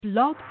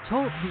Blog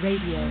Talk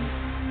Radio.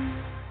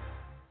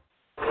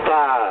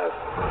 5,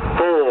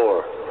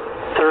 4,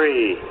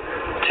 3,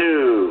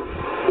 2,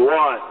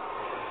 1.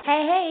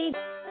 Hey.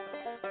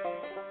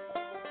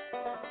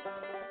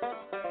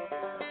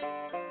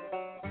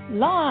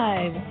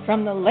 Live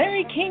from the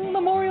Larry King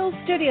Memorial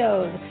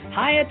Studios,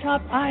 high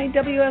atop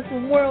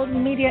IWS World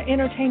Media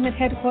Entertainment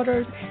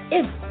Headquarters,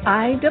 is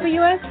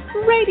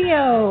IWS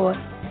Radio,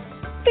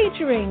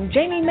 featuring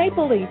Jamie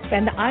Mapleleaf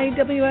and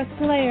IWS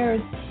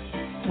Players,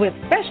 with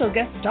special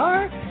guest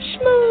star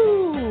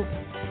Shmoo.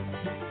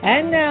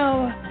 And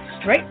now,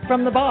 straight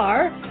from the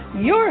bar,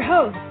 your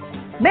hosts,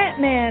 Matt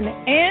Man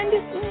and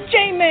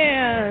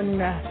J-Man.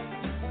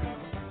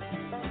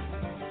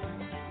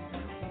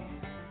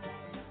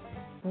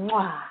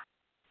 Mwah.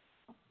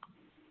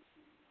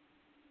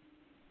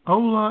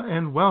 Hola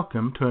and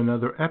welcome to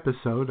another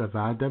episode of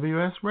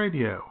IWS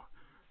Radio,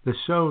 the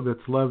show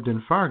that's loved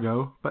in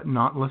Fargo but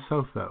not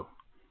Lesotho.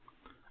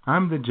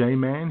 I'm the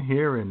J-Man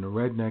here in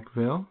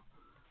Redneckville,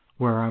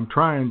 where I'm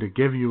trying to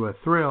give you a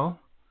thrill.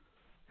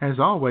 As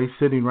always,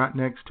 sitting right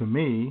next to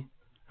me,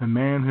 a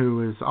man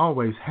who is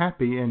always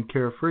happy and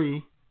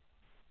carefree.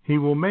 He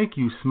will make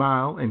you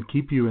smile and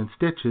keep you in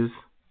stitches.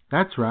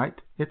 That's right,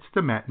 it's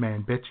the Matt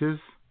Man, bitches.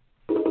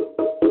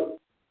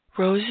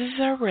 Roses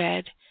are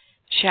red,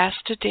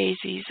 Shasta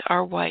daisies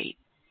are white,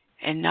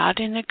 and not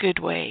in a good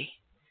way.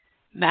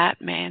 Matt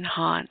Man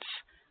haunts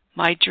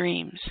my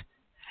dreams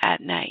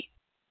at night.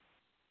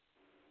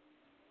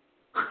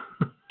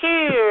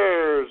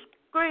 Cheers,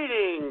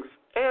 greetings,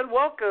 and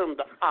welcome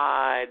to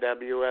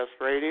IWS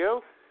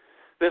Radio.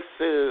 This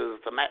is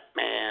the Matt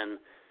Man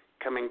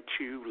coming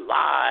to you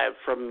live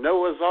from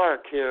Noah's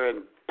Ark here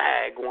in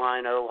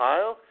Bagwine,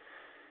 Ohio.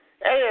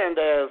 And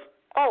as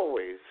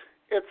always,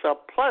 it's a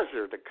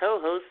pleasure to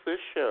co-host this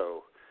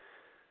show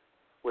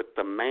with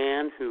the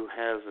man who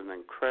has an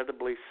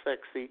incredibly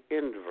sexy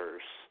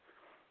inverse,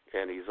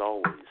 and he's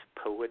always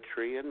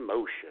poetry in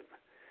motion.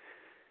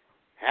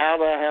 How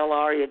the hell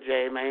are you,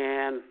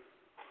 J-Man?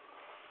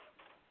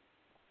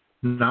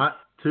 Not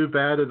too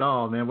bad at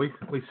all, man. We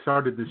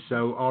started this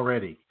show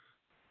already.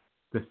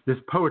 This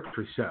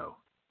poetry show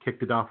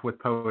kicked it off with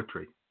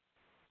poetry.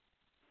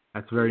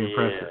 That's very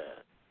impressive.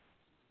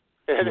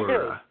 It is.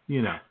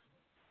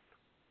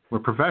 We're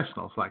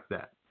professionals like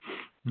that.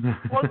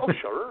 Well, oh,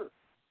 sure.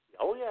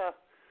 Oh, yeah.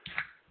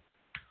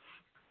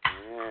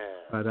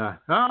 But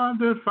I'm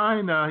doing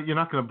fine. You're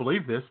not going to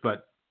believe this,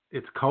 but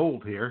it's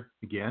cold here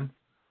again.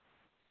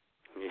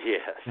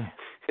 Yes.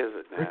 Is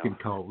it now? Freaking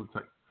cold. It's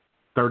like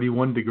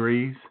 31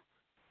 degrees.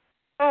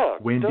 Oh,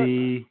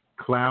 windy,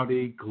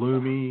 cloudy,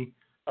 gloomy.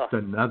 It's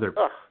another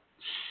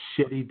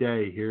shitty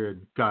day here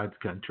in God's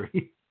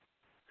country.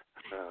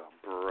 Oh,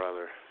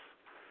 brother.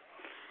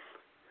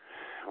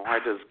 Why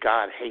does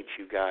God hate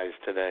you guys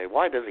today?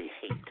 Why does he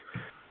hate?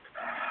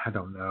 I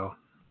don't know.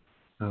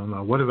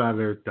 What have I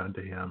ever done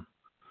to him?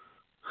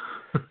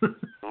 I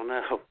don't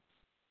know.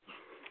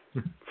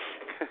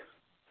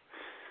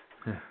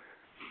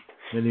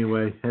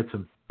 Anyway, had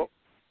some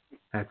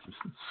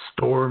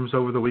storms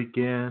over the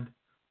weekend.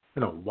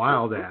 Had a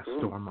wild ass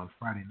storm on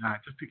Friday night.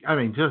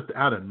 Just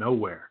out of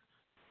nowhere.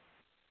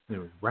 It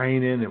was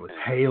raining. It was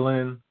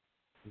hailing.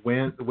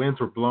 The winds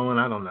were blowing.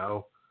 I don't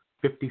know,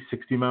 50,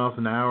 60 miles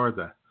an hour.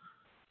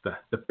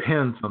 The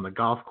pins on the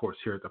golf course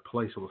here at the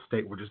Palatial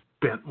Estate were just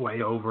bent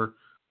way over,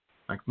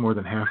 like more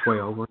than halfway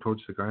over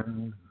towards the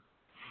ground.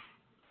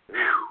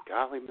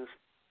 Golly, miss.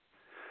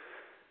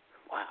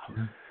 Wow.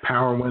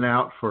 Power went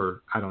out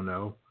for, I don't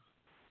know,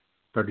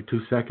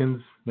 32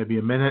 seconds, maybe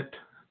a minute.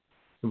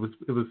 It was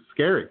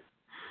scary.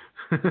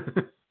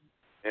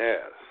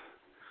 Yes.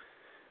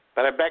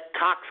 But I bet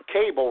Cox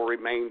Cable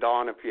remained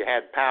on. If you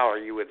had power,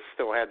 you would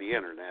still have the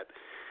internet.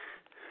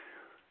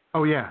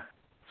 Oh, yeah.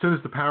 As soon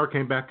as the power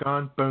came back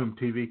on, boom,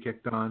 TV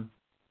kicked on.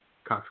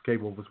 Cox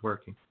Cable was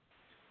working.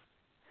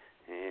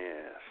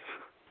 Yes.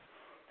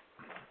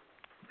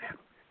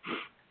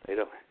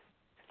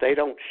 They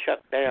don't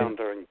shut down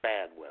during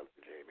bad weather,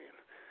 Jamie.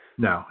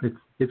 No,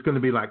 it's going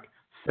to be like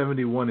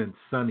 71 and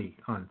sunny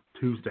on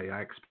Tuesday.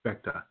 I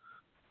expect a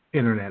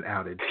internet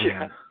outage.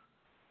 Yeah,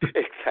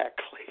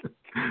 exactly.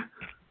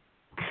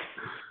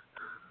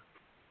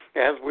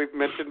 As we've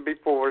mentioned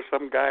before,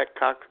 some guy at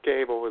Cox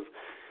Cable was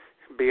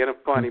being a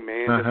funny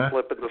man, just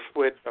flipping the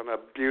switch on a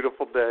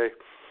beautiful day.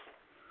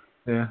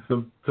 Yeah,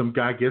 some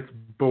guy gets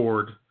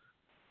bored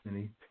and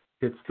he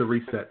hits the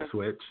reset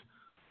switch.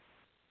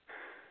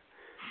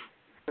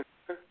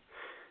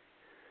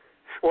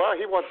 Well,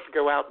 he wants to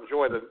go out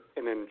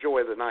and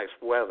enjoy the nice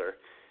weather.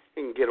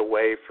 He can get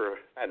away for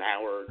an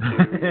hour or two.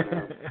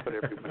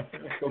 Whatever.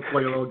 Go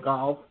play a little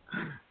golf.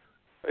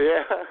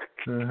 Yeah.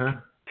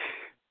 Uh-huh.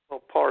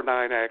 Little par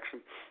 9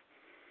 action.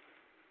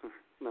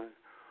 No.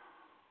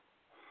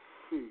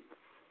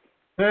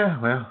 Yeah,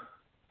 well.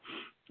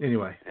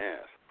 Anyway.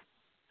 Yes.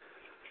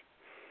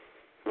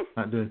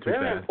 Not doing too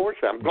Very bad.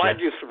 unfortunate. I'm glad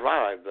you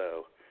survived,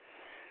 though.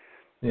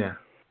 Yeah.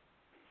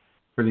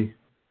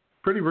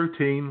 Pretty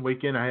routine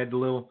weekend. I had the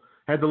little,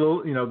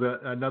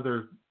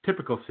 another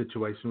typical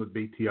situation with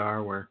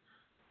BTR where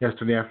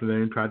yesterday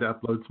afternoon, tried to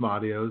upload some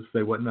audios.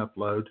 They wouldn't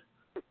upload.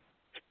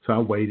 So I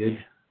waited.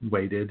 And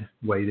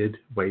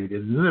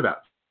then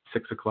about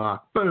 6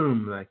 o'clock,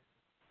 boom,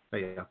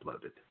 they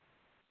uploaded.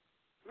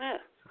 Yeah.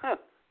 Huh.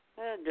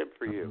 Yeah, good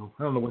for you.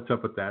 I don't know what's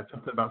up with that.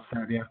 Something about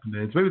Saturday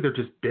afternoons. Maybe they're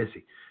just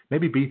busy.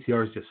 Maybe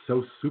BTR is just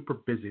so super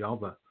busy. All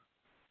the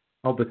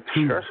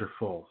tubes are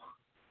full.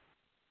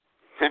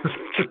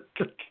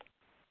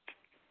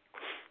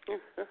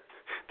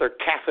 Their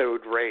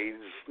cathode rays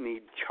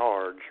need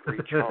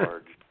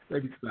recharge.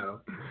 Maybe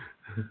so.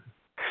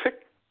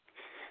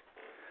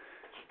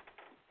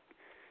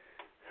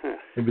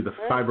 Maybe the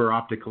fiber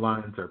optic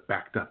lines are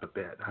backed up a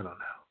bit. I don't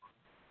know.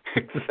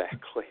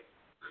 Exactly.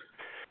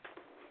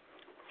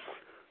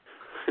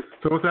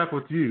 So what's up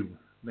with you,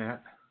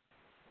 Matt?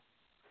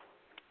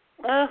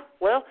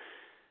 Well,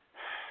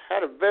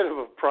 had a bit of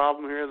a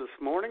problem here this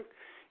morning.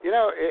 You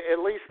know, at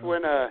least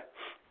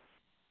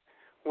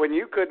when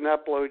you couldn't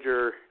upload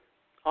your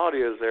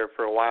audios there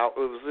for a while, it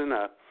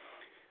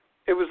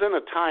was in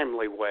a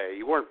timely way.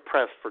 You weren't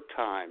pressed for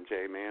time,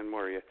 J-Man,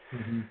 were you?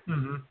 Mm-hmm.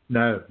 Mm-hmm.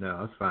 No,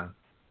 that's fine.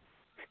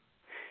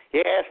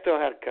 Yeah, I still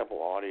had a couple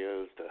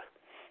audios to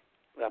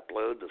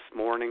upload this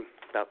morning,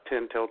 about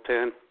 10 till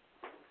 10.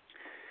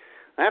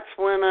 That's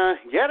when,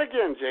 yet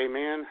again,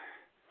 J-Man,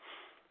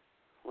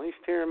 at least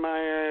here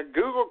my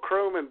Google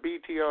Chrome and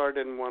BTR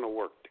didn't want to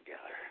work together.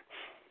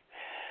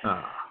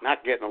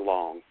 Not getting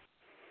along.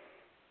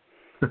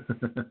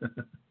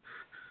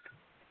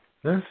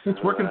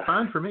 It's working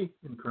fine for me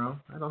in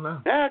Chrome. I don't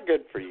know. Yeah,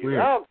 good for you.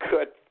 Weird. Oh,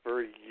 good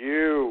for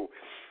you.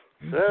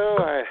 So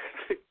I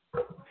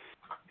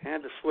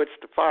had to switch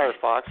to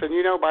Firefox. And,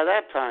 you know, by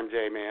that time,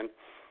 J-Man,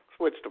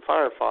 switched to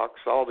Firefox,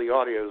 all the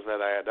audios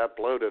that I had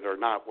uploaded are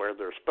not where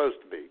they're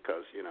supposed to be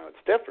because, you know, it's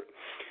different.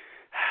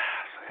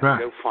 So I had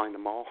to go find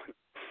them all and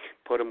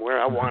put them where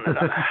I wanted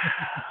them.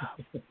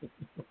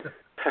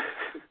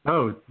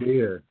 Oh,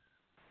 dear.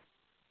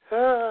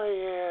 Oh,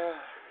 yeah.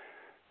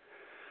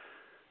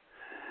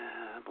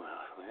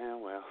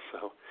 Well,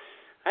 so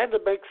I had to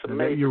make some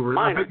minor changes.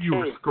 I bet you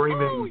were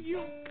screaming. Oh,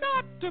 you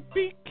got to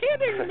be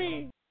kidding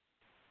me.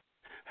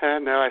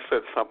 No, I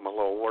said something a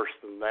little worse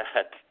than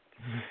that.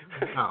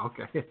 Oh,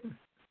 okay.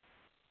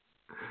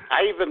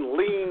 I even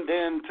leaned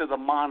into the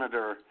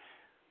monitor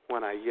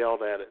when I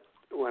yelled at it.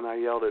 When I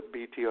yelled at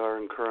BTR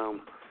and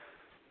Chrome,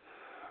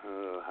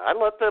 I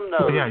let them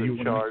know who's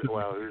in charge.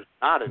 Well, who's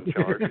not in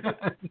charge.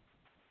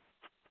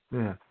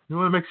 Yeah, you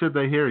want to make sure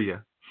they hear you.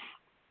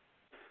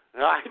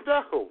 I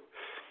know.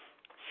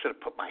 Should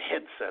have put my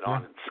headset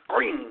on and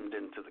screamed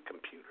into the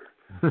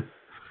computer.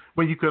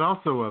 Well, you could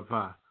also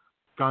have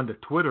gone to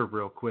Twitter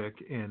real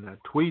quick and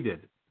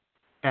tweeted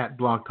at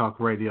Blog Talk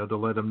Radio to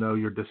let them know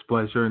your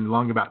displeasure, and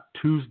along about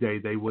Tuesday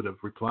they would have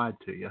replied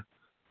to you.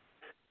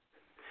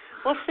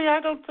 Well, see, I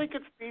don't think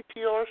it's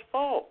BTR's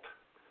fault.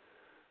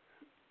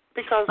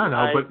 Because I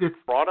know, but it's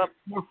brought up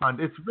more fun.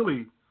 It's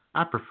really,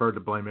 I prefer to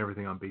blame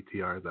everything on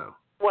BTR, though.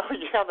 Well,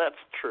 yeah, that's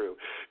true.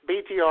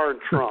 BTR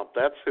and Trump,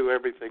 that's who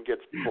everything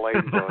gets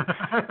blamed on.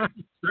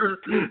 Sure.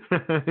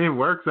 It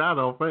works out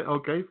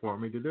okay for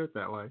me to do it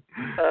that way.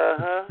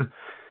 Uh-huh.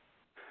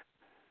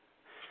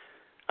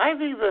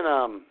 I've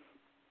even,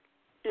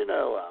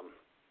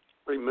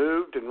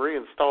 removed and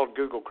reinstalled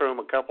Google Chrome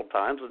a couple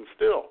times, and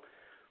still,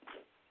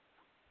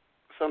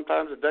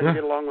 sometimes it doesn't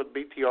get along with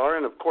BTR,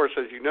 and of course,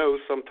 as you know,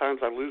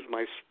 sometimes I lose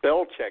my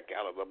spell check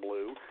out of the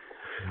blue.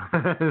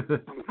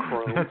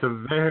 That's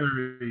a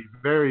very,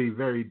 very,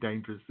 very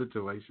dangerous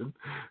situation.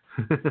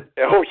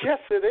 Oh, yes,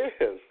 it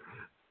is.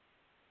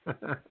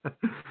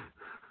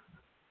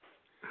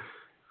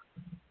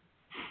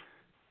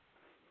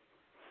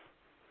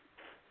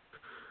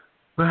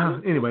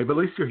 Well, anyway, but at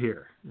least you're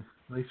here.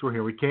 At least we're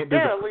here. We can't do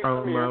the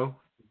promo.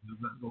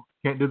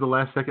 Can't do the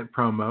last second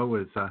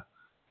promo as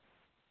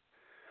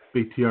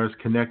BTR's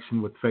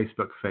connection with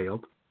Facebook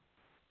failed.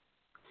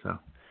 So.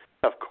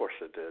 Of course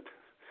it did.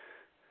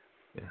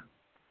 Yeah.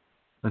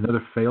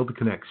 Another failed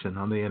connection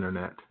on the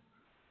internet.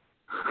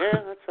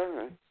 Yeah, that's all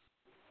right.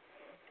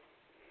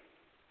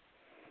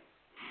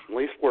 At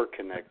least we're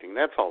connecting.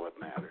 That's all that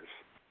matters.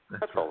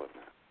 That's all that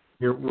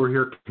matters. We're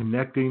here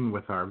connecting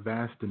with our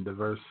vast and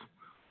diverse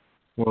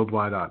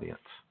worldwide audience.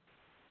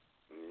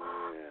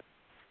 Yeah.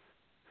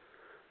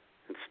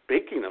 And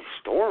speaking of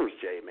storms,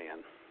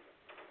 J-Man,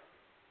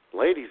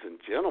 ladies and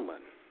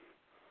gentlemen,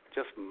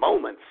 just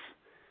moments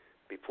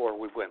before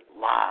we went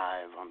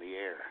live on the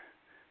air,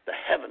 the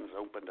heavens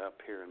opened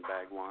up here in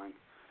Bagwine.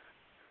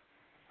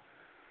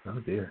 Oh,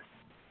 dear.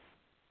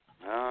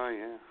 Oh,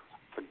 yeah.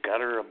 The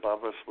gutter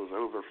above us was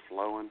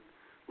overflowing.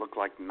 Looked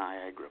like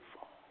Niagara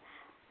Falls.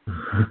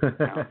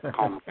 Now,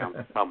 calm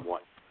down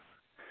somewhat.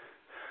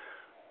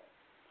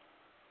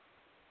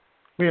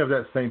 We have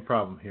that same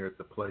problem here at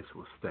the place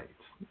with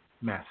states.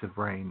 Massive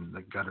rain,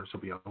 the gutters will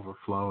be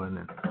overflowing,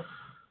 and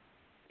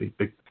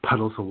big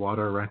puddles of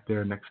water right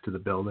there next to the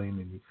building,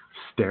 and you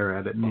stare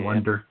at it and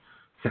wonder,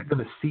 is that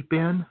going to seep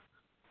in?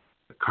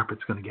 The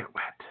carpet's going to get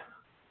wet.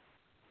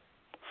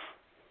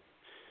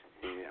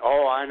 Yeah,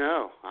 Oh, I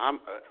know. I'm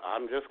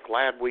just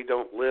glad we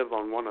don't live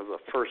on one of the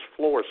first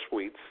floor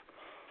suites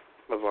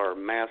of our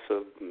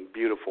massive and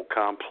beautiful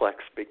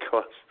complex,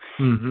 because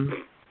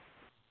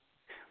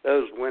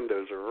those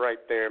windows are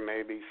right there,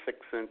 maybe 6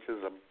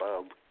 inches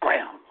above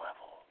ground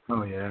level.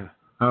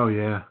 Oh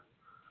yeah.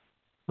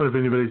 What if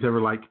anybody's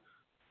ever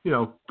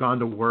gone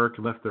to work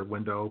and left their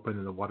window open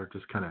and the water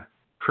just kind of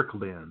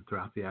trickled in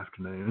throughout the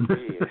afternoon?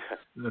 Yeah.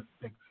 In a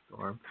big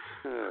storm.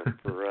 Oh,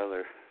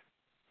 brother.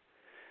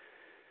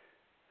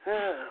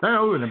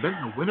 Oh, and in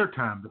the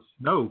wintertime, the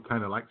snow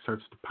kind of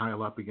starts to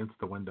pile up against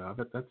the window. I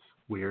bet that's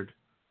weird.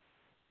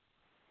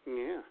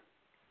 Yeah.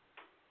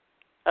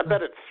 I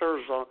bet it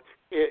serves on,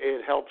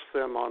 it helps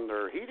them on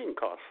their heating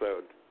costs, so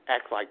it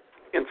acts like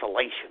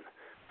insulation.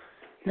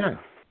 Yeah.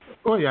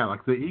 Oh, yeah,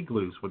 like the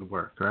igloos would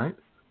work, right?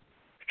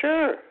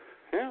 Sure.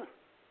 Yeah.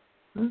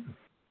 Yeah.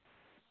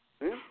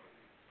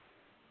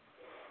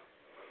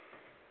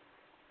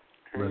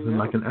 Living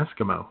like an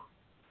Eskimo.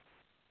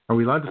 Are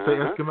we allowed to say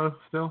Eskimo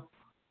still?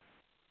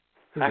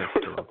 I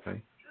don't know.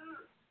 Okay.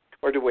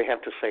 Or do we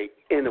have to say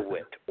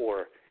Inuit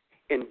or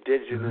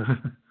indigenous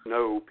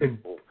snow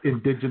people?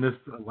 Indigenous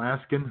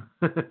Alaskan?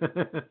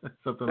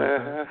 Something like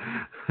that.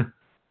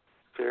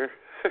 Sure.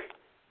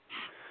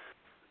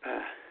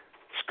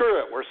 Screw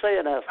it. We're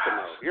saying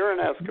Eskimo. You're an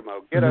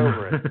Eskimo. Get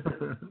over it.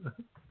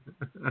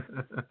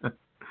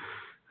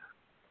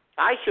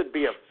 I should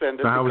be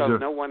offended because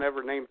no one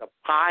ever named a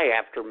pie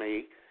after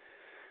me.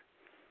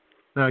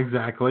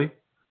 Exactly.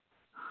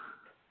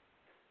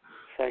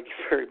 Thank you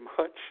very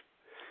much.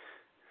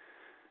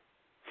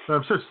 Well,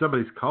 I'm sure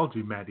somebody's called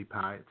you Matty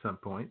Pie at some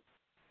point.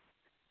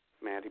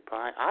 Matty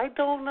Pie? I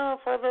don't know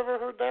if I've ever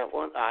heard that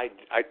one.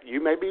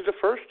 You may be the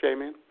first,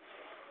 J-Man.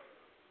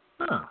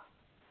 Oh.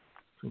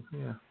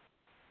 Yeah.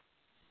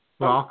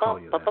 Well, I'll call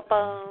you that.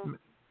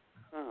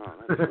 Oh,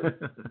 that's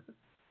good.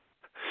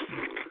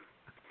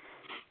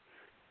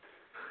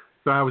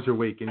 So how was your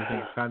week?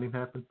 Anything exciting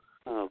happen?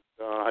 Oh,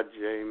 God,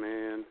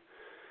 J-Man.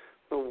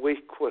 The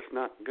week was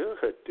not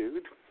good,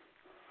 dude.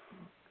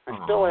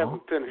 I still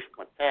haven't finished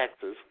my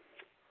taxes.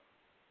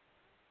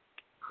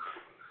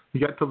 You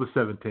got till the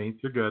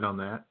 17th. You're good on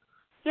that.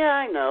 Yeah,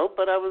 I know,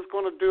 but I was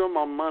going to do them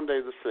on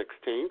Monday the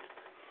 16th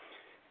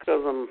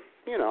because I'm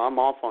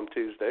off on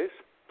Tuesdays.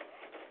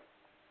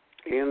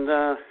 And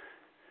I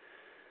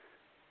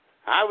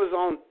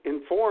was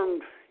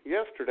informed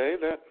yesterday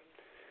that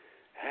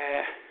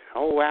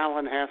old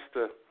Alan has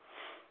to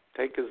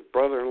take his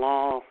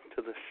brother-in-law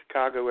to the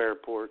Chicago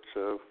airport,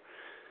 so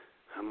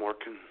I'm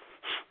working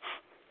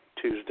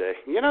Tuesday.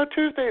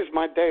 Tuesday is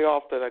my day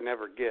off that I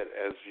never get,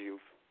 as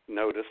you've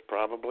noticed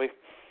probably.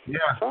 Yeah,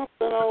 that's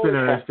been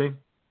interesting.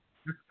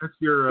 That's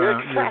your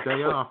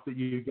day off that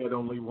you get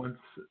only once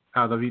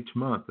out of each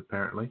month,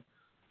 apparently.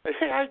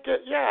 I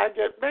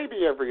get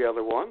maybe every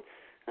other one.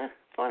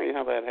 Funny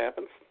how that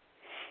happens.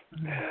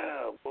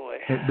 Oh, boy.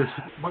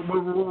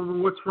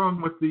 What's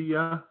wrong with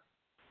the...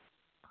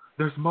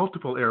 there's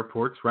multiple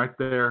airports right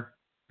there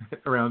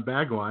around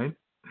Bagline.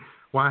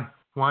 Why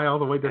all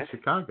the way to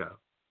Chicago?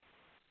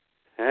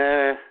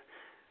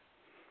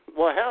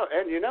 Well, hell,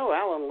 and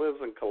Alan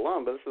lives in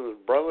Columbus, and his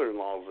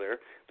brother-in-law's there.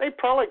 They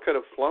probably could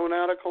have flown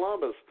out of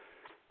Columbus,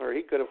 or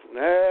he could have.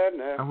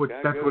 No.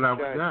 That's what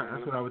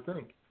I would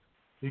think.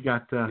 You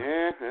got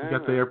you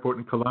got the airport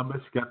in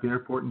Columbus. You got the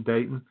airport in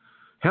Dayton.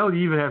 Hell,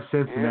 you even have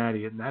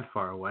Cincinnati. Isn't that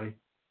far away?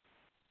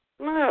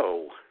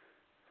 No.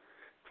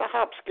 It's a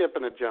hop, skip,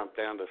 and a jump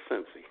down to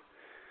Cincy,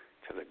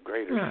 to the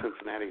greater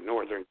Cincinnati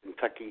Northern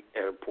Kentucky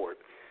Airport,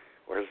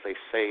 or as they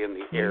say in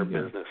the air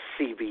business,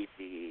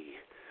 CVD.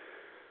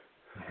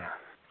 Yeah.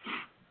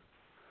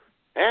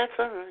 That's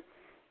all right.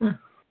 Yeah.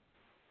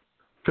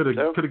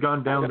 Could have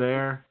gone down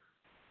there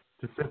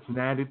to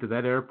Cincinnati to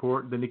that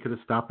airport. Then he could have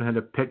stopped and had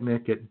a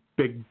picnic at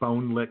Big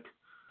Bone Lick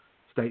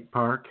State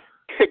Park.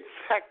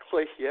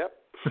 Exactly. Yep.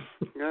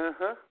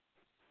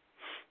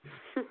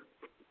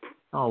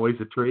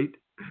 Always a treat.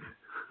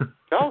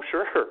 Oh,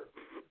 sure.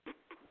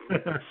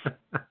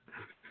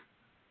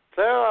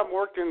 So I'm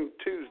working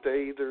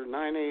Tuesday, either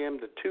 9 a.m.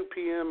 to 2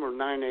 p.m. or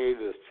 9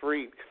 a.m.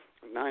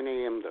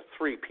 to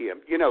 3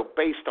 p.m.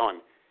 Based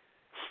on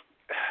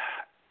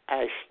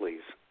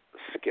Ashley's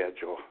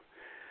schedule.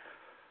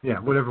 Yeah,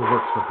 whatever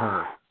works for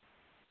her.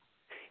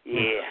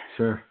 Yeah.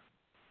 Sure.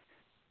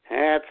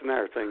 That's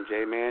another thing,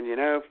 J-Man,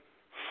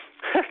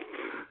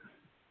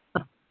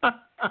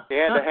 She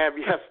had to have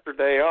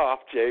yesterday off,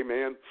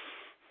 J-Man,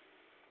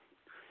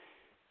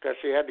 because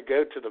she had to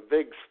go to the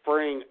big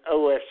spring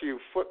OSU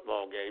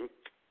football game.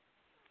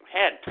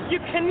 Had to. You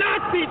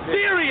cannot be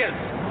serious!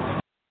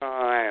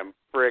 I am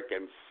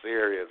freaking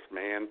serious,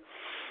 man.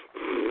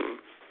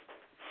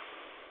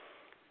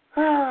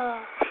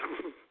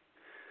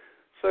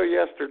 So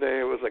yesterday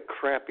it was a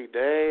crappy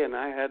day, and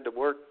I had to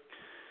work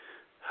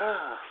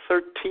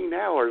 13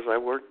 hours. I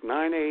worked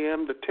 9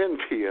 a.m. to 10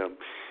 p.m.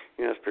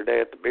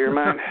 yesterday at the beer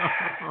mine.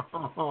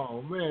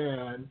 Oh,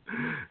 man.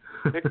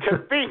 It's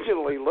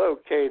conveniently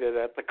located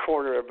at the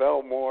corner of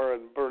Elmore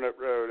and Burnett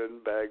Road in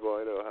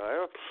Bagline,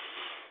 Ohio.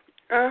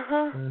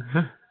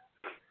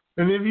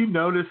 And have you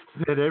noticed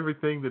that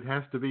everything that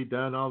has to be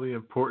done, all the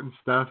important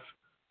stuff,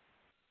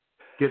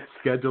 gets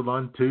scheduled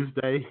on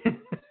Tuesday?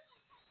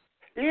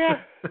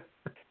 Yeah.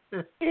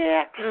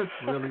 Yeah. That's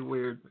really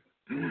weird.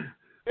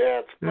 Yeah,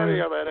 it's funny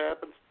how that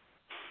happens.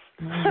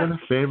 And a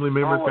family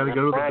member's got to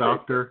go to the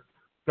doctor.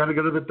 Got to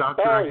go to the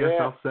doctor. I guess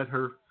I'll set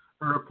her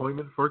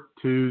appointment for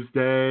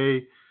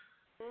Tuesday.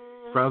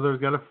 Brother's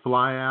got to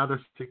fly out of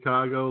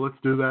Chicago. Let's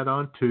do that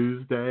on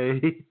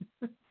Tuesday.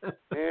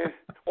 Yeah.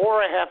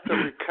 Or I have to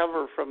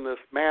recover from this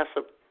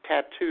massive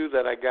tattoo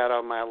that I got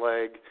on my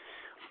leg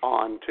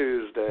on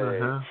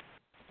Tuesday.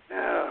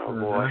 Oh,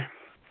 boy.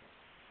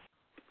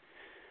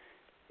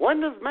 When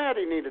does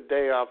Maddie need a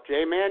day off,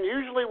 J-Man?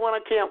 Usually when I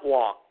can't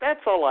walk.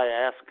 That's all I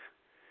ask.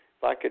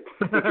 If I could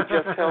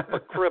just help a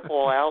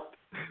cripple out.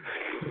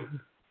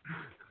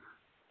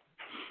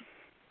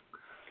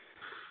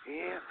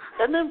 Yeah.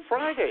 And then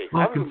Friday.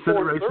 Well,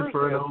 consideration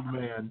for an old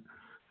man.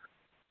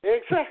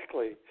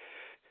 Exactly.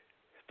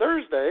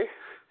 Thursday,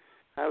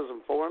 I was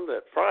informed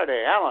that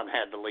Friday Alan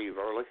had to leave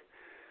early.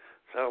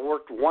 So I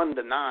worked 1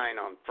 to 9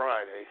 on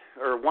Friday,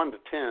 or 1 to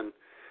 10.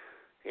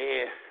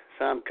 Yeah,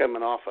 so I'm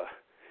coming off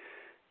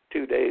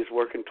 2 days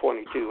working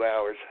 22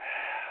 hours.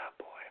 Oh,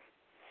 boy.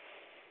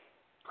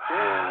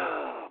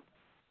 Yeah.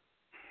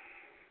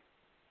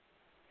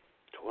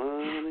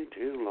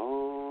 22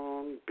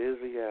 long,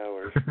 busy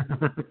hours.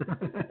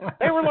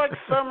 They were like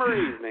summer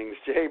evenings,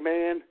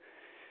 J-Man.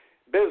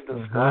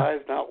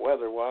 Business-wise, not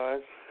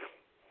weather-wise.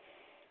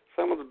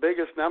 Some of the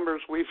biggest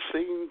numbers we've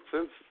seen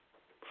since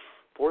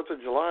 4th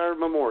of July or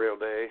Memorial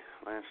Day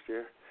last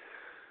year.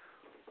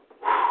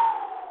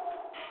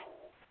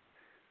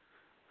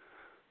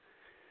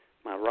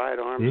 My right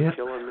arm's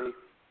killing me.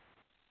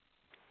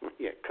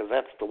 Yeah, because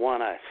that's the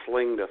one I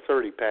sling the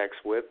 30-packs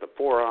with. The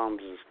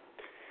forearms is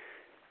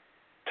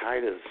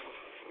tight as...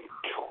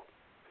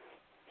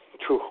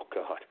 Oh,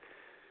 God.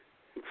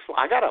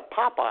 I got a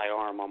Popeye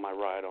arm on my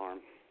right arm.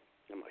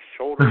 And my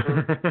shoulders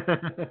hurt.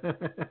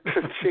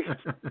 Jeez,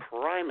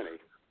 criminy.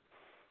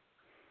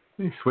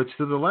 You switch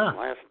to the left.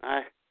 Last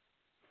night.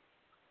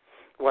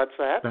 What's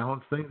that?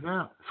 Balance things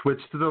out. Switch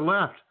to the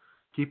left.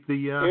 Keep the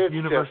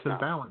universe in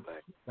balance.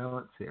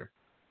 Balance here.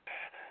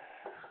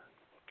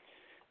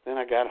 Then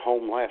I got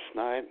home last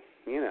night,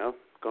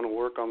 going to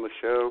work on the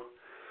show.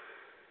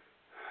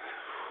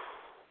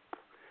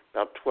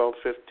 About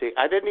 12:15.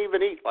 I didn't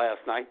even eat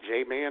last night,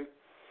 J-Man.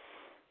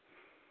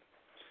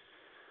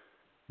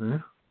 Yeah.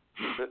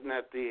 Sitting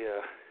at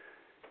the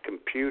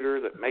computer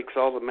that makes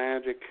all the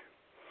magic.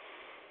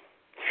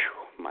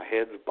 Whew, my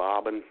head's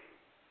bobbing.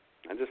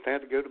 I just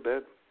had to go to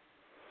bed.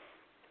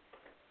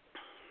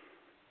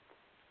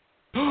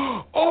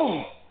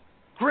 Oh,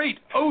 great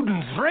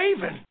Odin's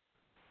Raven.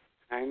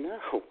 I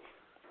know.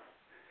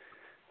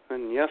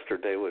 And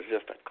yesterday was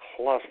just a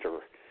cluster.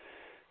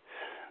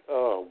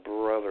 Oh,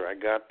 brother, I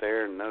got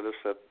there and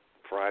noticed that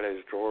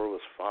Friday's drawer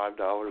was $5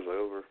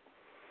 over.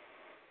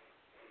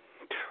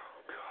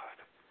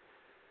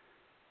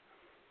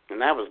 And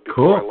that was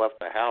before I left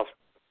the house.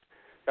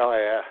 Oh,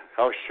 yeah.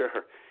 Oh,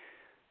 sure.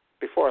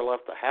 Before I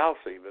left the house,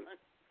 even,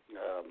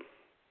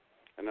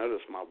 I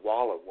noticed my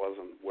wallet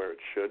wasn't where it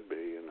should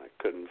be, and I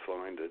couldn't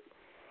find it.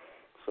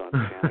 So I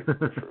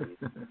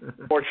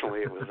panicked.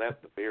 Fortunately, it was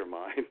at the beer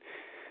mine.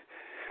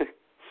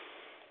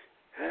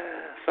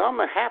 So I'm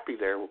happy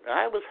there.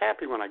 I was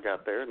happy when I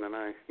got there, and then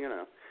I,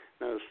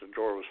 noticed the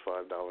drawer was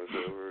 $5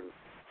 over,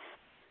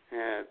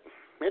 and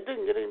it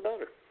didn't get any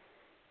better.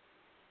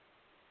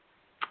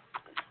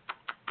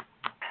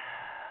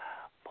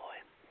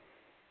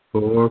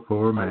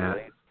 Poor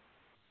Matt.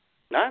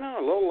 I know,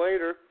 a little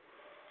later.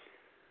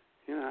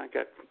 I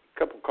got a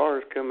couple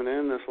cars coming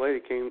in. This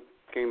lady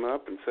came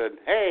up and said,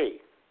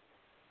 "Hey,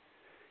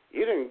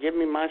 you didn't give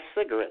me my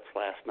cigarettes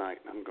last night."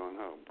 And I'm going,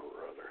 "Oh,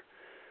 brother."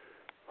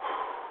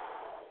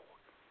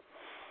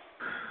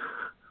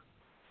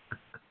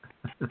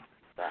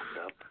 Backed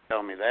up to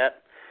tell me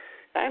that.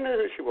 I knew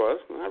who she was.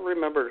 I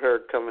remembered her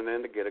coming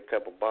in to get a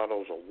couple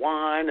bottles of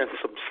wine and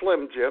some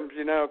Slim Jims,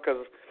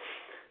 because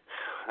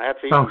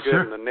that's even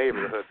good in the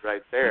neighborhood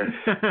right there.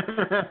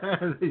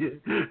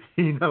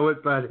 You know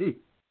it, buddy.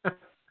 I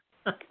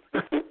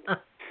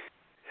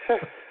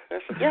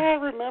said, "Yeah, I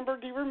remember.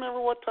 Do you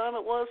remember what time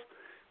it was?"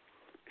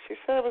 She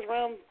said it was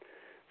around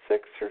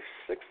 6 or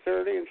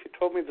 6:30, and she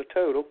told me the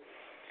total.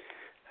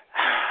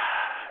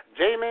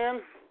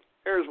 J-Man,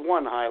 there's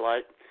one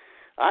highlight.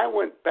 I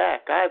went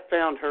back. I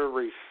found her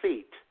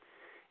receipt,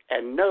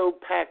 and no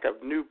pack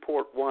of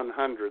Newport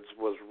 100s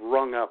was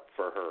rung up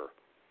for her.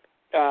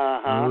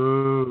 Uh-huh.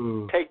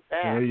 Ooh, take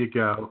that. There you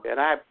go. And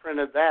I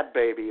printed that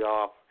baby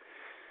off.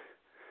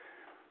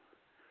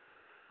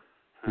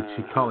 Did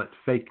she call it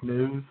fake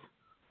news?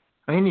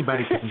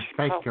 Anybody can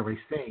fake a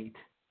receipt.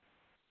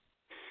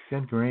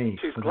 Good grief.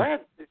 She's glad.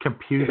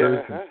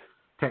 Computers and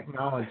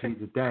technology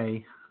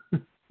today.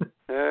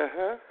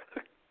 Uh-huh.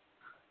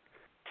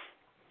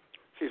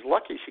 She's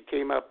lucky she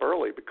came up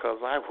early because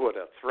I would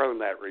have thrown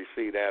that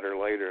receipt at her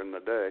later in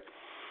the day.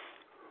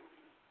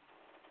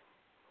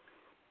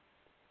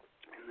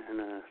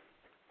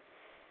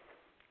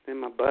 And And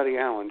my buddy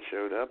Alan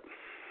showed up.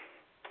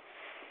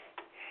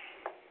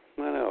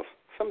 What else?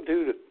 Some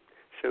dude that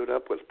showed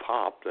up with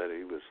Pop that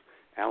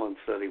Alan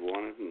said he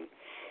wanted, and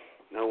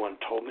no one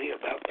told me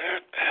about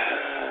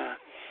that.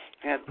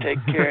 Had to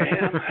take care of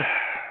him.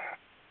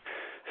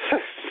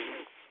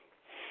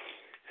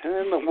 And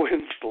then the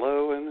wind's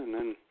blowing, and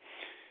then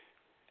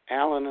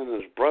Alan and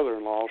his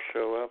brother-in-law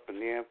show up in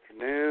the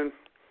afternoon.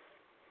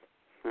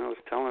 I was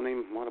telling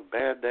him what a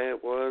bad day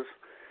it was.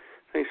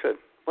 And he said,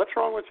 "What's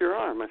wrong with your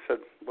arm?" I said,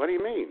 "What do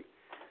you mean?"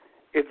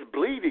 "It's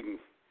bleeding."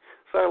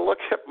 So I look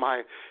at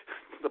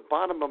the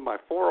bottom of my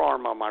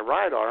forearm on my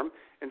right arm,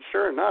 and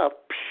sure enough,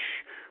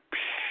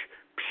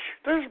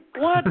 there's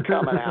blood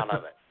coming out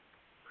of it.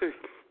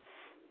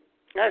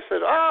 I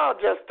said, "Oh,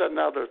 just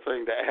another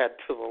thing to add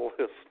to the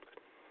list."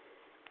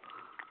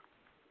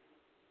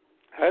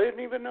 I didn't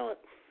even know it.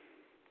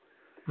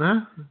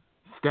 Huh?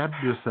 Stabbed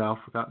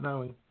yourself without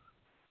knowing.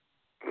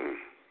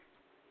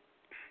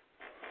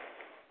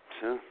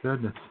 So,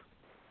 Goodness.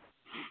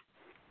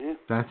 Yeah.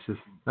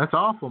 That's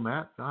awful,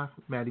 Matt.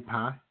 Matty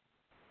Pie.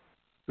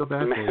 Feel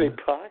bad for Matty you.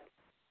 Pie?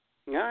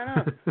 Yeah, I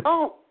know.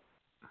 Oh,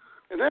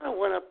 and then I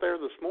went up there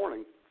this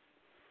morning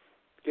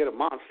to get a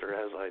Monster,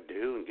 as I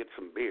do, and get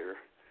some beer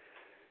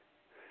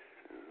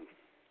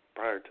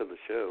prior to the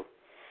show.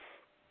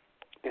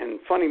 And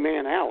funny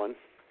man Alan,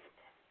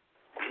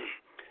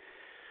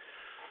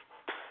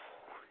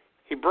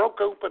 he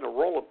broke open a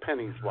roll of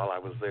pennies while I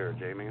was there,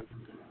 J-Man.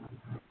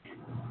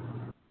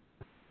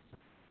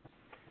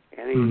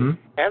 And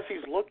as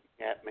he's looking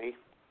at me,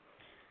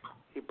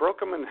 he broke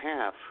them in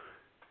half,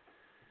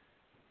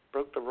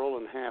 broke the roll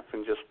in half,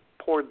 and just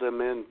poured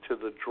them into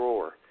the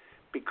drawer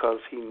because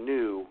he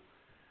knew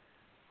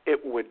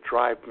it would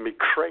drive me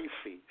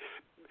crazy.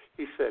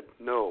 He said,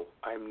 "No,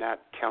 I'm not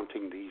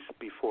counting these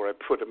before I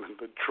put them in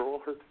the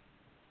drawer."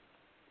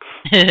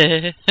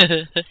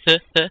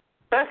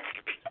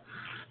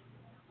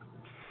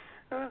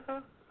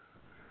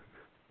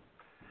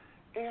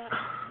 Yeah.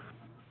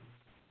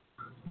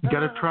 You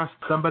got to trust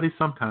somebody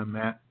sometime,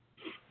 Matt.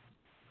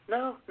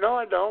 No,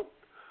 I don't.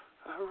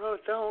 I really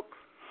don't.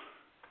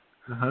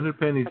 100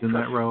 pennies in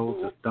that roll,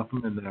 just dump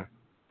them in there.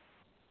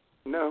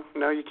 No,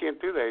 you can't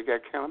do that. You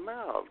got to count them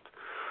out.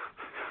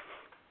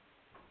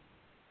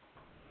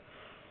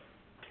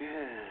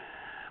 Yeah.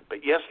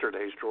 But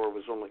yesterday's drawer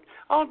was only,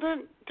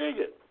 didn't dig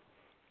it.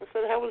 I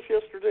said, "How was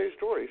yesterday's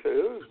drawer?" He said,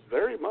 "It was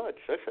very much."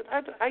 I said,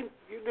 I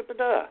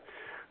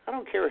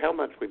don't care how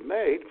much we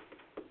made.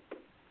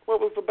 What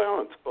was the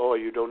balance? "Oh,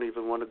 you don't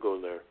even want to go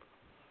there."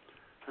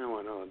 I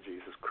went, "Oh,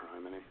 Jesus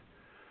criminy."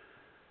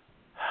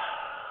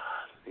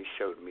 He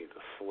showed me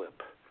the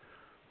slip.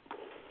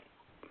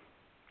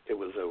 It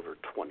was over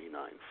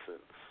 29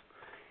 cents.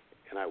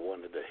 And I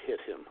wanted to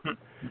hit him.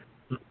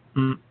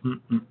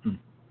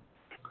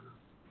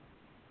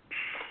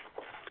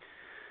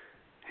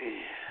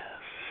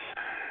 Yes.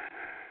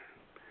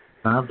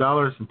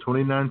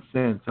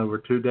 $5.29 over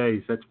 2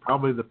 days. That's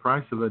probably the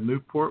price of a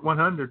Newport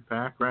 100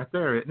 pack right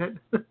there, isn't it?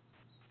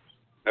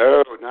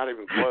 No, not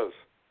even close.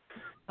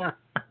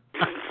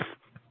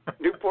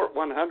 Newport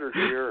 100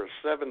 here are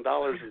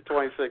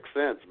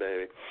 $7.26,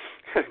 baby.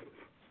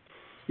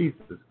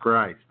 Jesus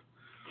Christ.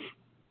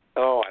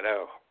 Oh, I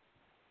know.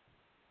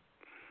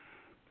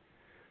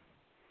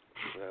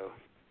 So,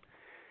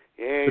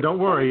 yeah. But don't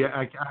worry.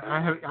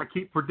 I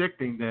keep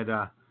predicting that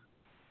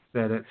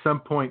at some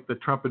point the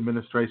Trump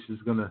administration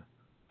is going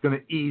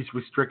to ease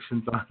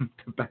restrictions on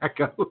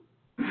tobacco.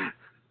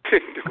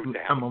 No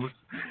doubt.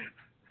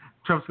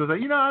 Trump's going to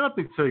say, I don't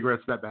think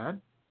cigarettes are that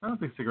bad. I don't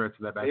think cigarettes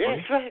are that bad. Yeah,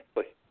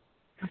 exactly.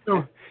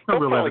 No He'll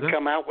real probably evidence.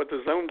 come out with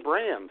his own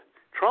brand,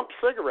 Trump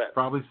cigarettes.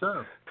 Probably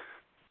so.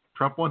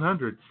 Trump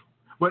 100s.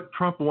 What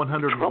Trump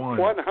 101? Trump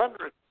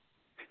 100.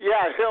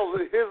 Yeah,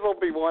 his will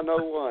be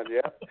 101.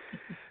 Yeah.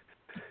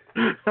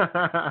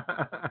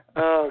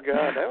 Oh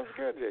God, that was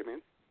good,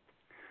 J-Man.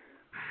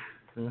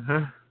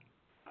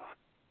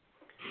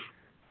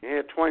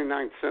 Yeah,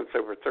 29 cents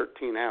over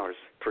 13 hours,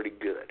 pretty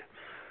good.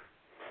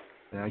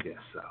 Yeah, I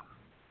guess so.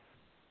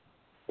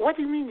 What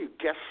do you mean you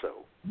guess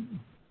so?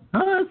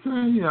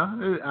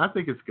 I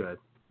think it's good.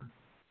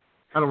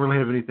 I don't really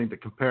have anything to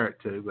compare it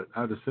to, but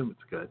I'd assume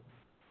it's good.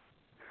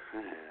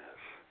 Yes.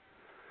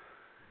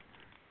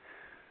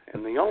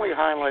 And the only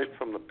highlight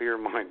from the beer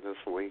mine this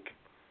week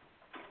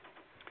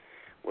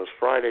was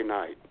Friday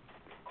night.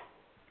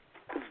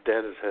 It's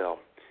dead as hell,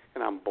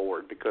 and I'm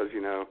bored because,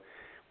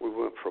 we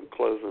went from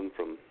closing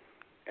from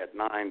at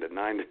 9 to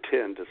 9 to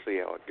 10 to see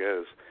how it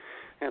goes.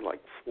 I had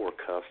like 4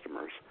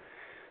 customers.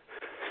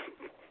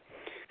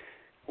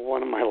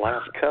 One of my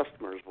last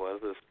customers was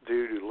this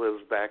dude who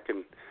lives back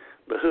in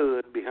the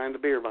hood behind the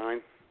beer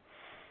vine.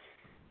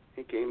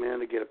 He came in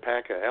to get a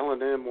pack of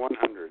L&M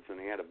 100s, and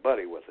he had a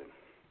buddy with him.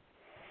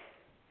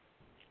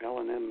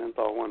 L&M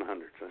menthol 100s.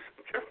 I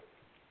said, "Sure,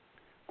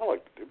 I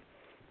like to do."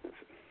 I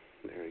said,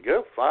 "There you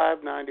go,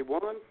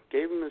 $5.91."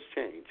 Gave him his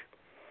change,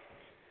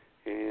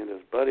 and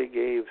his buddy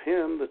gave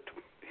him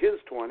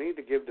his 20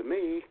 to give to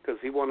me because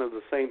he wanted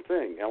the same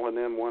thing,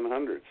 L&M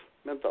 100s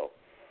menthol.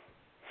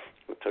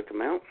 I took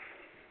him out.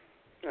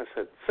 I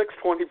said,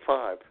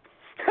 $625.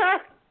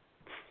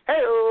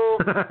 Hey-o!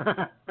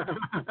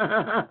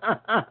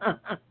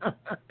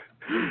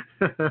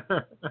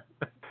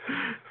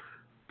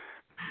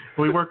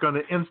 We work on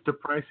an insta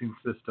pricing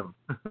system,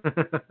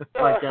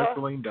 like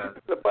gasoline does.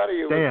 The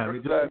buddy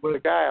the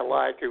guy I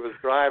liked who was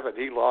driving,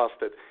 he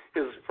lost it.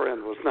 His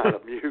friend was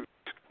not amused.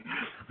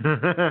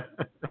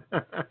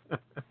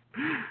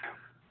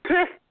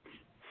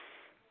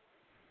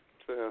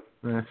 So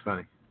that's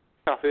funny.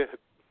 Oh,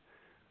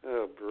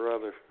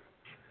 brother.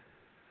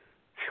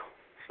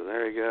 So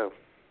there you go.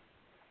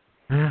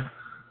 Yeah.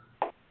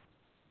 All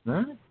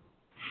right.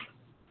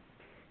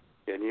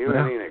 And you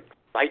any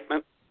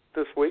excitement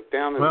this week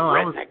down in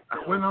Redneck?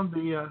 I went on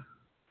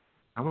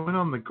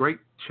the great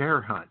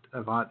chair hunt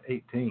of Odd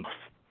 18.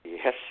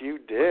 Yes, you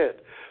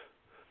did.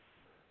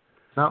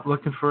 Out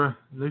looking for a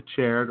new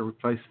chair to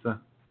replace the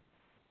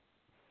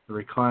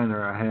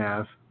recliner I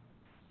have,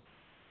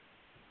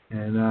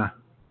 and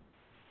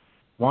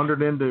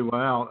wandered into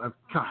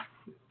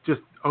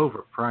just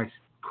overpriced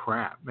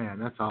crap, man.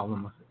 That's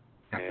all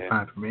I can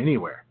find from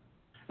anywhere.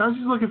 I was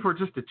just looking for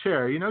just a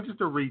chair, just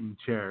a reading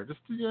chair.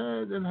 Just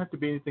it doesn't have to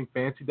be anything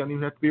fancy. Doesn't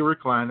even have to be a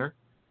recliner.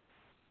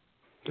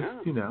 Just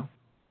something to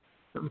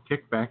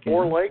kick back in.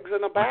 4 legs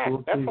and a back.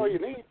 That's all you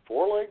need.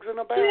 4 legs and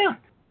a back.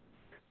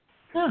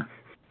 Yeah.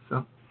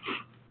 So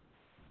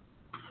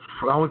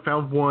I only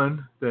found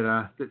one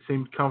that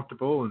seemed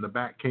comfortable, and the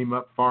back came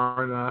up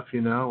far enough,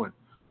 and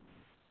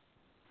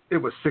it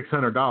was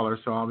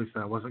 $600. So obviously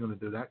I wasn't going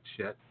to do that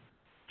shit.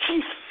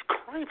 Jesus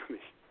Christ!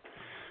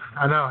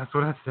 I know. That's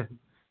what I said.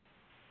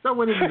 So I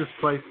went into this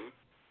place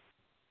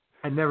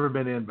I'd never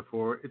been in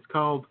before. It's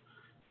called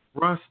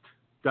Rust,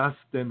 Dust,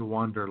 and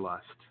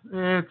Wanderlust.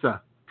 It's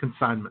a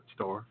consignment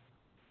store,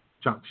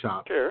 junk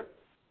shop,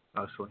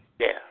 mostly.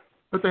 Yeah.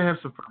 But they have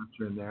some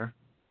furniture in there.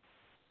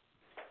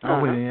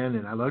 I went in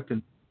and I looked,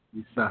 and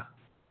these 2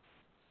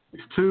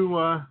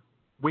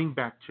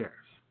 wingback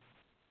chairs.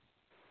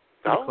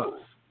 Pretty close.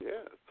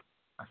 Yes.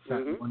 I sat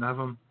in one of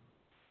them,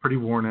 pretty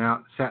worn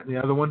out. Sat in the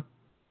other one,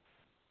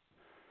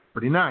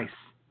 pretty nice.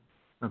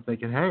 I'm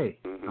thinking, hey,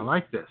 I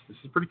like this. This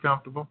is pretty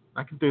comfortable.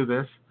 I can do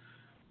this.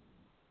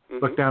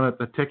 Look down at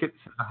the ticket,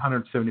 it's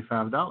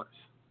 $175.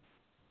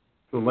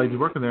 The lady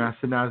working there, I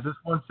said, now is this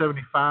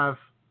 $175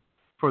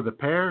 for the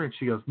pair? And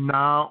she goes,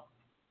 no,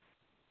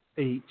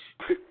 each.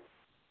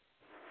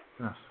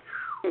 I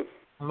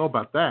don't know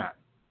about that.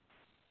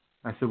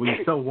 I said, will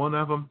you sell one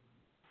of them?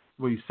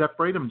 Will you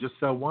separate them and just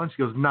sell one?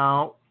 She goes,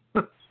 no.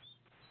 Of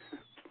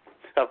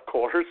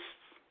course.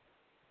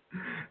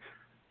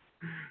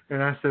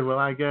 And I said, well,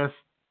 I guess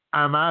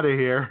I'm out of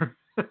here.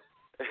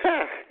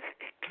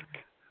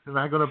 Am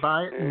I going to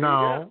buy it?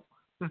 No.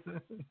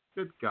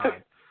 Good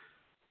God.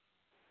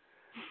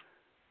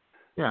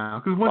 Yeah,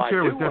 because one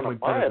chair was definitely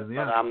better than the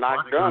other. I'm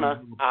not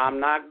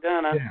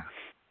gonna. Yeah.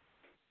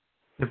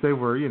 If they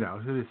were, they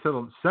sold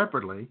them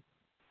separately.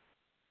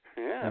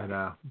 Yeah. At,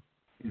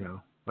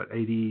 what,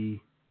 $87.50,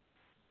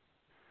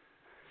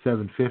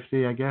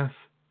 I guess.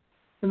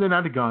 And then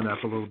I'd have gone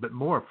up a little bit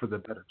more for the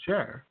better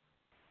chair.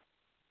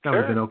 That would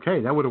have been okay.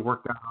 That would have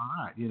worked out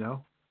all right,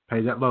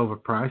 Pay that low of a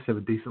price, have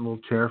a decent little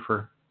chair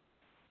for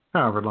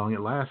however long it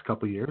lasts, a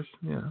couple of years,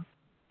 Yeah.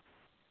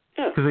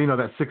 Because,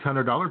 that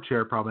 $600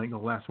 chair probably ain't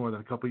going to last more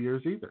than a couple of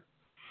years either.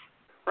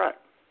 Right.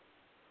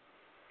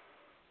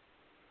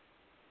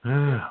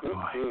 Oh,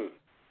 boy.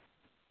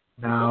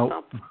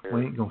 No,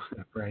 we ain't going to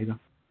separate them.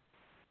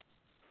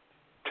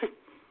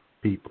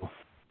 People.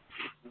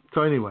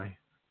 So, anyway.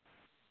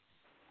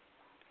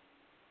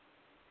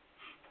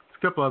 There's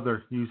a couple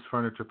other used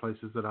furniture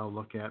places that I'll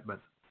look at, but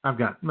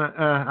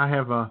I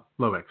have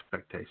low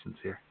expectations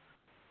here.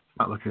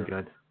 Not looking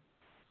good.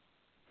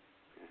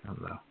 I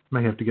don't know.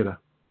 May have to get a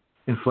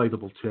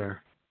inflatable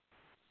chair.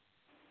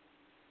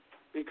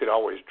 You could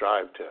always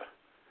drive to.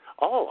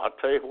 Oh, I'll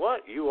tell you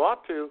what, you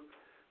ought to.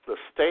 The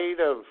state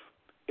of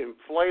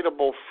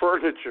inflatable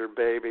furniture,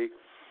 baby.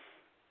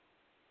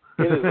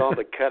 It is on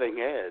the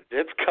cutting edge.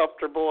 It's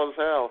comfortable as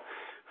hell.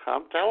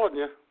 I'm telling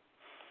you.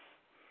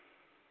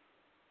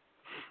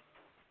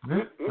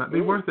 Yeah, that'd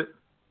be worth it.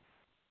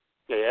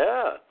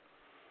 Yeah.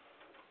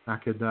 I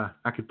could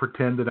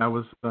pretend that I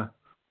was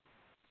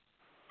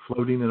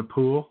floating in a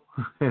pool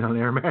in an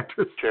air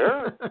mattress.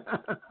 Sure.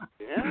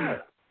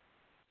 Yeah.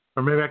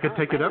 Or maybe I could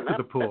take it up to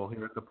the pool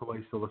here at the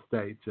Palatial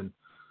Estates, and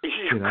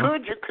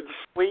you could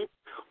sleep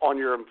on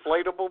your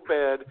inflatable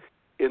bed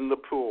in the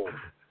pool.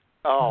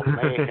 Oh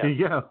man.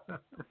 Yeah.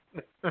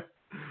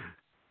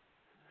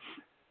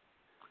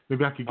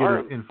 Maybe I could get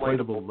an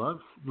inflatable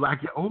love.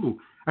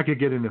 I could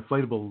get an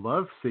inflatable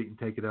love seat and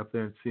take it up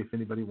there and see if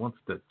anybody wants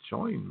to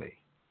join me.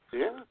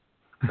 Yeah,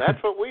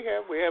 that's what we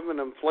have. We have an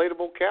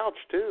inflatable couch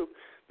too.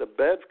 The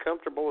bed's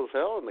comfortable as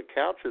hell, and the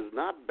couch is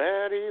not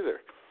bad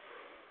either.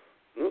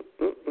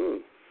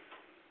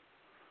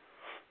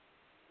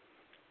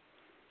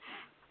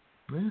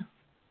 Yeah.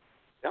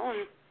 Telling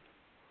you.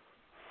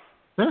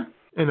 Yeah,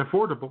 and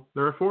affordable.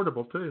 They're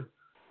affordable too.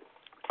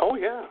 Oh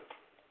yeah.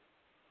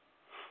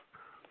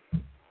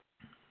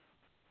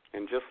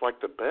 And just like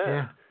the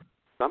bed,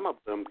 Some of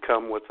them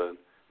come with a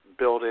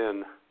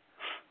built-in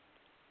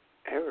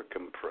air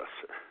compressor.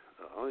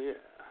 Oh, yeah.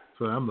 That's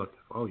what I'm looking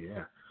for. Oh,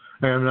 yeah.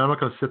 And I'm not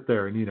going to sit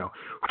there and,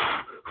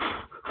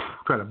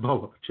 try to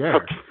blow up a chair.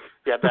 Okay.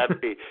 Yeah,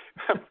 that'd be...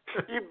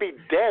 You'd be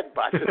dead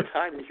by the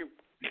time you...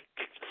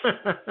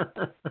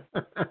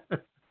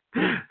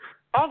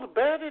 On the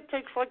bed, it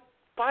takes like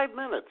 5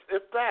 minutes,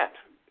 if that.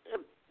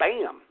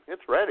 Bam,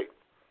 it's ready.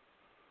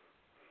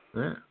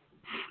 Yeah.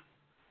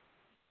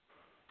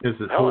 Is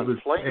it hold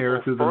its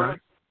air through the night?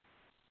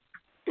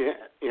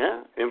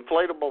 Yeah.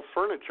 Inflatable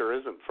furniture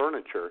isn't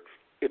furniture.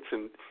 It's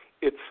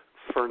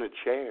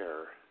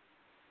furniture.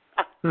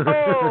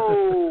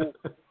 Oh!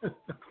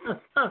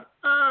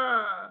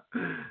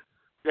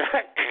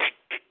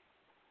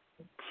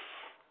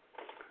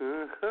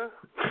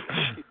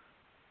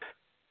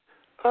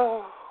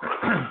 Oh.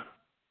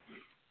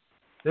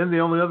 Then the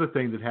only other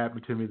thing that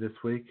happened to me this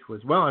week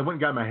was, I went and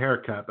got my hair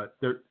cut, but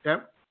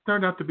that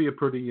turned out to be a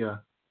pretty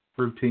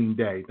routine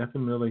day.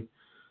 Nothing really, there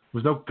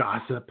was no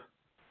gossip,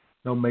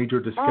 no major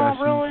discussion.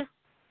 Oh, really?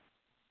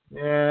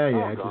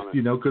 Yeah,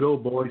 just, good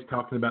old boys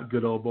talking about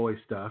good old boy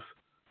stuff.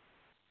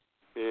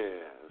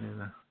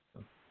 Yeah.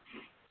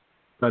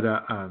 But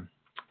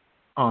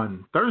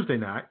on Thursday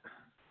night,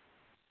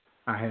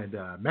 I had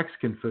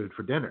Mexican food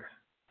for dinner.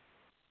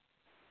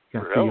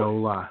 Got really? the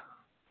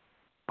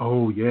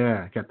old,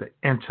 got the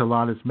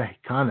enchiladas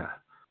mexicana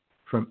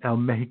from El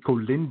Mexico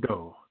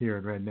Lindo here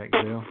in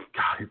Redneckville.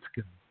 God,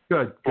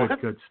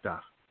 it's good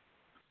stuff.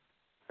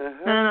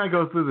 Uh-huh. And I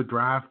go through the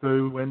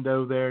drive-through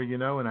window there,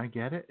 and I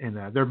get it. And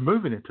they're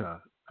moving it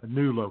to a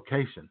new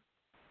location,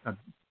 a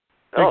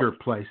bigger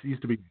place. It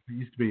used to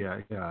be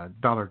a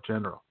Dollar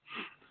General,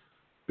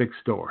 big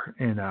store,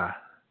 and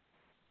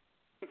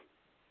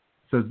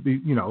so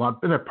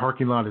and that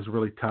parking lot is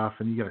really tough,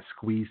 and you got to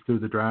squeeze through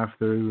the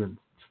drive-through and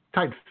it's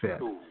tight fit.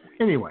 Ooh.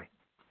 Anyway,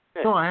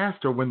 so I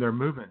asked her when they're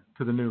moving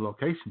to the new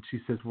location. She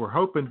says we're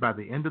hoping by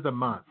the end of the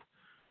month,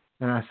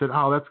 and I said,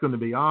 "Oh, that's going to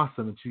be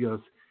awesome." And she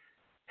goes,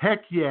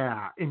 "Heck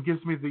yeah!" and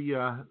gives me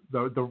the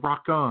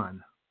rock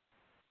on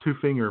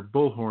 2-finger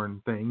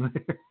bullhorn thing.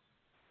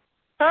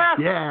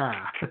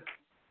 Yeah.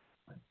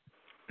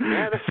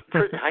 Yeah,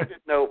 I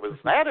didn't know it was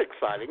that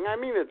exciting. I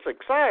mean, it's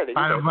exciting.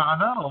 I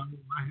know.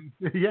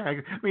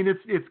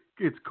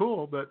 It's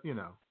cool, but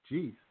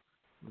geez,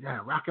 yeah,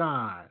 rock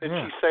on. Did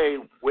she say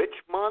which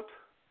month?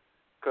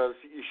 Because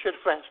you should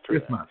have asked her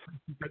this month.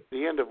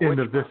 The end of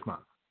this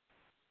month.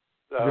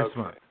 Okay. This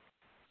month.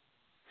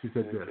 She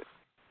said this.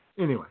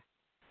 Anyway,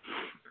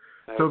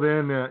 so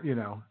then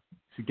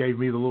she gave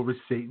me the little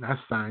receipt and I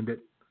signed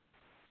it.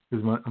 It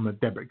was on the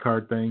debit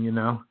card thing,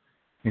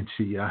 and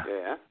she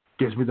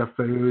gives me the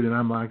food, and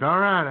I'm like, all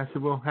right. I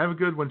said, well, have a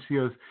good one. She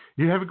goes,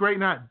 you have a great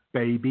night,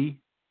 baby.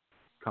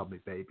 Called me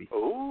baby.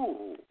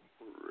 Oh,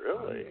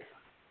 really?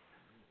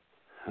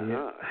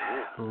 Yeah.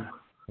 Little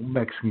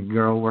Mexican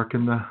girl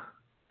working the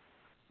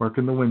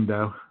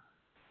window,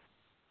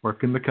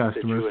 working the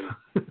customers.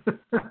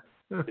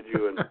 Did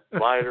you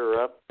invite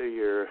her up to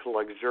your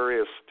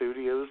luxurious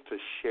studios to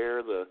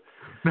share the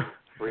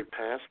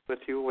repast with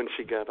you when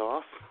she got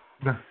off?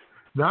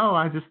 No,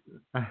 I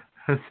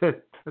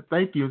said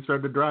thank you and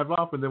started to drive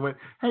off, and then went,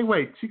 hey,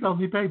 wait, she called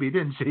me baby,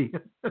 didn't she?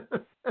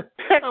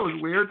 That was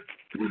weird.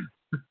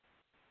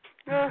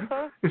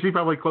 Uh-huh. And she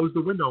probably closed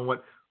the window and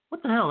went,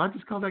 what the hell? I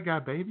just called that guy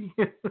baby.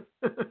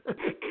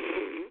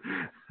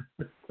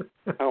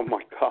 Oh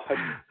my God.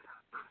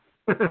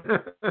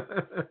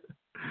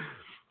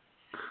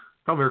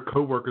 Probably her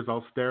coworkers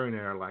all staring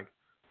at her like,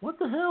 what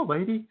the hell,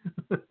 lady?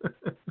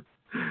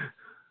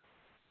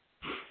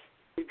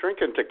 You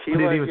drinking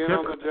tequila again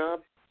on the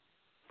job?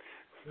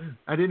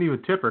 I didn't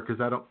even tip her because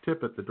I don't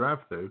tip at the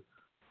drive-thru.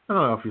 I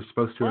don't know if you're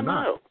supposed to or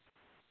not.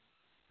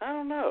 I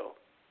don't know.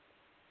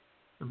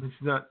 I mean,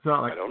 it's not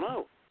like I don't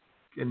know.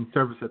 In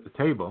service at the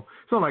table.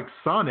 It's not like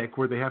Sonic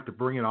where they have to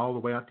bring it all the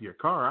way out to your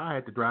car. I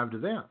had to drive to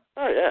them.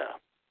 Oh, yeah.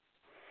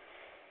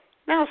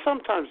 Now,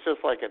 sometimes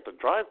just like at the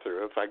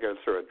drive-thru, if I go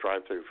through a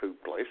drive-thru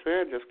food place,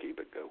 just keep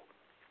it go.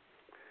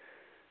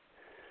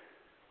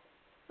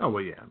 Oh,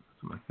 well, yeah,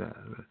 something like that.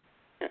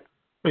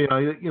 But,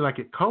 like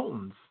at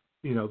Colton's,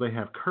 they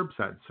have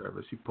curbside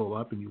service. You pull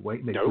up and you wait,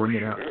 and they bring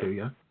it out to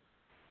you.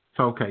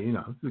 So, okay,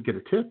 you get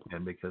a tip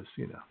then because,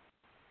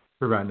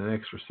 providing an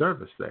extra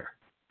service there.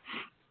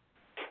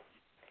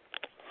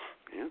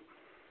 Yeah.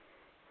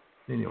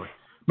 Anyway,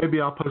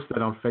 maybe I'll post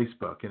that on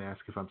Facebook and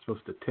ask if I'm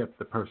supposed to tip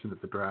the person at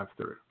the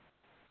drive-thru.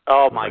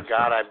 Oh, my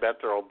God, I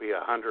bet there will be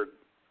 100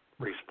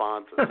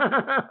 responses.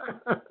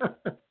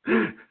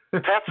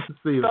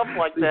 Stuff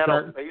like that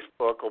on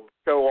Facebook will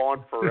go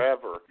on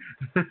forever.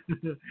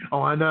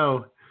 Oh, I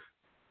know.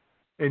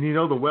 And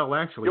the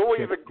well-actually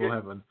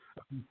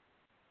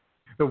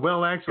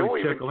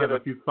chick will have a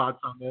few thoughts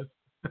on this.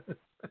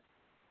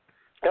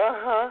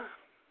 Uh-huh.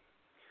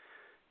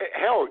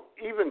 Hell,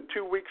 even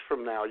 2 weeks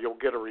from now, you'll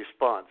get a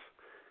response.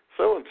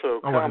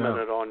 So-and-so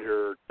commented on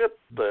your tip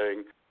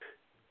thing.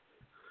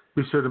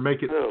 Be sure to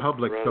make it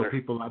public so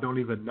people I don't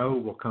even know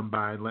will come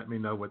by and let me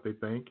know what they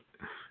think.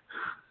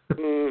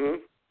 Mm-hmm.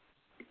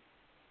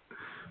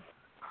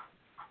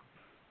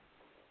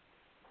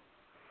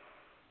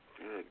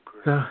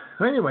 So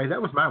anyway,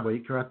 that was my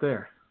week right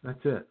there.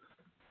 That's it.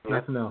 Yep.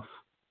 Nothing else.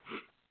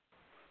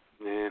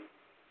 Yeah.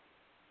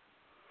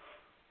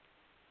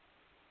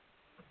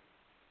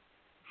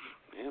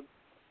 Yep.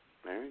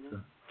 There you go.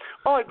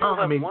 Oh, I do have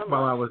one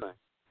last thing.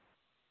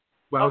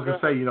 Well, I was going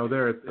to say,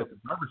 there at the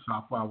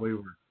barbershop while we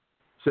were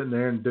sitting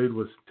there and dude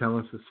was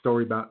telling us a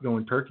story about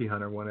going turkey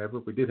hunting or whatever,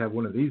 we did have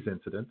one of these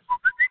incidents.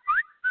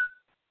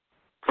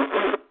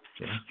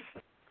 Yeah.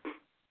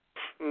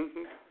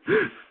 Mm-hmm.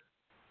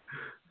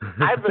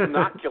 I've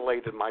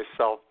inoculated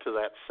myself to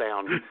that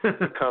sound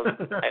because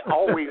I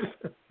always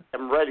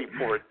am ready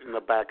for it in the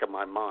back of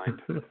my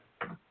mind.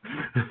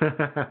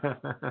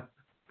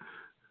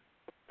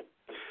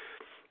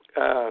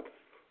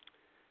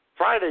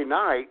 Friday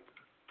night,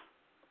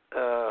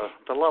 the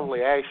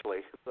lovely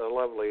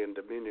and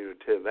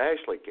diminutive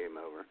Ashley came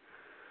over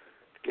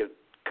to get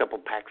a couple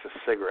packs of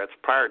cigarettes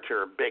prior to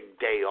her big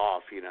day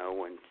off,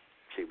 when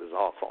she was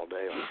off all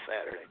day on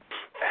Saturday.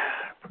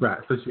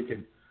 Right, so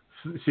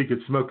she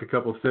could smoke a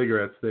couple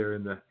cigarettes there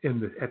at the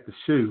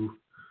shoe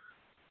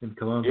in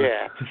Columbus.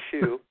 Yeah, at the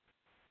shoe.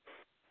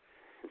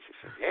 And she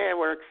said, "Yeah,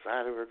 we're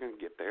excited. We're going to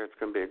get there. It's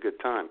going to be a good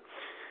time."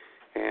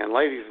 And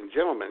ladies and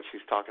gentlemen,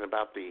 she's talking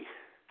about the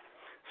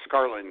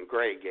Scarlet and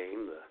Gray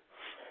game,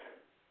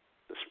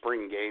 the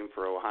spring game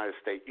for Ohio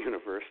State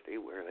University,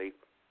 where they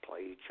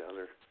play each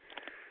other.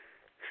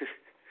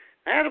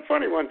 I had a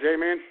funny one,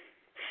 J-Man.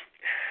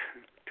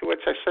 To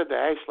which I said to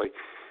Ashley,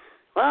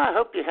 "Well, I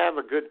hope you have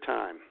a good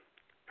time.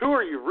 Who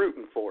are you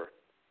rooting for?"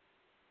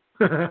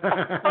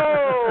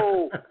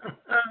 Oh!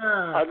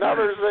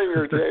 Another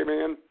zinger,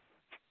 J-Man.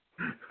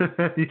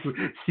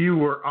 You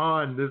were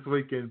on this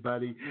weekend,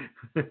 buddy.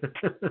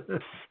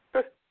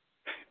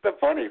 The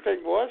funny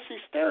thing was, she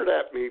stared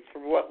at me for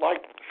what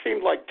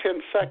seemed like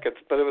 10 seconds,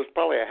 but it was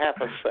probably a half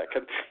a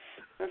second.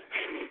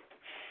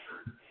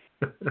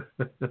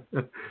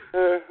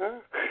 Uh-huh.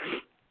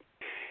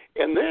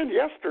 And then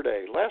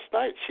last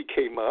night, she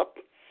came up,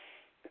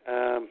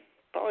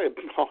 probably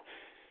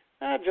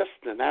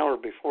just an hour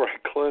before I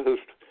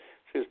closed.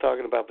 She was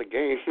talking about the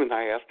game, and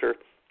I asked her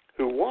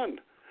who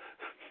won.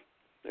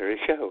 There you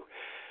go.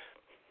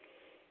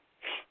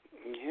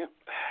 Yep.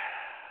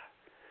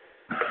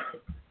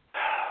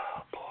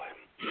 Oh, boy.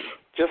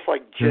 Just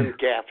like Jim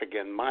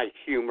Gaffigan, my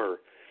humor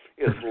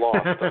is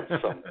lost on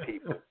some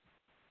people.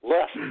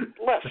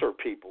 Lesser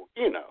people,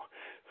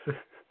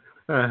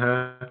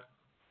 Uh-huh.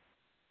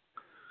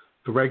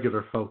 The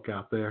regular folk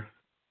out there.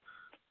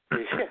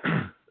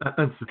 Yeah.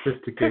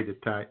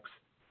 Unsophisticated types.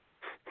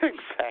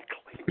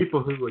 Exactly.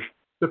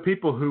 The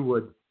people who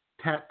would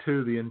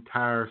tattoo the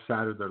entire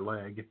side of their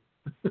leg.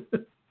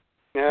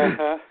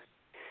 Uh-huh.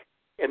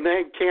 And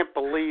they can't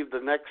believe the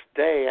next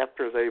day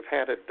after they've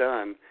had it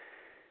done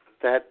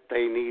that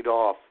they need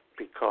off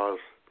because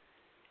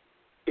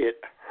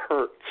it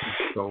hurts.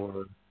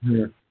 So,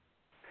 yeah.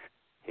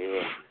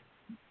 Yeah.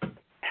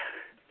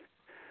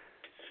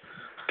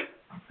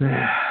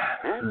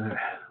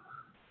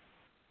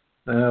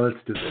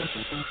 Let's do this.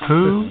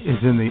 Who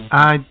is in the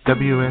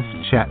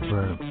IWS chat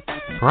room?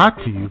 Brought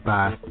to you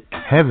by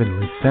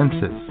Heavenly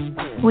Senses.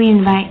 We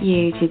invite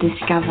you to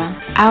discover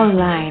our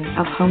line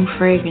of home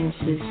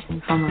fragrances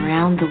from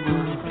around the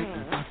world.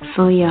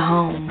 Fill your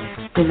home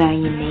with our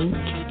unique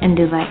and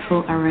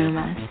delightful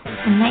aromas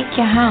and make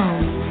your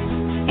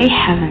home a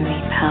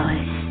heavenly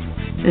palace.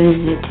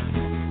 Visit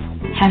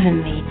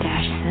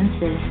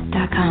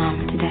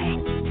heavenly-senses.com today.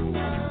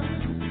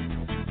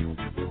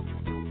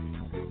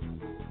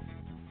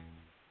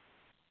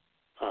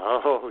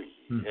 Oh,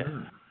 yeah.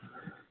 Mm-hmm.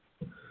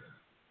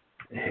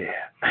 Yeah.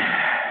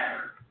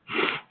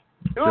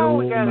 Oh,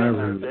 we got in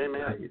there,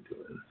 J-Man. How you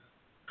doing?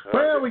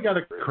 Well, we got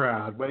a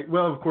crowd.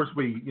 Well, of course,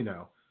 we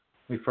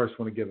first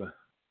want to give a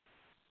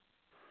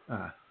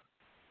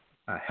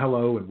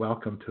hello and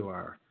welcome to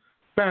our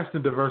vast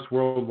and diverse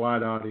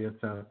worldwide audience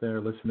out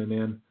there listening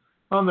in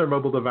on their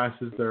mobile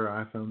devices, their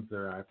iPhones,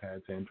 their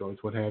iPads, Androids,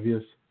 what have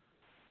you.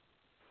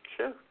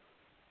 Sure.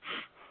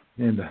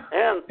 And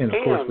of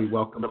course, we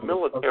welcome the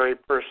military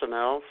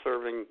personnel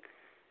serving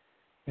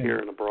here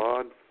and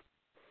abroad.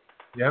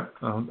 Yep,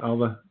 all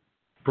the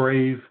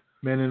brave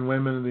men and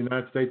women of the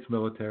United States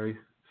military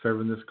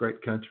serving this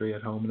great country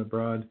at home and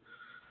abroad.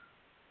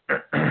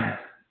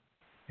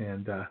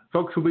 And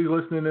folks will be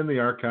listening in the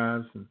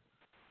archives and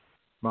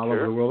from all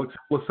over the world,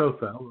 except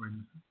Lesotho or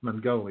in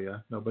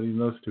Mongolia. Nobody in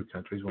those two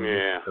countries wants to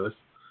listen to us.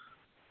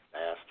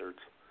 Bastards.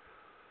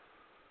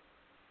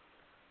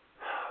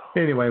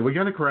 Anyway, we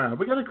got a crowd.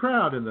 We got a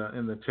crowd in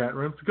the chat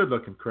room. It's a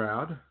good-looking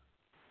crowd.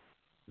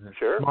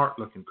 Sure.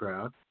 Smart-looking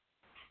crowd.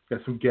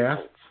 Got some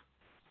guests.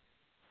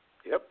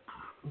 Yep.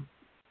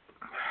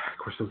 Of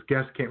course, those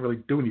guests can't really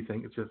do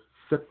anything. It's just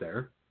sit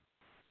there.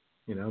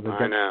 They're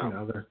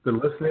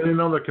listening in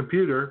on their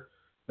computer.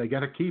 They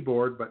got a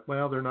keyboard, but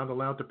they're not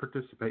allowed to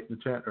participate in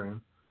the chat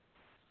room.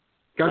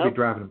 Got to be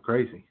driving them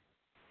crazy.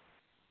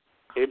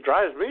 It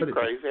drives me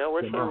crazy. I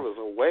wish there was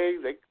a way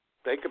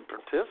they could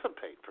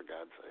participate, for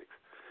God's sake.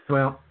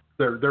 Well,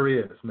 there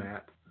is,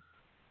 Matt.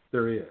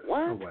 There is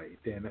a way.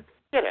 Damn it.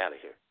 Get out of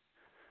here.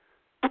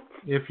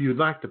 if you'd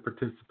like to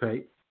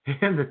participate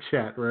in the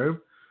chat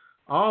room,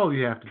 all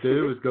you have to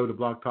do is go to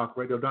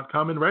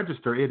blogtalkradio.com and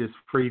register. It is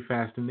free,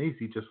 fast, and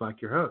easy, just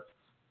like your host.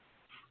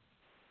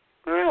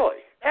 Really?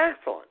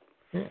 Excellent.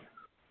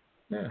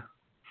 Yeah.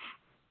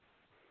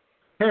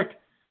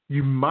 Heck,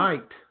 you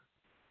might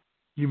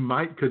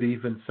could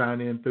even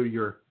sign in through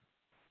your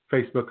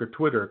Facebook or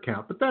Twitter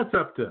account, but that's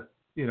up to,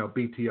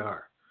 BTR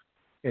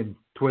and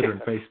Twitter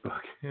and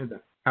Facebook and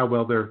how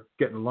well they're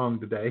getting along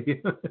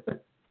today.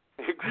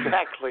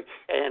 Exactly.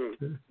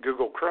 And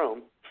Google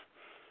Chrome.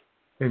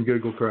 And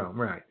Google Chrome,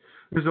 right.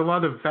 There's a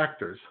lot of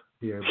factors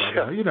here, but,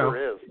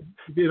 there is.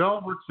 If it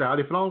all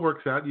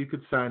works out, you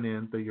could sign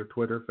in through your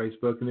Twitter,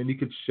 Facebook, and then you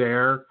could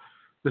share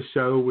the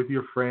show with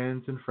your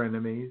friends and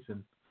frenemies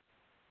and,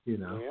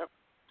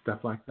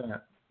 stuff like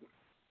that.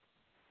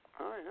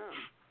 Oh, yeah.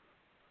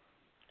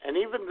 And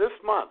even this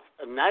month,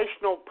 a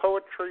National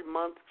Poetry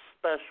Month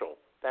special.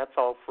 That's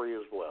all free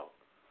as well.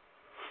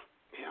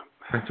 Yeah.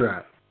 That's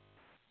right.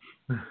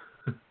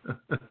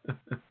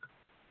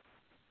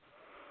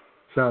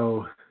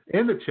 So,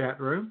 in the chat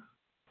room,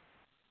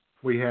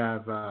 we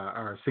have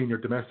our senior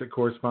domestic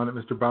correspondent,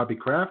 Mr. Bobby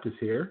Kraft, is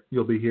here.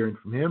 You'll be hearing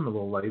from him a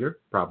little later,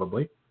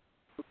 probably.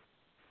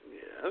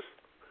 Yes.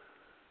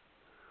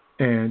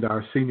 And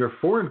our senior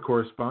foreign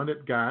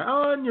correspondent, Guy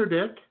on your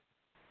dick,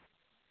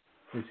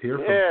 is here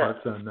from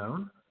parts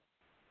unknown.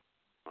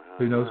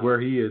 Who knows where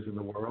he is in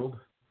the world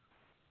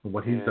and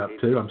what he's up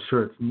to? I'm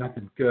sure it's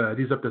nothing good.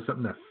 He's up to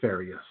something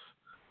nefarious.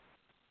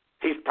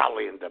 He's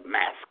probably in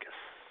Damascus.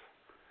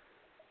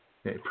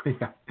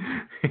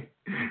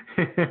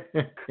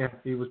 Yeah,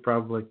 he was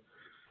probably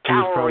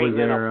cowering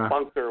there, in a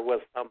bunker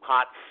with some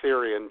hot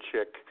Syrian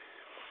chick.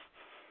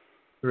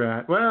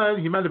 Right. Well,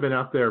 he might have been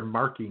out there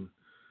marking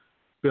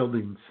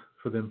buildings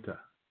for them to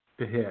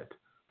hit.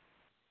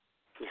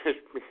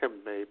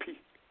 Maybe.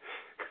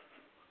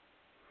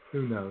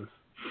 Who knows?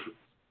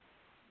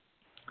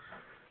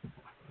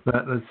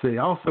 But let's see.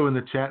 Also in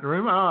the chat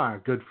room, our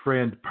good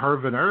friend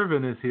Pervin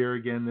Irvin is here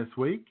again this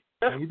week.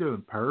 How you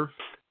doing, Perv?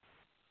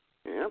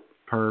 Yep.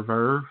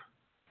 Perv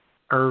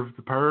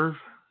the Perv.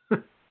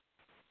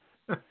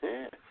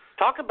 Yeah.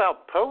 Talk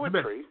about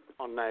poetry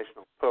on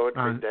National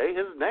Poetry Day.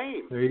 His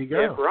name. There you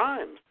go. It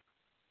rhymes.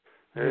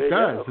 It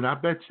does, and I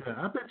bet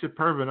you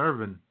Pervin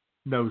Irvin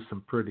knows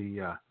some pretty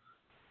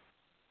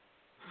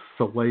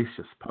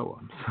salacious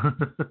poems.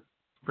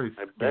 Pretty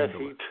I bet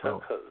he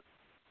does.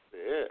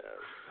 Yeah.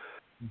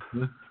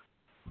 Mm-hmm.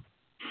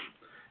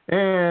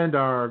 And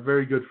our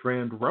very good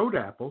friend Road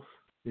Apples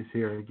is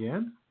here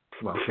again.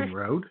 Welcome,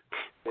 Road.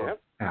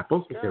 Yep.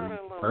 Apples, whichever you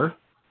prefer.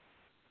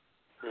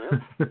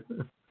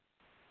 Yep.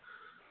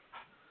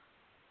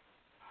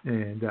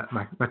 And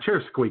my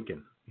chair's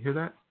squeaking. You hear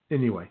that?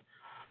 Anyway.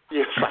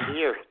 Yes, I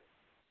hear it.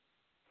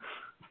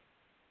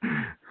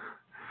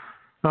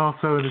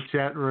 Also in the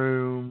chat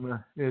room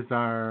is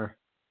our,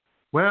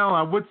 well,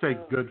 I would say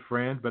good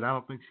friend, but I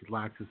don't think she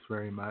likes us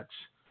very much.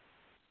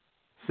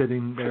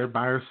 Sitting there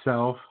by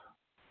herself,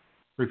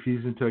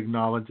 refusing to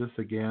acknowledge us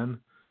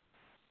again.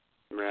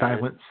 Right.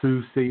 Silent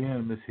Sue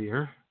CM is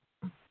here.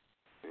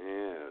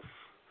 Yes.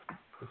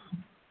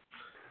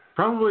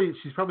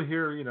 She's probably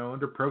here,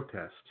 under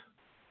protest.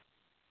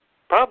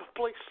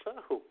 Probably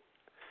so.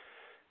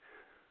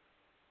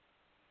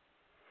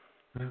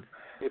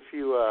 If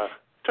you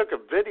took a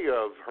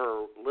video of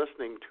her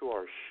listening to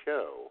our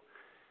show,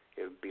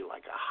 it would be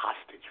like a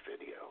hostage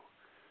video.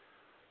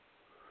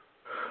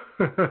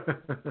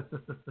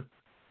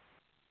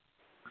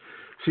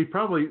 She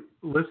probably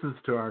listens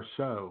to our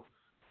show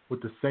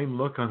with the same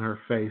look on her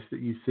face that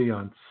you see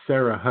on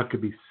Sarah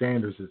Huckabee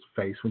Sanders'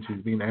 face when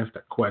she's being asked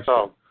a question.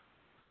 Oh,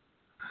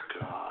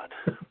 God.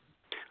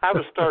 I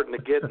was starting to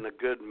get in a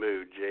good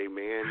mood,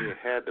 J-Man. You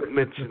had to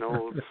mention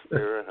old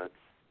Sarah Huckabee.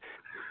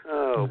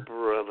 Oh,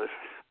 brother.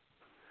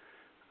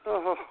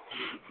 Oh.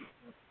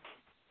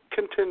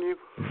 Continue.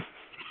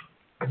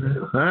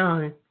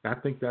 Well, I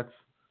think that's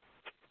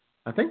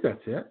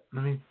it.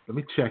 Let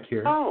me check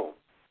here. Oh.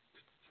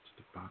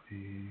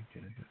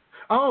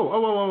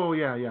 Oh,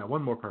 yeah.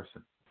 One more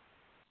person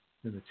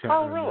in the chat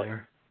room really?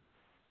 there.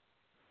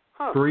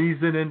 Huh.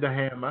 Breezing into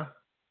Hammer,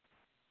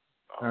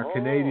 our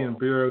Canadian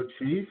bureau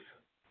chief,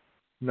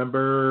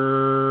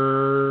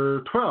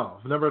 number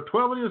 12. Number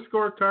 12 on your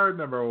scorecard,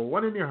 number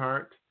 1 in your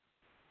heart,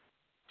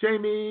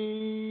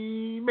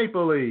 Jamie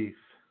Mapleleaf.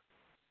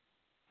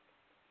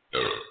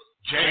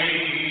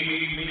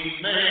 Jamie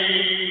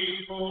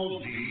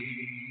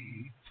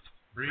Mapleleaf,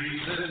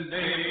 breathing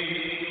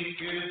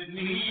naked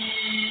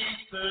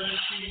neath the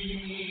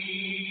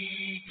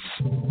sheets.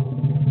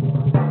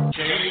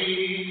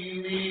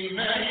 Jamie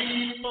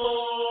Mapleleaf,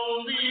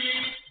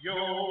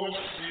 your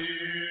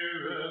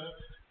syrup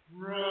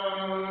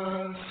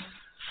runs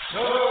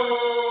so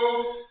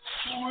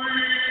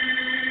sweet.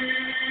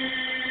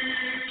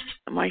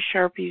 My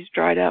Sharpies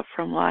dried up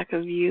from lack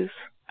of use.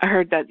 I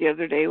heard that the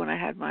other day when I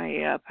had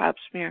my pap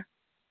smear.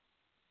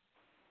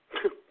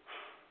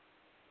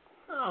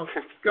 Oh,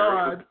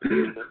 God.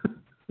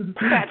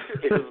 That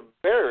is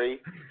very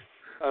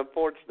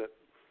unfortunate.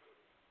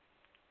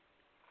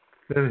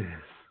 It is.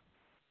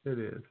 It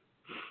is.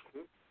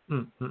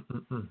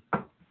 Mm-mm-mm-mm.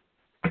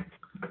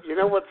 You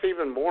know what's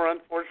even more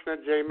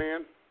unfortunate,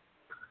 J-Man?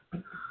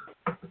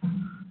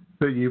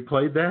 That you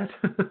played that?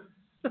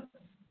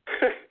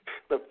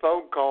 The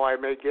phone call I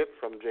may get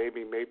from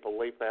Jamie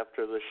Mapleleaf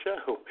after the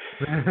show.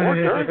 Or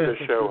during the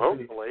show,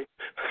 hopefully.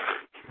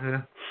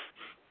 Yeah.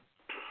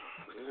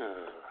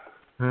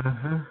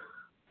 Uh-huh.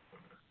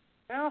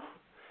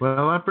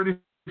 Well, I'm pretty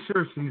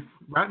sure she's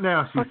Fuck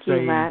you,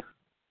 saying. Matt.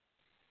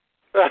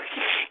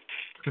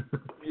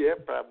 Yeah,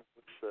 probably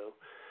so.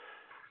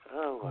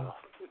 Oh, well.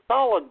 It's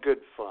all in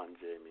good fun,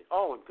 Jamie.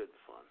 All in good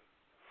fun.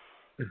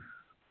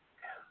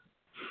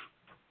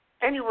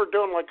 And you were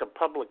doing like a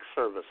public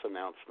service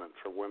announcement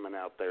for women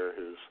out there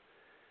whose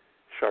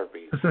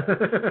Sharpies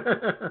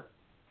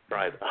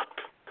dried up.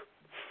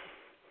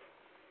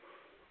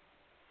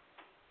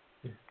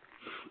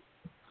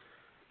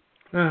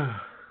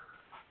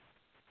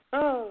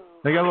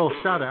 They got a little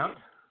shout out.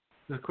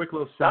 A quick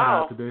little shout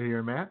out to do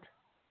here, Matt.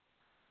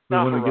 We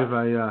want to give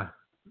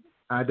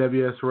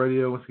IWS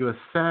Radio wants to give a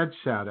sad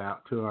shout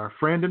out to our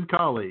friend and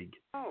colleague,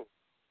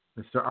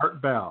 Mr.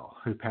 Art Bell,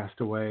 who passed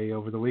away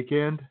over the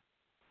weekend.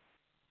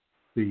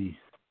 The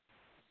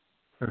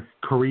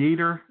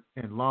creator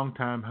and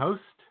longtime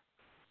host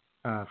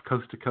of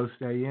Coast to Coast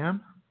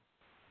AM.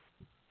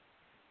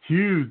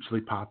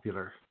 Hugely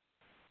popular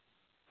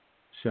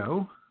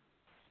show.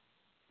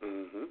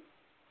 Mm-hmm.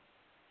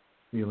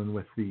 Dealing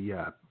with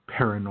the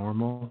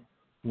paranormal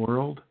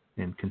world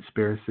and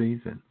conspiracies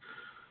and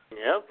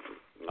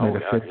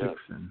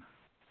metaphysics and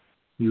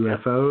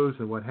UFOs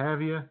and what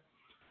have you.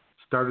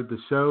 Started the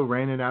show,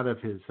 ran it out of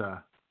his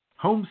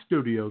home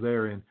studio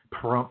there in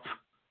Pahrump,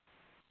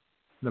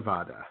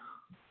 Nevada.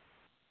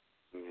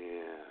 Yeah.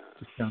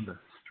 Just down the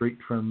street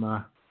from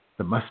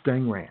the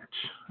Mustang Ranch,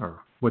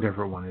 or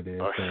whatever one it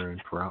is there in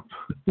Pahrump.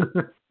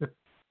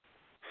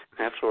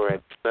 That's where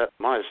I set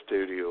my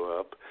studio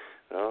up.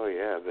 Oh,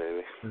 yeah,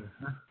 baby.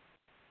 Uh-huh.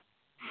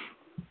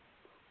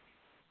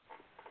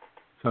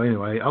 So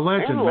anyway, a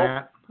legend,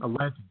 Matt. A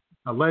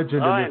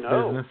legend in this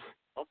business.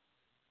 Oh,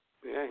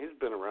 yeah, he's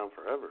been around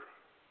forever.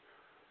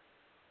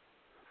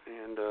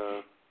 And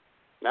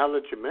now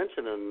that you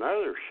mention it,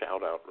 another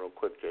shout-out real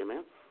quick,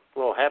 J-Man. A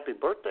little happy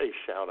birthday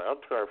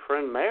shout-out to our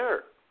friend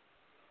Mayor.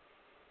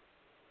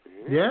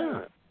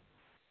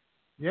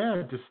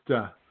 Yeah, just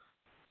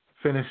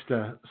finished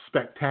a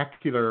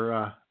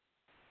spectacular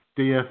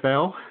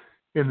DFL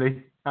in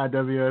the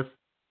IWS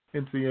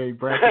NCAA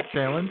Bracket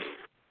Challenge.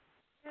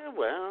 Yeah,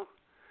 well,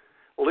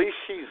 at least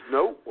she's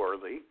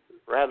noteworthy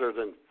rather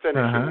than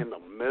finishing in the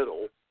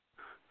middle.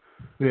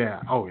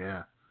 Yeah, oh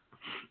yeah.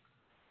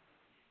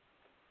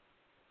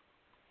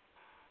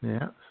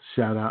 Yeah,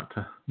 shout out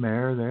to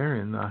Mayor there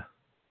in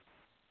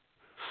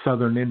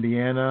southern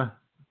Indiana,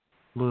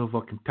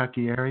 Louisville,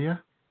 Kentucky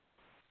area.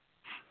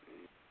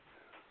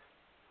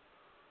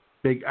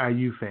 Big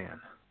IU fan.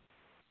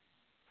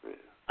 Yeah,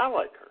 I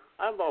like her.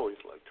 I've always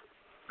liked her.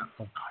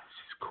 Oh, God,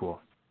 she's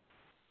cool.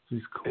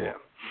 She's cool. Yeah.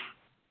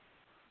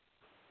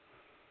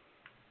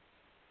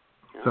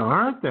 So, all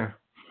right there.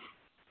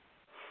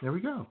 There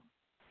we go.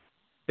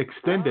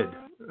 Extended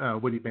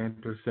Witty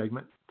Banter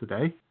segment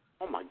today.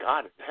 Oh, my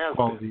God, it has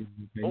Quality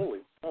been.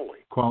 Holy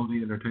moly.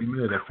 Quality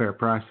entertainment at a fair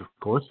price, of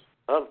course.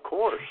 Of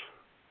course.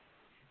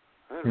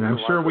 And I'm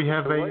sure we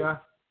have an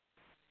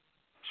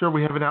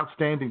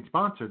outstanding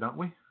sponsor, don't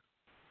we?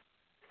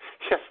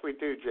 Yes, we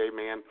do,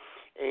 J-Man.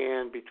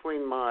 And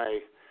between my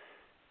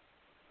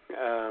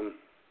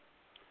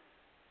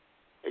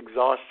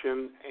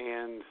exhaustion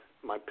and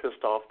my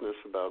pissed offness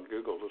about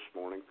Google this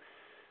morning,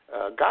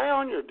 Guy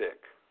on Your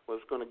Dick was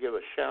going to give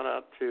a shout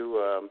out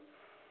to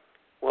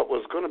what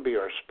was going to be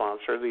our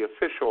sponsor, the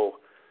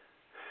official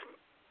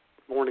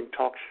morning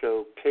talk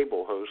show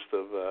cable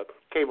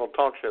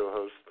talk show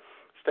host,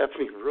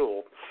 Stephanie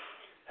Ruhle.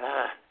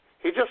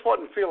 He just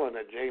wasn't feeling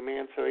it,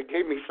 J-Man, so he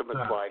gave me some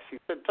advice. He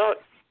said,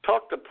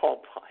 talk to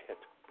Paul Pyatt.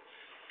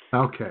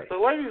 Okay. So,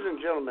 ladies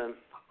and gentlemen,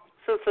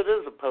 since it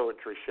is a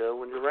poetry show,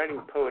 when you're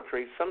writing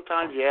poetry,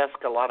 sometimes you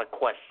ask a lot of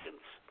questions.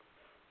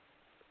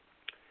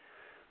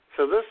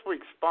 So this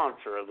week's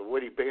sponsor of the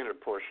Witty Banter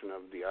portion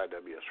of the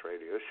IWS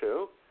Radio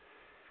show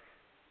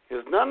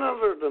is none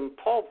other than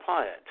Paul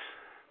Pyatt.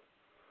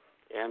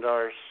 And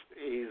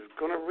he's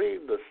going to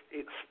read the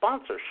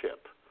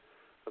sponsorship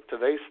of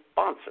today's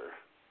sponsor,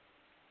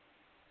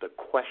 the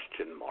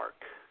question mark.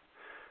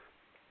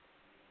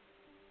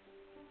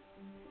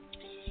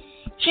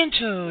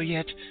 Gentle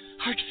yet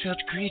heartfelt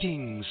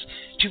greetings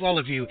to all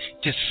of you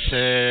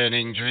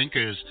discerning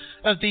drinkers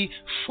of the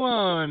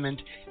warm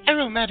and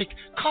aromatic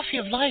coffee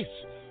of life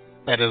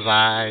that is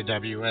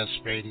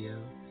IWS Radio.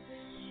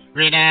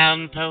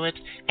 Renowned poet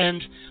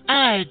and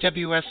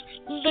IWS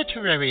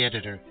literary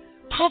editor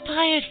Paul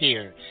Pyatt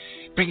here,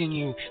 bringing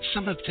you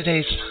some of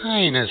today's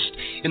finest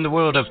in the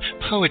world of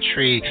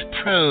poetry,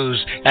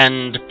 prose,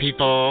 and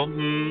people.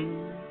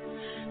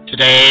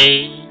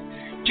 Today,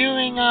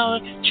 during our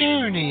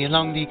journey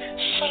along the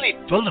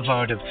sullied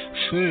boulevard of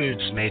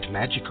words made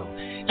magical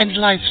and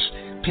life's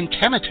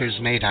pentameters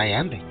made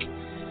iambic,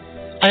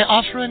 I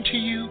offer unto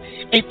you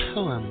a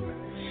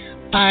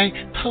poem by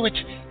poet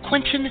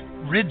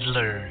Quentin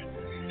Riddler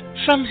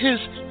from his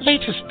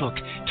latest book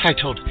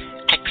titled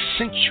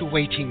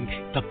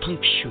Accentuating the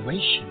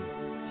Punctuation.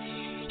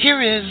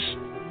 Here is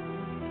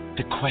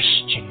the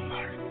question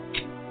mark.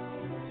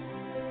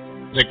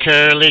 The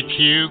curly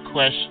Q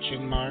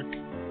question mark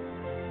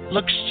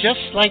looks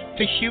just like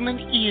the human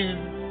ear,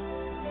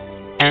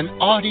 an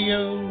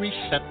audio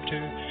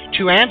receptor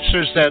to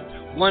answers that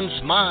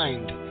one's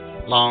mind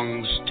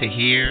longs to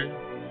hear.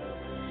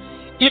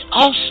 It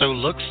also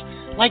looks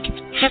like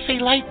half a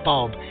light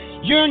bulb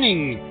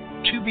yearning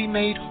to be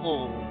made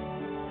whole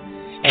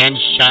and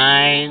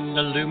shine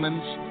the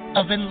lumens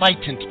of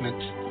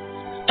enlightenment,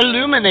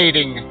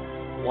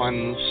 illuminating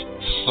one's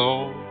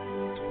soul.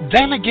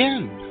 Then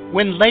again,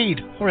 when laid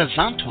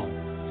horizontal,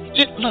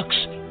 it looks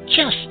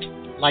just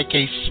like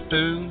a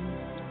spoon,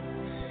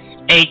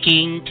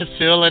 aching to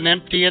fill an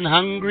empty and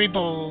hungry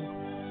bowl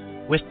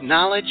with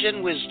knowledge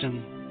and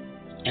wisdom,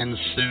 and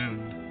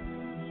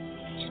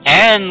soon.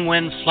 And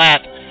when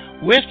flat,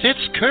 with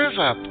its curve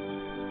up,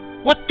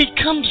 what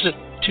becomes it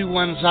to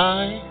one's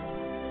eye?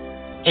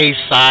 A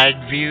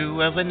side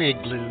view of an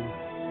igloo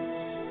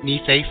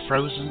neath a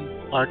frozen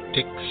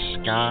Arctic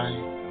sky.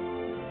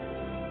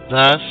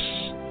 Thus,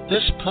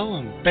 this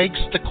poem begs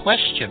the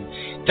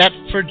question that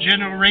for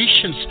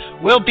generations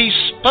will be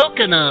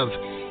spoken of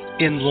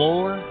in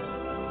lore.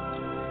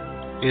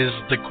 Is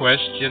the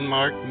question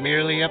mark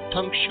merely a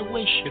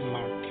punctuation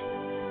mark?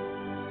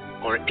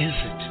 Or is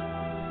it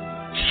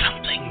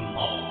something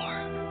more?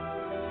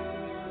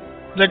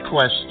 The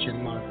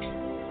Question Mark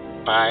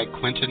by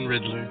Quentin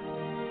Riddler.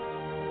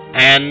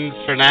 And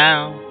for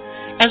now,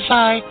 as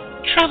I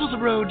travel the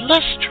road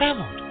less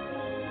traveled,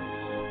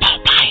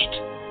 I'll buy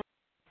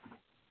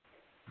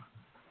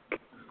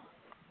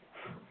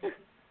it.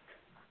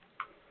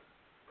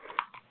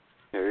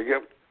 There you go.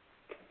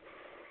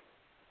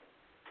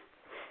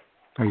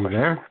 Are you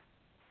there?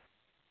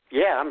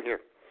 Yeah, I'm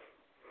here.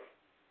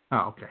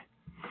 Oh, okay.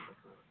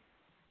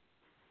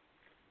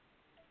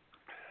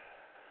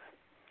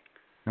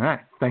 All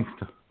right. Thanks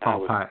to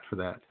Paul Pyatt for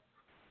that.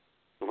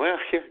 Well,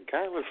 yeah,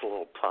 guy was a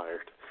little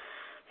tired.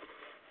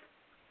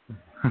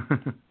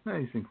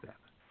 These things happen.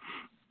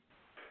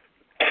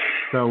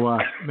 So,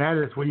 Matt,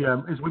 as we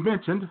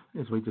mentioned,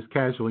 as we just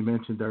casually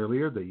mentioned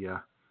earlier,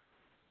 the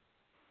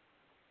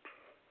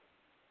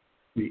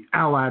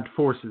Allied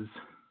forces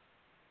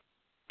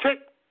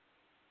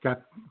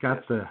got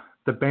the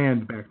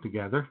band back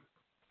together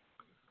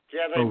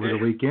over the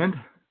weekend.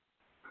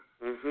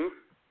 Mm-hmm.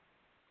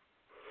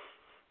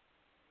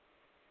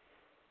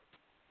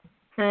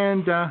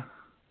 And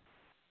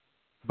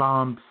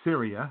bombed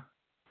Syria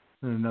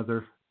in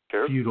another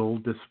futile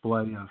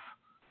display of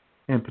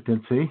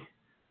impotency.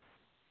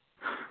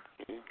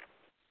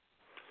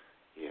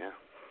 Yeah.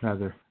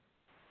 Rather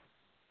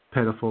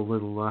pitiful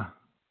little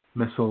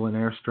missile and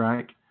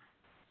airstrike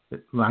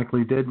that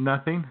likely did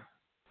nothing.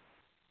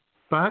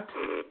 But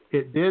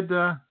it did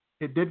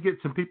get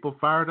some people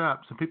fired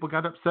up. Some people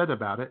got upset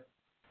about it.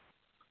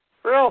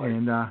 Really?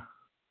 And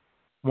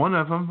one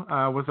of them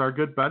was our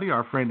good buddy,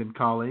 our friend and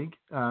colleague,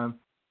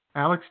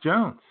 Alex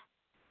Jones.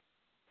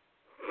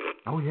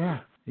 Oh yeah,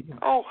 he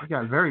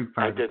got very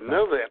fired up. I didn't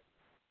know that.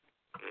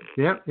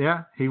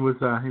 Yeah.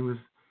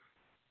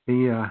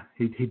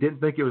 He didn't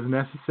think it was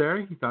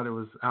necessary. He thought it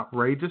was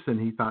outrageous,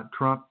 and he thought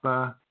Trump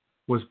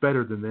was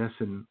better than this.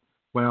 And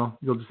well,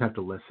 you'll just have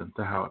to listen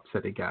to how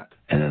upset he got.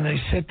 And then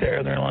they sit there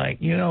and they're like,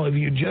 if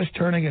you just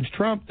turn against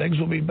Trump, things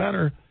will be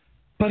better.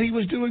 But he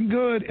was doing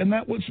good, and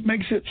that's what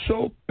makes it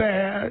so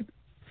bad.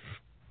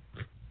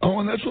 Oh,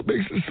 and that's what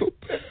makes it so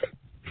bad.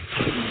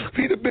 If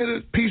he'd have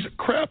been a piece of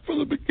crap from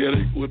the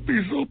beginning, it would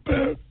be so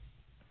bad.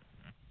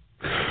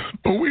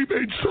 But we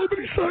made so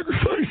many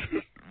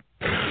sacrifices,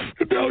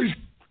 and now he's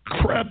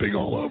crapping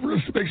all over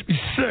us. It makes me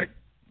sick.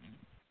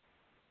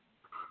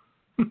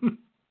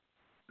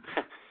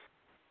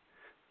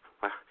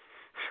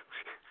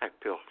 I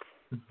feel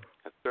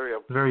that's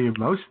very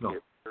emotional.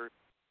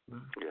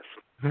 Yes.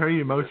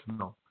 Very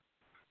emotional.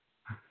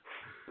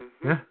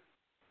 Mm-hmm. Yeah.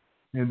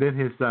 And then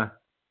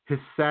his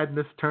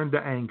sadness turned to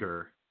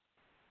anger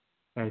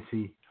as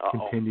he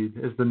continued,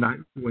 as the night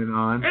went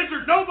on. Is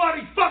there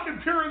nobody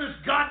fucking pure in this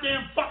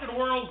goddamn fucking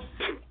world?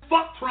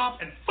 Fuck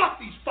Trump and fuck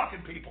these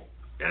fucking people.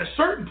 At a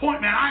certain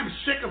point, man, I'm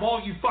sick of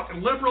all you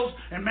fucking liberals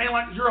and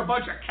mainlanders. You're a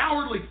bunch of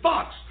cowardly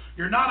fucks.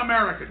 You're not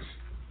Americans.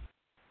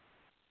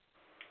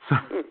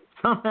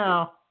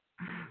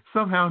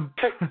 Somehow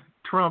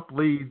Trump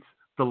leads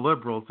the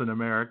liberals in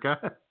America.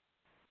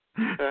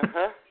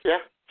 Yeah,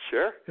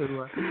 sure.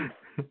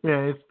 Yeah,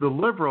 it's the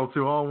liberals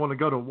who all want to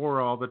go to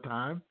war all the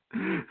time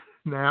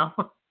now.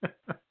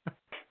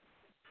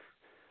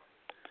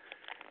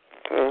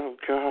 Oh,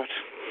 God.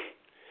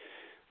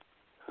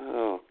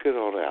 Oh, good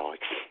old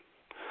Alex.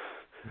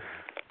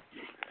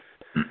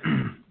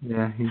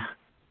 Yeah,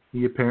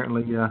 he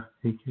apparently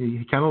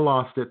he kind of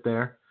lost it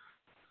there.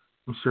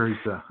 I'm sure he's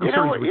here's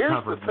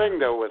recovered. The thing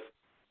though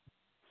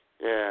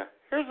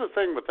here's the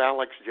thing with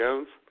Alex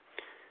Jones.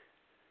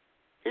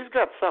 he's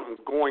got something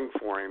going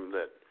for him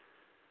that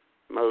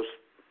most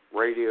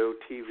radio,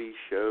 TV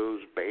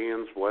shows,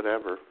 bands,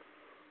 whatever,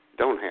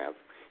 don't have.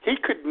 He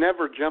could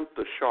never jump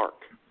the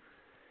shark.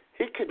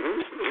 He could.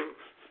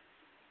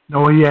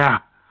 Oh yeah.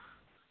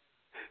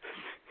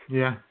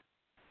 Yeah.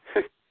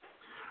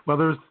 Well,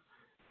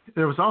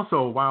 there was also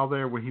a while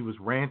there where he was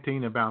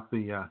ranting about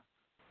the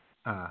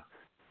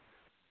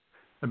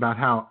about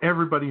how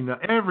everybody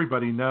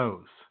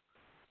knows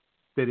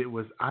that it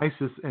was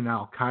ISIS and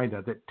Al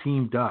Qaeda that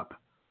teamed up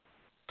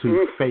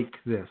to fake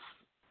this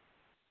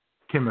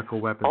chemical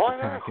weapons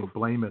attack and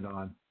blame it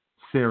on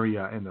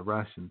Syria and the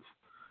Russians.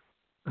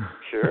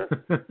 Sure.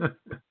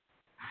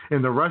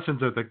 And the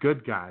Russians are the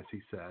good guys,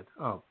 he said.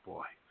 Oh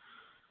boy.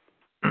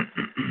 Yeah.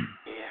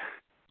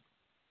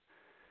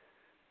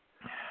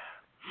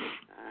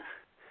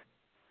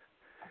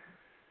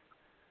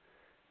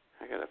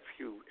 I got a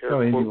few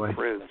air quote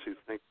friends who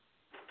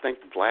think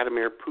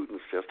Vladimir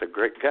Putin's just a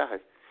great guy.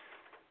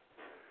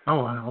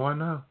 Oh, I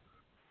know.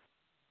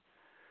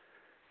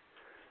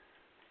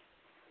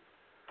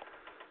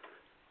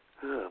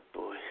 Oh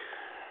boy.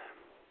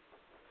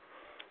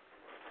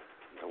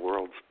 The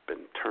world's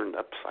been turned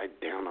upside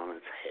down on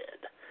its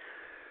head,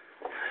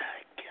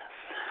 I guess.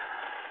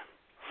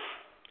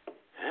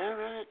 All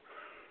right.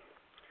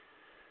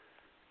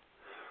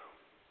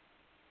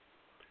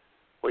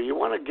 Well, you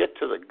want to get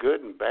to the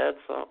good and bad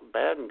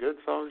and good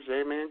songs,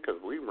 J-Man, because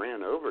we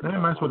ran over. I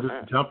might as well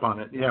just jump on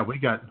it. Yeah, we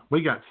got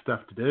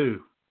stuff to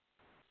do.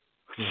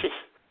 Yeah.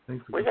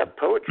 We got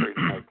poetry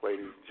tonight,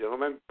 ladies and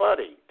gentlemen.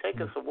 Buddy,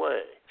 take us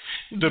away.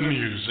 The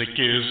music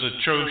is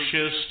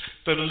atrocious.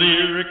 The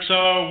lyrics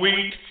are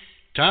weak.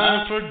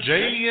 Time for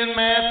Jay and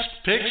Matt's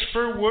picks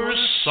for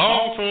worst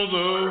song for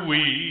the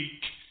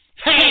week.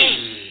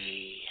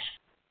 Hey!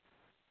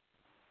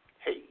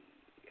 Hey!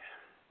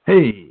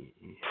 Hey!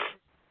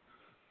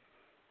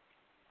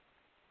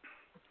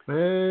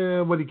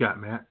 Well, what do you got,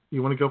 Matt?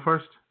 You want to go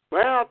first?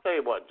 Well, I'll tell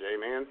you what,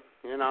 J-Man.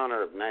 In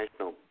honor of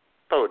National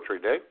Poetry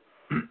Day,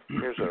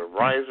 here's a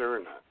riser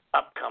and an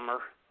upcomer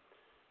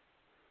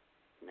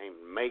named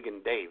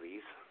Megan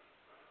Davies,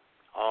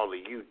 all the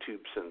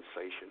YouTube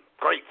sensation.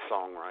 Great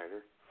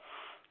songwriter.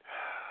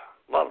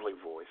 Lovely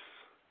voice.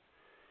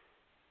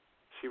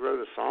 She wrote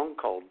a song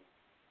called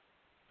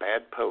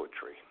Bad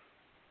Poetry.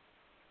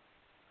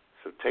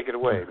 So take it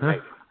away,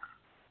 Megan.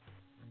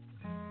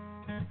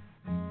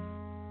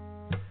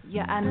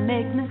 Yeah, I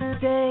make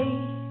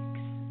mistakes.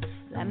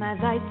 Like my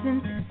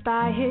license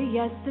expired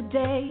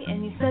yesterday,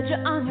 and you said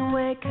you're on your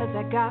way, 'cause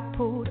I got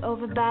pulled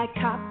over by a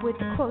cop with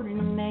a quota to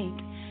make,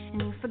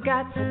 and you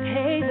forgot to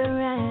pay the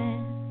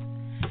rent,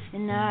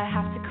 and now I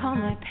have to call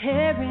my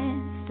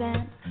parents,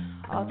 and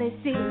all they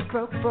see is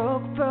broke.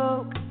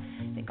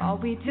 Think all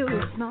we do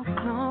is smoke,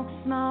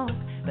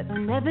 but they'll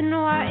never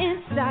know our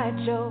inside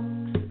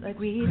jokes like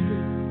we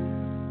do.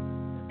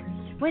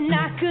 We're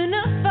not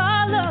gonna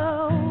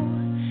follow,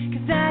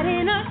 'cause that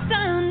ain't our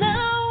style, no.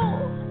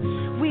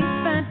 We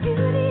find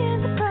beauty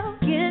in the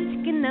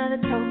broken, take another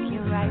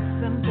token, write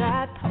some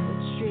bad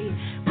poetry.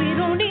 We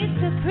don't need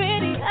to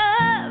pretty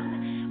up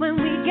when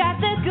we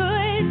got the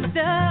good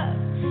stuff.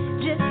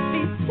 Just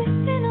be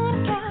sitting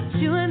on the couch,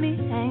 you and me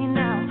hanging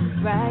out,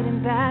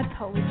 writing bad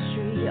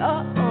poetry.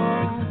 Oh,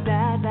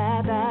 bad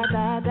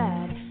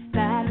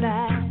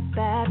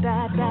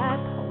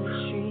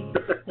poetry.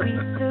 We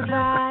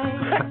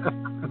survive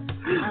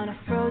on a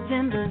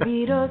frozen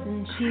burritos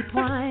and cheap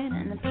wine,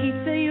 and the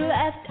pizza you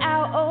left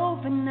out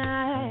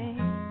overnight.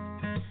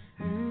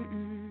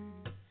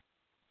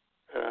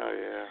 Oh,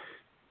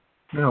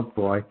 yeah. Oh,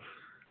 boy.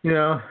 You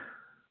know,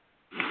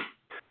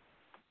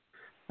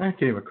 I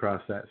came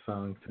across that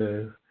song,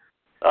 too.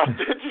 Oh,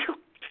 did you?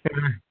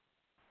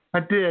 I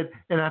did,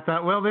 and I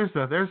thought, well, there's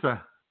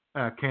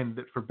a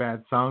candidate for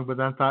bad song, but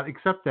I thought,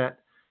 except that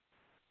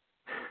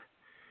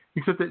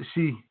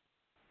she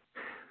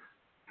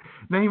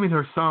naming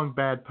her song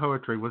Bad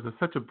Poetry was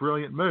such a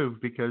brilliant move,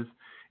 because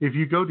if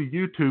you go to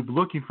YouTube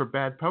looking for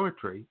bad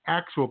poetry,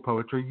 actual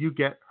poetry, you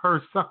get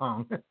her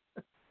song.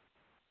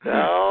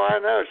 Oh, I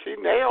know. She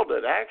nailed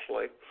it,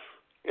 actually.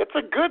 It's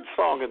a good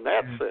song in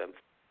that sense.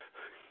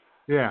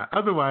 Yeah,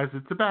 otherwise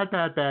it's a bad.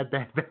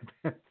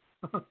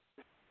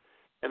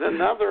 And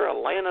another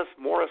Alanis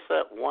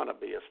Morissette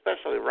wannabe,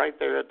 especially right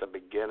there at the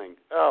beginning.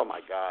 Oh,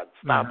 my God.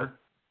 Stop it.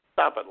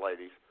 Stop it,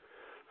 ladies.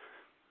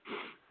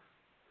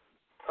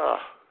 Oh.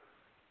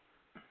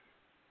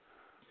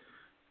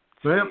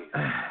 Well,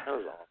 that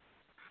was awful.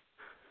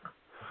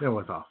 It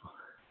was awful.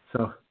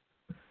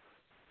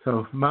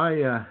 So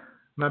my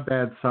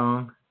bad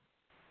song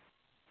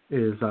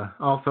is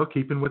also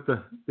keeping with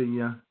the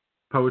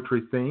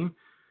poetry theme.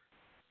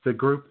 It's a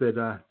group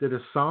that did a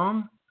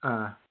song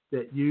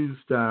that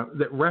used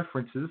that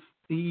references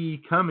E.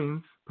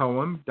 Cummings'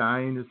 poem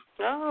 "Dying Is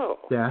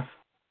Death,"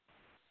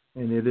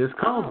 and it is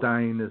called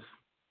 "Dying Is."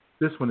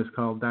 This one is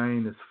called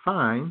 "Dying Is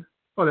Fine."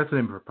 Oh, that's the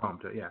name of her poem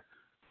too. Yeah.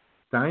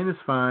 Dying is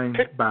Fine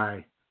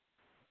by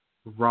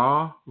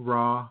Raw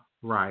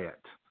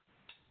Riot.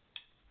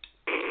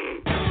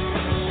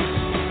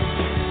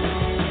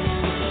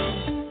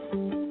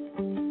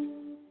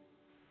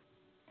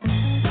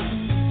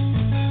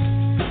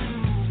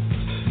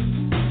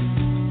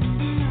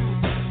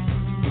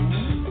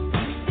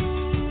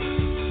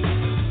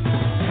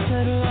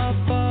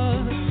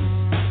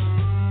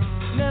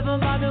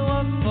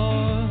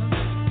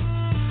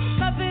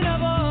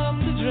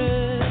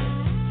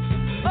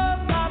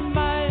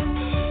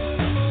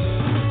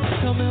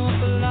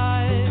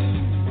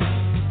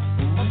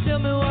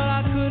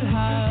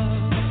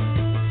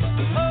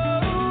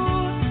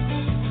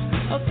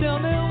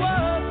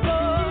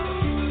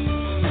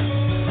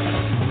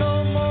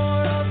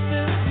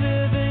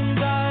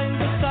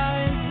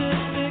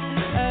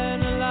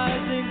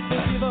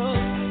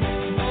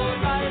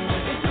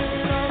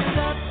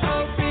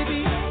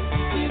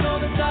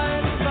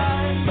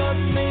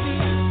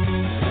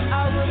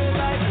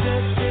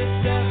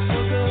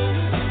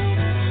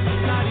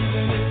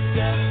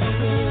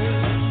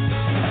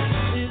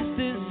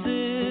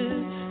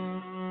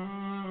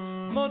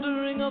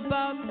 muttering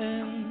about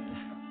and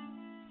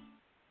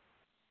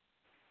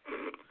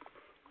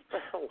What the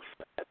hell was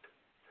that?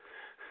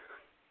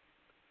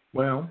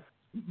 Well,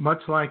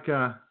 much like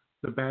the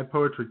bad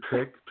poetry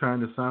chick trying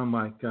to sound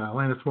like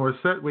Alanis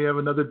Morissette, we have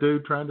another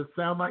dude trying to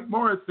sound like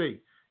Morrissey,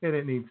 and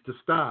it needs to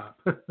stop.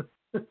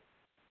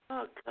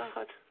 Oh,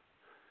 God.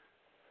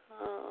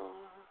 Oh.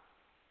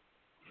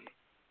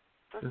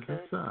 Does Okay.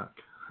 it suck?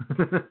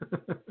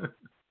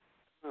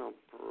 Oh,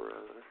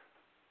 brother.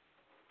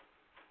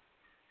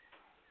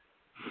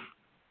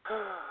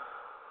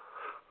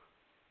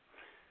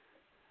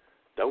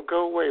 Don't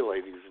go away,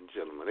 ladies and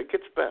gentlemen. It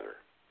gets better.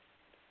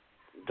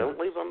 Don't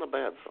leave on the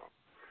bad song.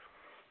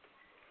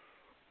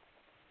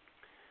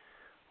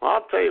 Well,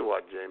 I'll tell you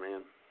what,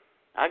 J-Man.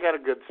 I got a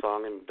good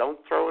song, and don't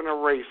throw an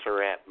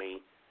eraser at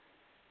me.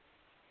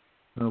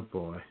 Oh,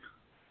 boy.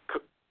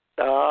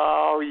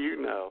 Oh, you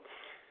know.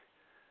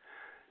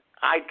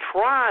 I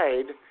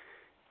tried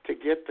to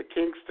get the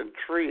Kingston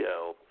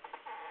Trio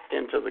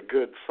into the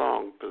good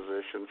song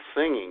position,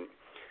 singing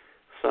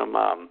some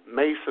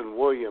Mason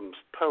Williams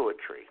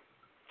poetry,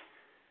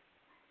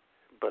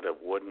 but it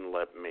wouldn't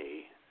let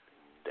me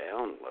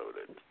download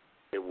it.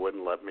 It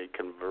wouldn't let me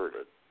convert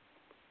it.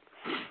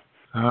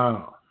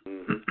 Oh.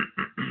 Mm-hmm.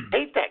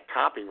 Hate that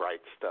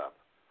copyright stuff.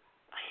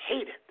 I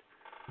hate it.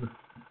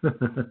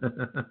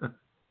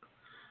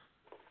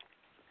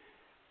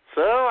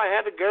 So I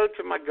had to go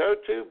to my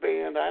go-to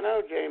band. I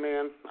know,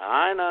 J-Man.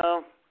 I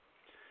know.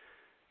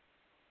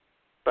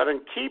 But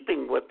in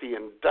keeping with the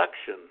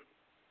induction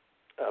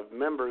of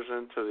members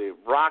into the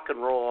Rock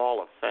and Roll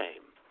Hall of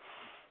Fame,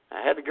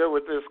 I had to go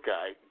with this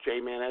guy,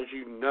 J-Man, as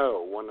you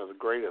know, one of the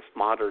greatest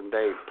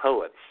modern-day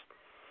poets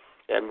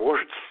and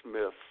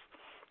wordsmiths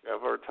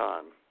of our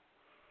time.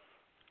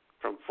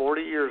 From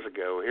 40 years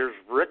ago, here's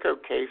Rick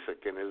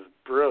Ocasek and his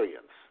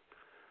brilliance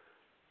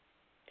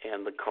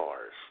and the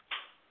Cars.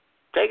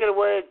 Take it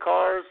away,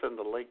 Cars, and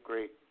the late,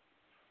 great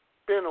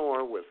Ben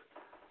Orr with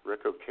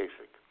Rick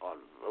Ocasek on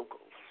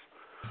vocals.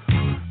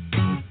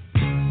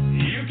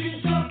 you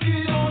can tuck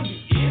it on the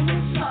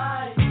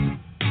inside.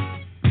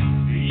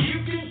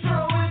 You can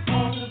throw it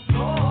on the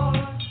floor.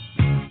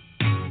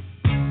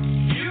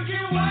 You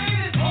can wave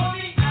it on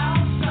the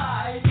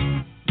outside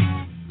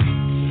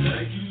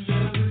like you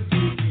never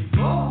did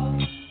before.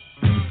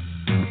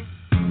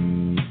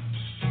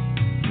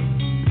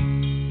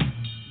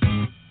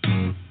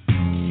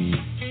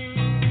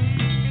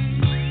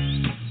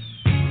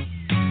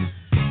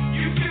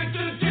 You get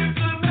the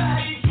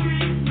diplomatic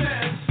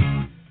treatment.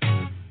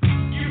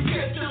 You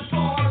get the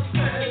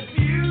force-fed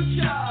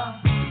future.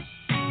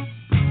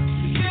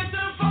 You get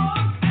the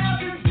funk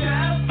after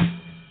death.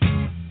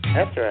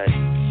 That's right.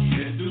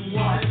 Get the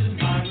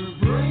Weisenheimer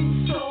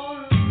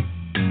brainstorm.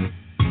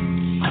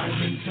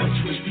 I'm in touch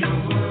with your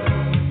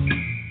world.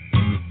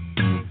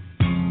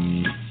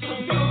 So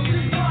don't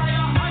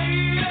desire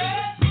hide it.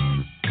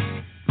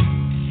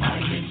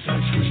 I'm in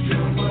touch with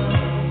your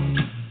world.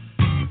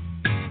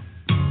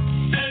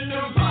 And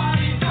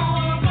nobody's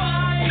gonna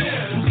buy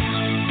it.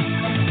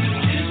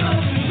 It's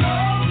such a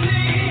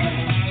lovely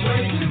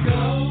way to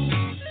go.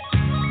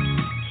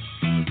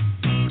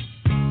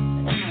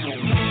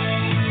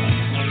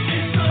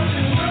 It's such a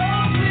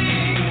lovely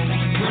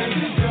way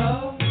to go.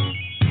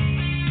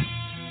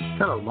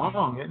 Kind of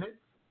long, isn't it?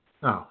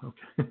 Oh,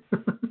 okay.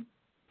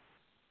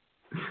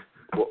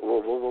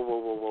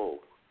 Whoa.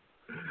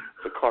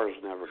 The Cars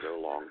never go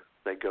long.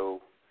 They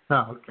go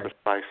Oh, okay.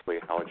 precisely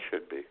how it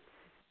should be.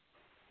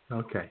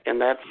 Okay. And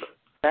that's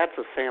a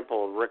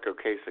sample of Rick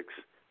Ocasek's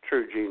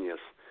true genius.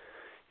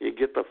 You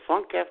get the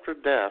funk after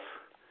death,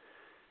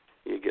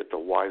 you get the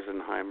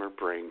Weisenheimer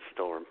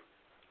brainstorm.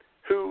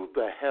 Who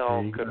the hell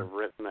There you could go. have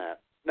written that?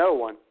 No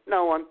one.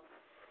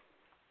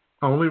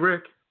 Only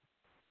Rick.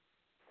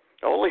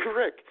 Only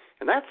Rick.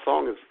 And that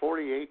song is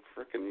 48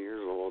 frickin'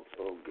 years old,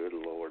 so good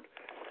Lord.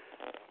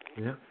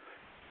 Yeah.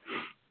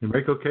 And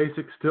Rick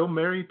Ocasek still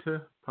married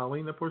to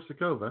Paulina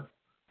Porsakova.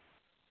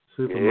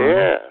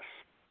 Supermodel.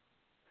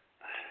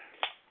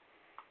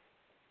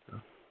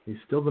 Yes. He's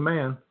still the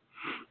man.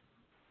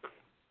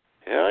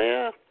 Hell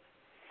yeah.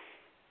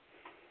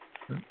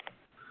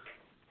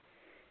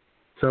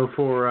 So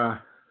for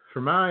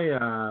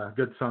my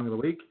good song of the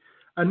week,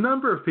 a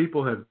number of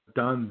people have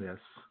done this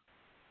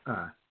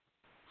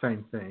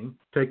same thing,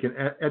 taken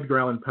Edgar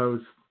Allan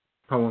Poe's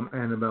poem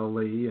Annabel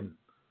Lee and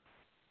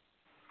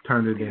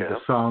turned it into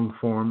song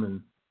form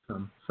in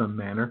some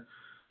manner.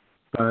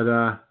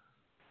 But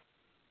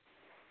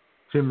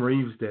Jim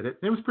Reeves did it.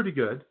 It was pretty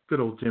good. Good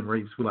old Jim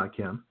Reeves. We like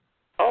him.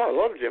 Oh, I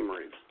love Jim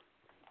Reeves.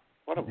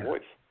 What a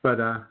voice. But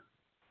I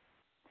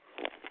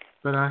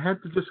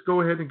had to just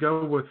go ahead and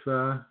go with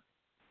one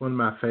of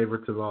my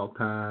favorites of all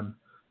time,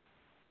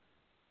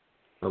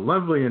 the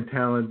lovely and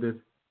talented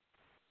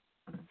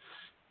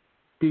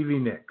Stevie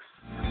Nicks.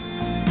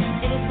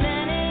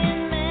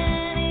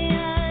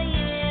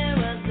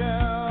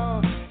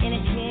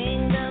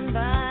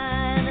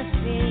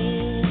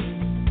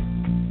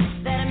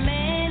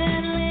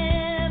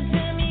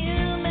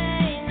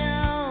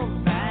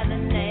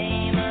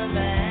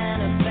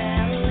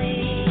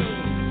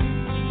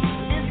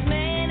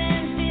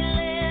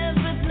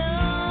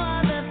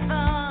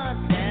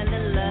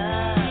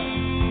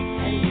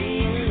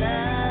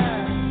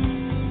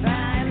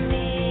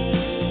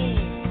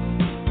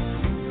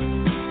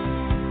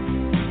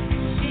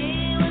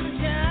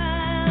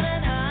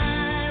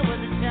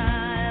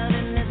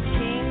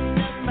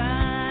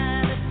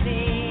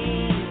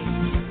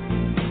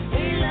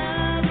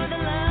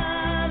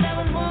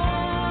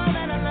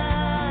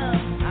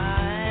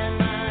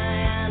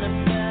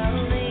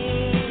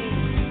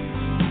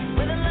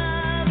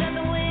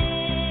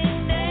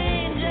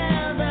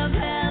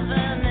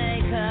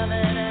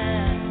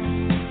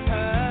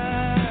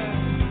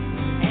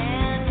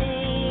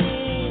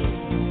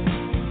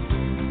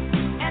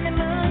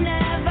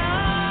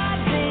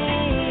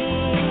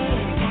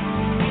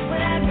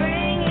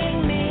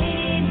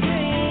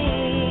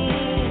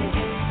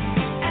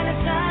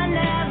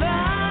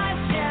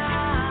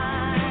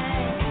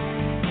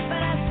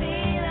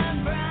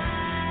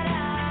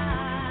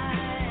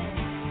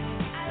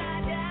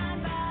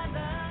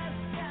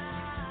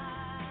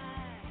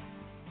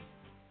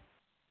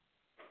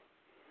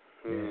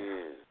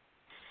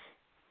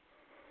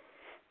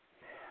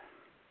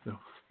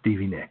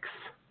 Stevie Nicks.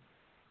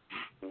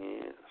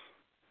 Yes.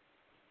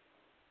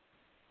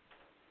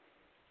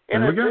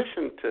 There we go.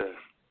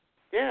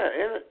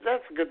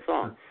 That's a good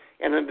song.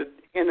 And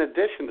in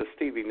addition to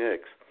Stevie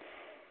Nicks,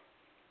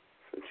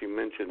 since you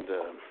mentioned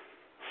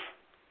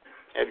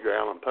Edgar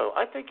Allan Poe,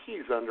 I think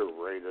he's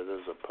underrated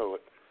as a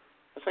poet.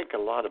 I think a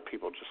lot of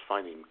people just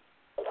find him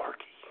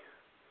quirky.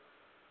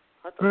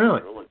 I thought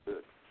Really? he was really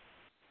good.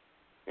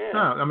 Yeah. No,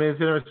 I mean, it's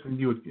interesting.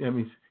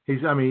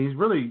 He's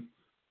really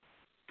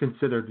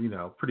considered,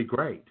 pretty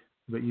great,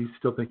 but you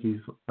still think he's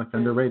like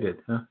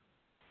underrated, huh?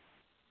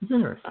 It's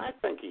interesting. I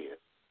think he is.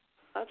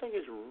 I think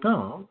he's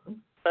okay.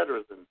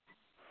 better than.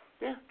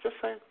 Yeah, just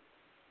saying.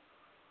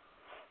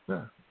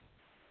 Yeah.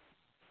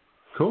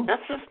 Cool.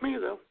 That's just me,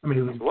 though. I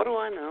mean, what do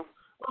I know?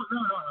 Oh,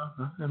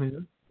 no. I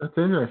mean, that's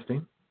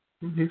interesting.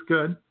 He's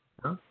good.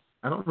 Huh?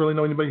 I don't really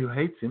know anybody who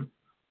hates him.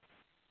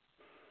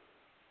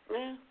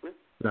 Yeah.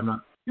 But I'm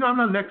not. I'm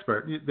not an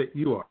expert. That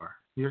you are.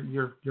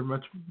 You're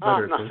much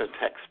better. I'm not at this. an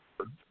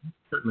expert.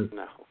 Certainly.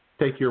 No.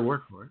 Take your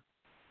word for it.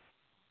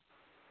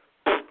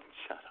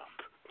 Shut up.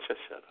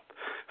 Just shut up.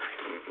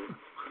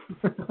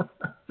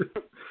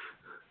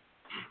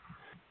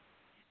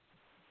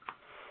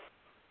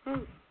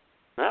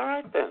 All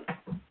right, then.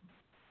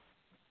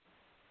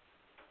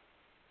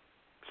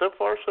 So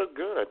far, so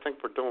good. I think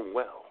we're doing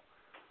well.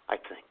 I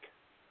think.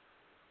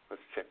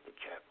 Let's check the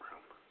chat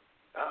room.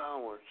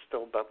 Oh, we're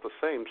still about the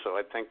same, so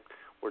I think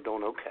we're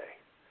doing okay.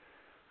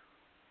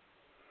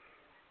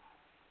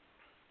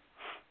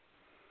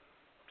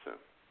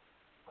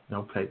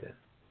 Okay, then.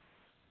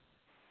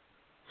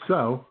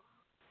 So,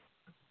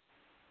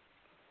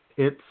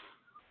 it's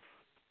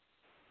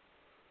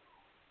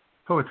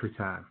poetry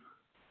time.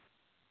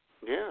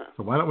 Yeah.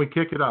 So why don't we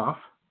kick it off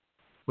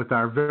with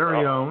our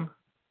very own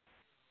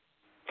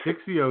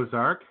Dixie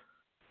Ozark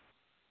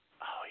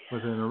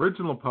with an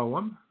original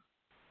poem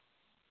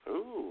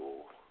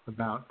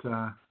about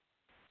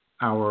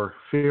our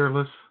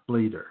fearless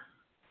leader.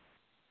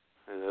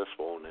 And this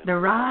won't end. The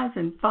Rise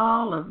and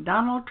Fall of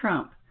Donald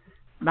Trump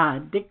by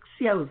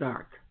Dixie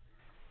Ozark.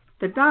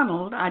 The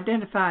Donald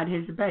identified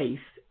his base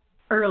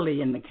early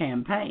in the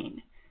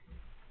campaign.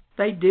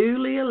 They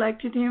duly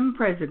elected him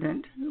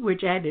president,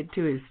 which added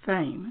to his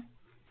fame.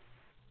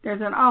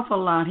 There's an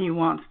awful lot he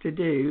wants to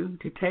do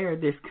to tear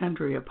this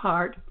country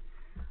apart.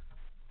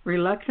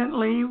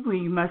 Reluctantly,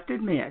 we must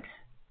admit,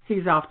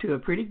 he's off to a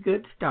pretty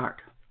good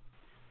start.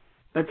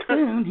 But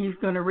soon he's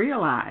going to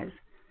realize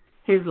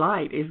his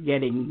light is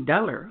getting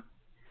duller.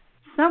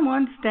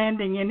 Someone's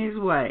standing in his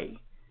way.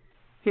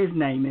 His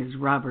name is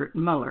Robert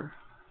Mueller.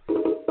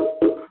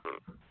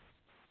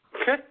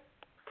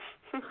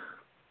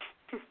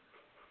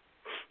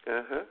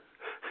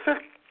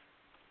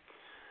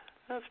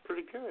 That's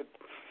pretty good.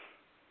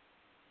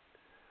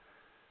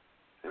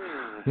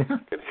 Good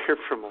to hear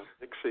from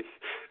Dixie.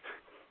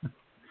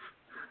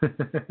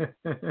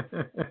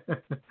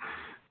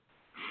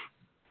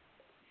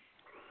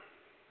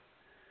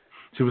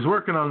 She was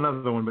working on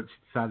another one, but she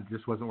decided it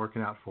just wasn't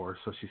working out for her,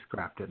 so she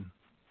scrapped it.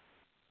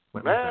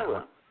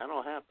 That'll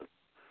happen.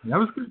 That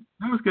was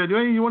good.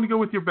 You want to go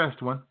with your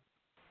best one?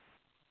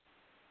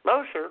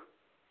 Oh, sure.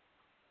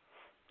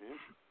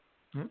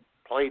 Yeah.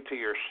 Play to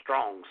your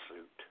strong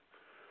suit.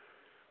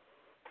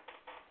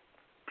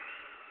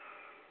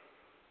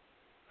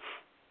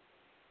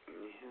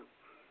 Yeah.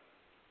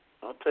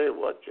 I'll tell you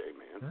what,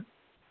 J-Man.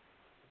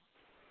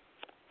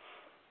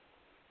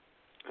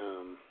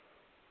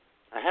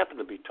 I happened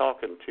to be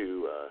talking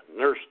to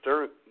Nurse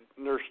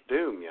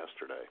Doom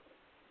yesterday.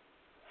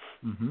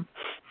 Mm-hmm.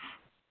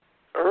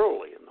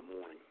 Early in the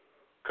morning.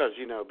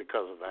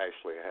 Because of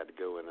Ashley, I had to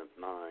go in at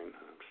 9. I'm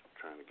just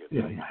trying to get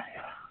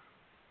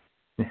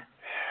Yeah.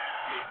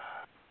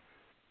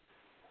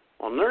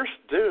 Well, Nurse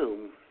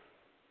Doom,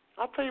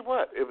 I'll tell you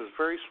what, it was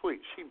very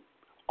sweet. She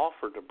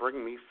offered to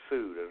bring me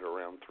food at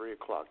around 3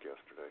 o'clock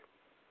yesterday.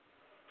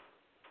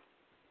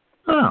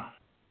 Oh,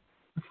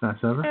 that's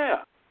nice of her.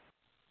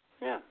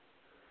 Yeah.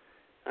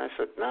 And I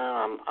said,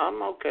 no,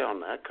 I'm okay on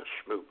that because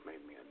Schmoop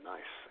made me a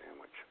nice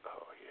sandwich.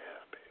 Oh,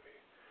 yeah, baby.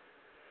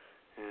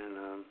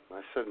 And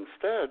I said,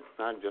 instead,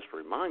 I'd just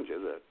remind you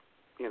that,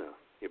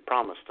 you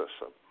promised us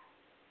a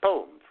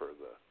poem for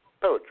the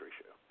poetry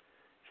show.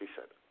 She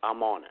said,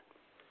 I'm on it.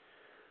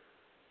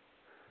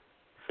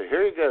 So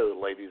here you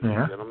go, ladies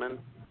and gentlemen.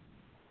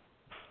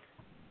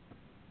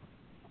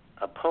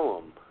 A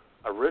poem,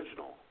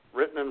 original,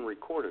 written and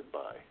recorded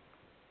by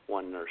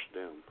one Nurse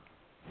Doom.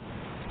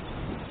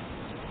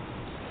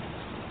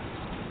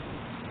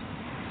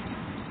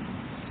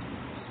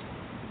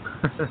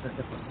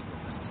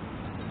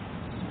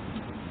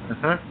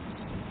 Uh-huh.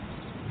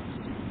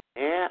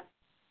 Yeah,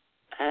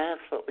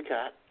 that's what we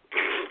got.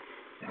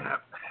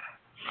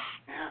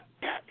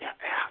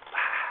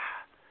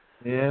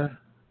 Yeah.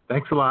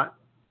 Thanks a lot.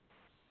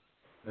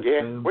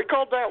 We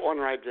called that one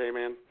right,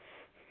 J-Man.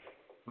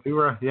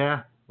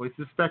 We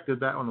suspected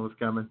that one was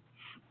coming.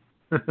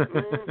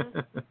 Mm-hmm.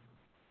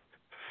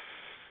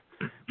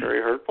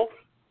 Very hurtful.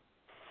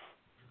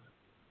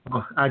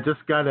 Well, I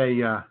just got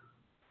a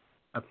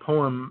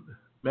poem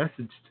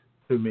messaged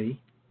to me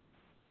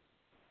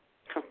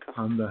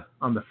on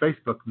the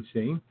Facebook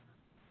machine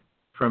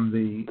from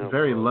the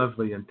very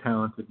lovely and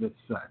talented Miss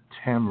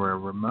Tamara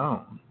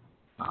Ramon.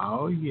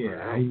 Oh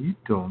yeah, how you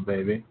doing,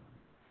 baby?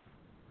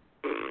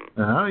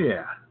 Oh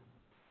yeah.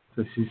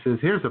 So she says,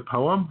 here's a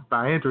poem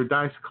by Andrew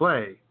Dice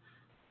Clay.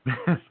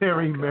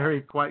 Mary,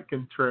 Mary, quite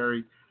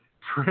contrary.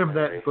 Trim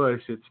that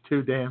bush, it's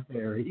too damn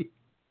hairy.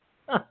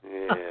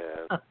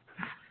 Yeah.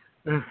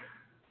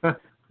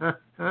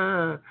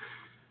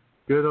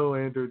 Good old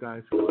Andrew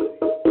Dice Clay.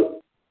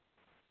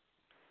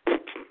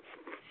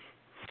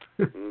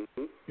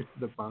 Mm-hmm.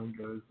 The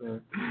bongos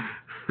there.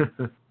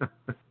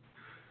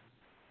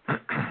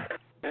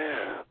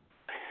 Yeah.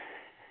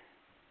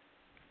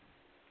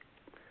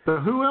 So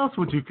who else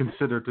would you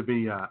consider to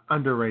be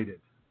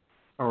underrated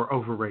or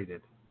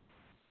overrated?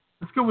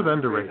 Let's go with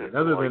underrated.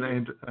 Other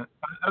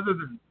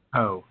than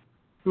Poe,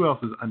 who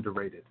else is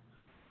underrated?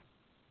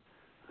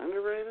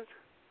 Underrated?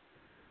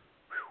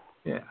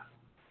 Yeah.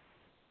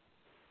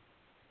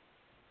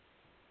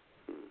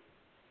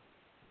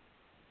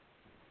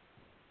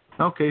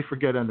 Okay,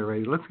 forget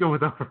underrated. Let's go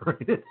with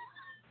overrated.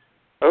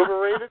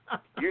 Overrated?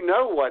 You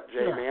know what,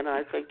 J-Man?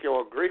 I think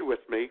you'll agree with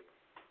me.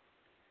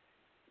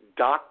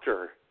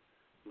 Dr.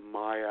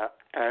 Maya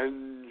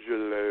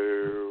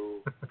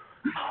Angelou.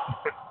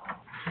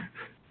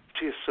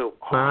 She's so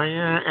awesome.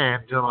 Maya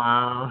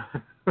Angelou.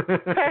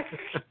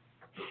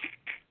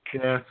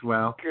 Yes,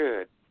 well.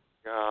 Good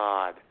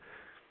God.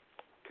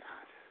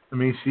 I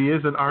mean, she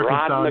is an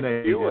Arkansas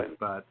native,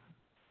 but...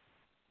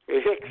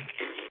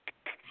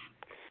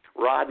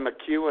 Rod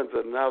McEwen's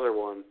another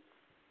one.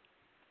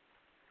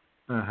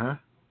 Uh-huh.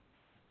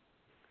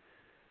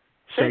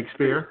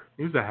 Shakespeare.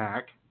 He was a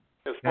hack.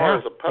 As far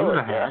as a poet, he was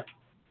a hack.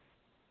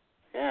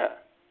 Yeah.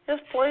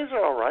 His plays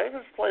are all right.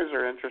 His plays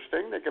are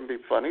interesting. They can be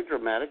funny,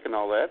 dramatic, and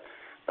all that.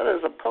 But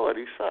as a poet,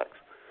 he sucks.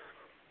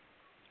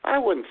 I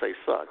wouldn't say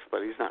sucks,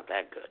 but he's not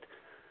that good.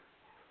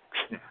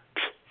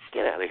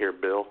 Get out of here,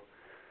 Bill.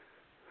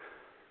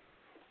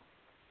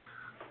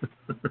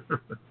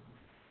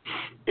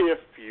 If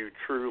you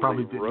truly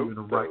probably didn't wrote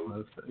even those. write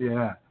most of it.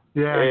 Yeah.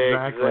 Yeah,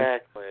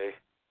 exactly.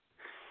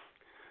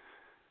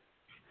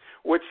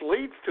 Which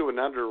leads to an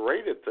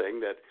underrated thing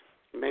that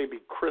maybe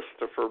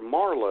Christopher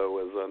Marlowe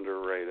is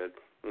underrated.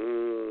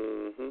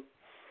 Mm-hmm.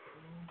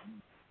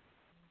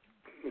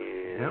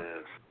 Yes.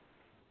 Yep.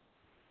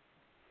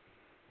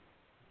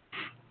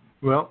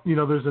 Well, you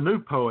know, there's a new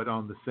poet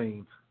on the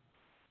scene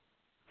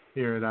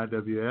here at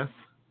IWS.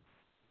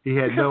 He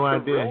had no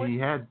idea he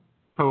had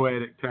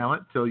poetic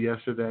talent till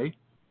yesterday.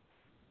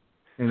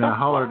 And I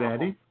hollered at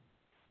him,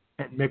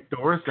 at Mick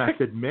Doris. I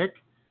said, Mick,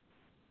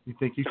 you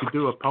think you could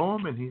do a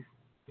poem? And he,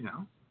 you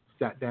know,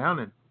 sat down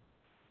and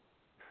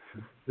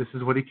this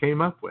is what he came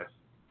up with.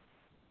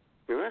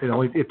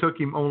 It took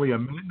him only a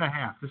minute and a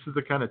half. This is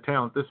the kind of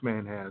talent this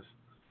man has.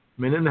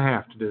 A minute and a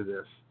half to do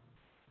this.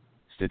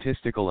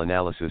 Statistical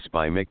analysis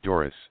by Mick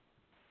Doris.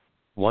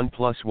 1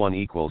 +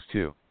 1 =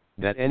 2.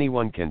 That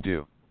anyone can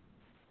do.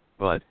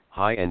 But,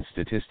 high-end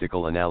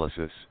statistical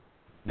analysis,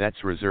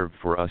 that's reserved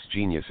for us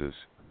geniuses.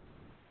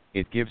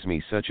 It gives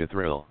me such a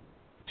thrill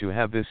to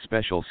have this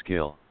special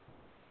skill.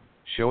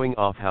 Showing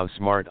off how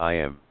smart I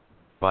am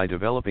by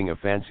developing a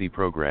fancy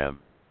program.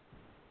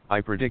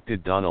 I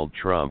predicted Donald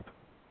Trump,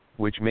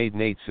 which made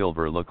Nate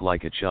Silver look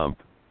like a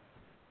chump.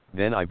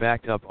 Then I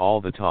backed up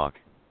all the talk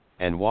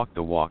and walked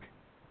the walk.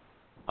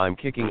 I'm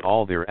kicking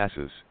all their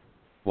asses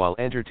while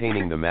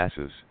entertaining the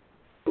masses.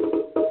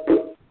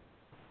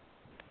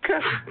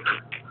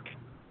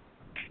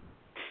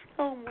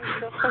 Oh my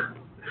God.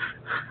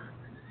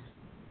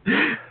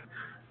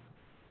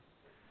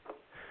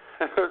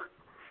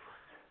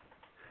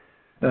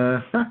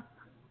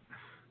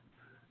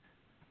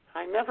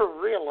 I never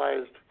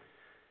realized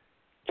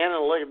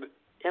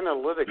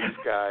analytics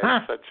guys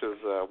such as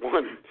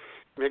one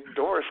Mick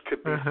Doris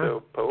could be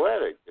so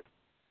poetic.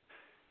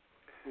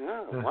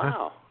 Oh,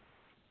 wow.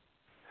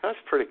 That's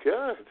pretty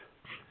good.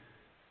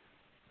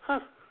 Huh.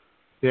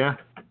 Yeah.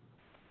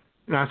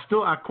 And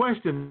I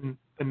question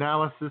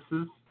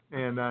analyses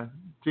and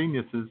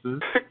geniuses,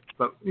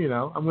 but, you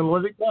know, I'm going to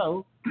let it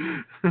go.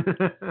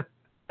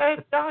 Hey,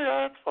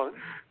 yeah, that's fun.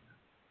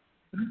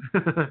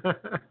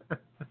 That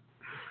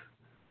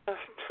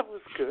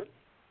was good.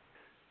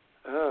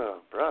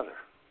 Oh, brother.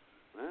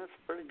 That's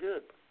pretty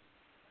good.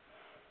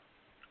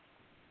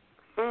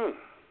 Yeah.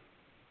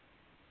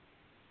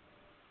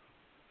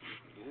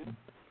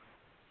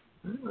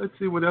 Let's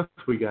see what else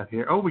we got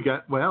here. Oh, we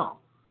got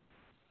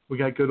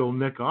good old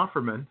Nick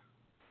Offerman.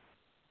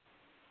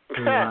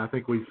 I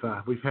think we've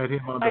had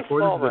him on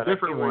before. This is a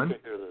different one.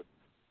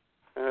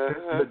 This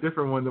is a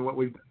different one than what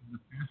we've done in the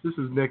past. This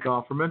is Nick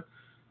Offerman,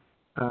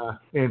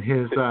 and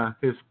his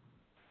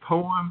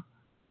poem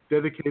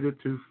dedicated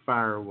to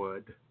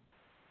firewood.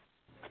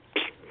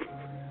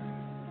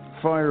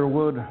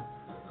 Firewood,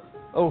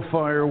 oh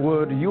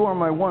firewood, you are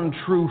my one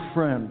true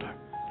friend.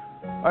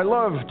 I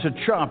love to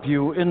chop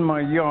you in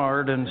my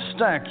yard and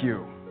stack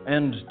you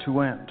end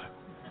to end.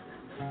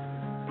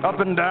 Up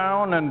and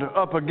down and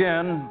up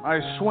again, I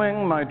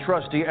swing my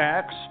trusty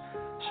axe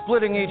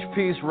splitting each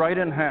piece right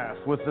in half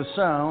with the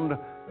sound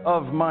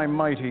of my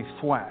mighty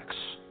thwacks.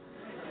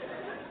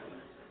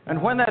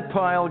 And when that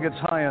pile gets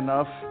high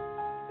enough,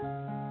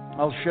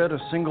 I'll shed a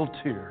single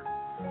tear,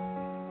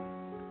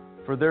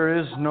 for there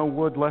is no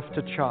wood left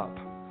to chop.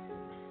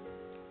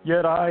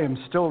 Yet I am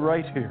still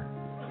right here.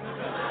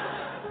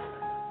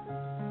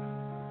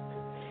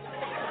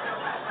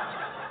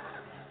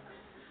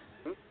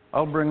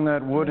 I'll bring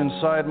that wood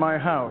inside my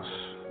house,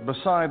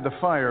 beside the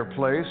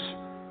fireplace,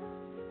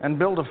 and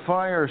build a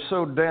fire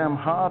so damn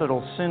hot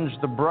it'll singe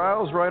the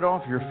brows right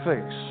off your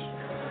face.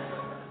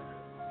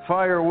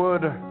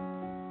 Firewood,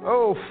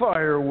 oh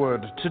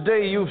firewood,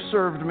 today you've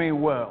served me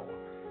well.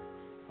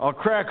 I'll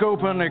crack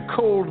open a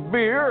cold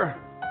beer,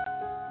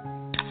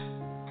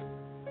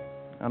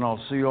 and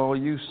I'll see all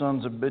you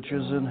sons of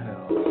bitches in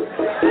hell.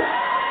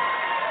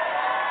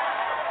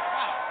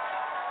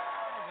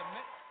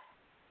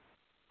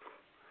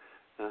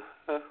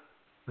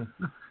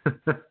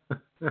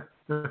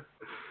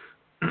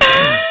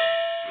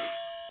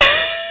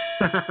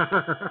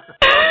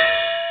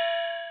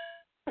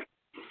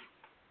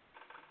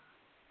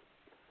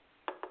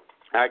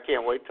 I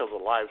can't wait till the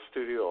live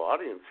studio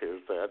audience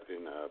hears that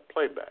in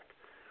playback.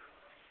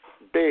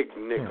 Big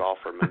Nick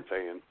Offerman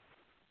fan.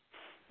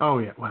 Oh,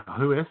 yeah. Well,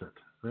 who isn't,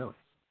 really?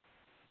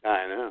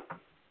 I know.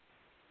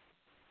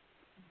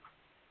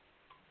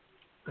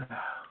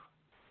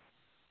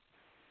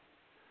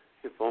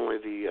 If only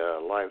the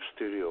live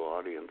studio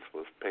audience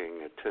was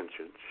paying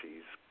attention.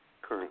 She's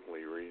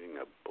currently reading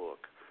a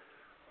book.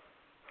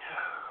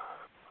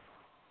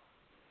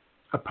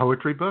 A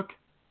poetry book?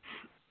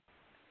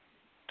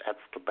 That's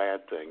the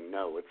bad thing.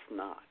 No, it's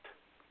not.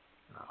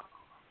 Oh,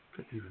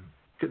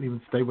 couldn't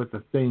even stay with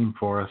the theme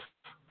for us.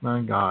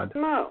 My God.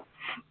 No.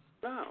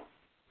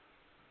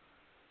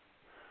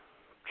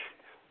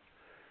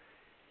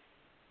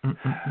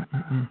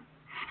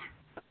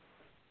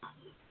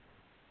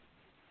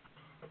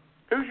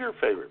 Who's your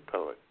favorite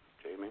poet,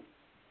 Jamie?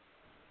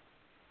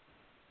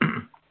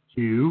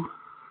 You.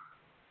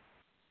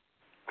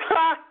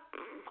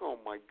 Oh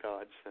my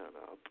God! Shut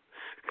up.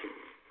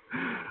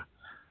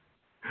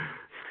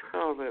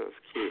 Oh, that was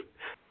cute.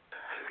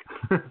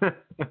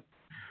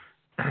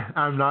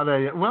 I'm not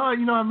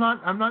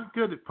I'm not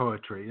good at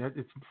poetry.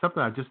 It's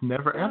something I just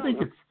never. I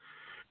think it's,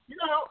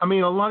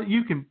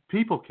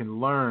 people can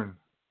learn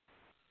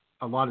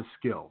a lot of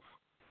skills.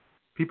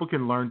 People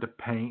can learn to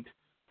paint.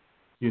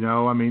 You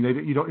don't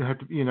have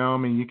to.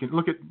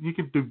 You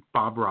can do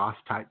Bob Ross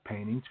type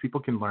paintings. People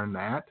can learn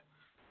that.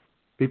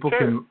 People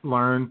can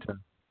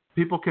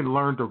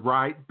learn to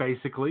write.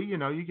 Basically, you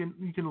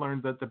can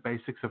learn the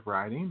basics of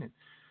writing,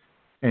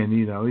 and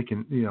you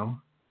can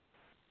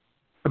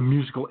a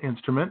musical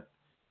instrument.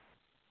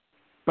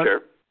 But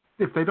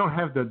if they don't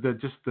have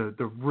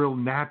the real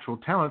natural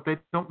talent, they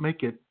don't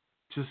make it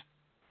just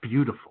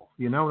beautiful.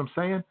 You know what I'm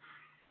saying?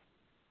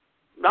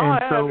 No,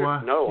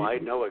 I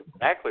know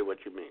exactly what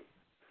you mean.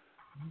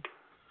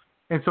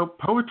 And so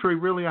poetry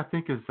really, I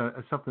think, is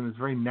something that's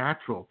very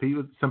natural.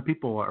 Some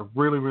people are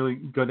really, really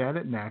good at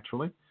it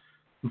naturally,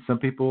 and some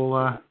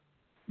people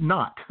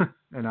not.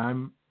 And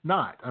I'm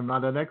not. I'm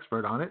not an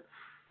expert on it.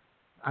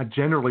 I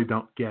generally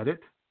don't get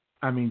it.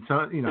 I mean, so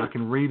I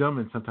can read them,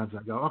 and sometimes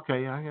I go,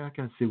 okay, I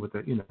can see what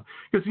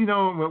because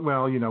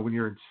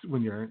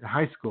when you're in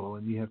high school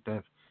and you have to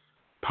have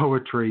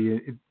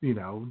poetry,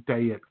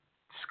 day at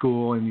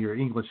school in your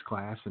English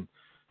class, and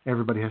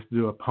everybody has to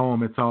do a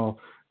poem. It's all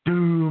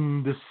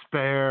doom,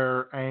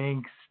 despair,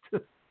 angst,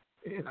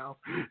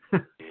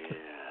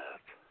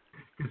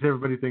 because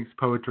everybody thinks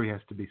poetry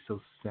has to be so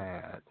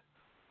sad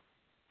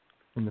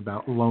and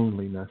about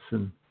loneliness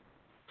and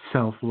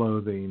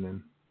self-loathing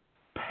and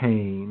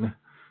pain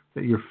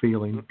that you're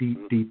feeling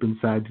deep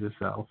inside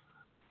yourself.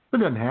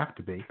 But it doesn't have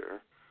to be.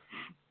 Sure.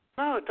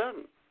 No, it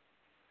doesn't.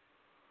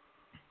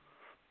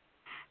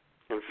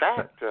 In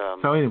fact,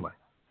 so anyway.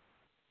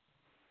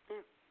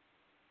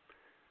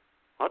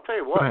 I'll tell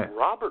you what,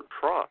 Robert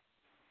Frost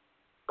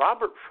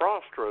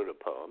wrote a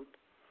poem.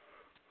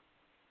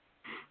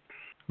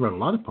 Wrote a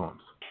lot of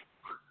poems.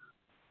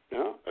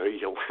 No?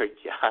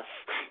 Yes,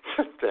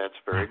 that's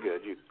very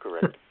good. You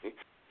correct me.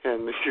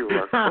 And you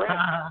are correct.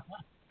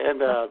 And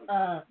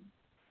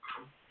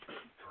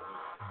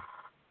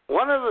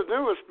one of the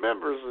newest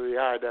members of the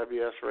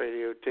IWS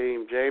Radio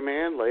team,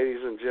 J-Man,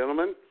 ladies and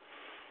gentlemen,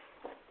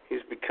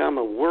 he's become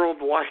a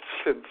worldwide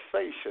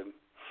sensation.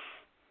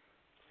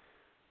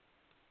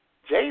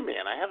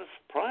 J-Man, I have a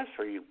surprise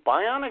for you.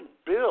 Bionic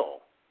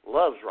Bill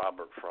loves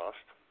Robert Frost.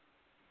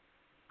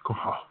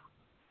 Oh.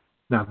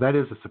 Now, that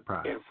is a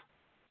surprise.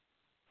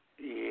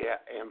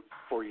 And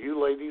for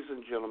you ladies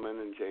and gentlemen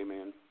and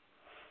J-Man,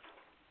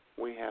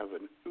 we have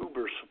an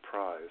uber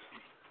surprise,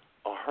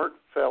 a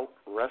heartfelt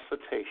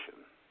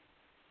recitation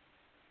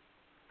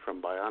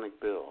from Bionic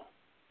Bill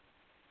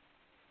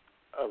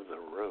of The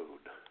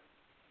Road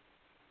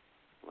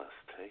Less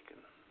Taken.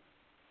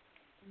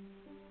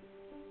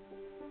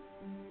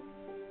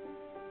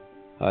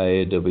 Hi,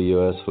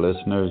 IWS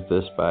listeners,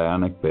 this is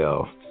Bionic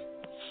Bill.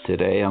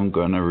 Today I'm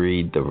going to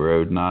read The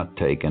Road Not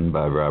Taken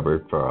by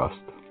Robert Frost.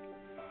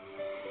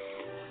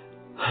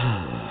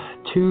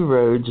 Two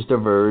roads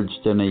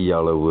diverged in a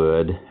yellow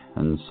wood,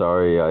 and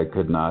sorry I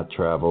could not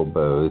travel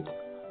both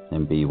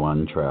and be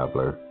one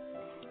traveler.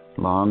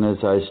 Long as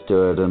I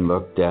stood and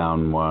looked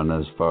down one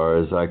as far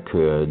as I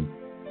could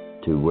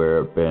to where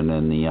it been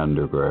in the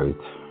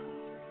undergrowth.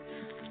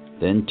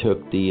 Then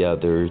took the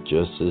other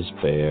just as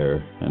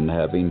fair, and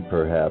having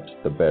perhaps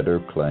the better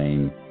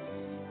claim,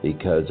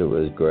 because it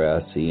was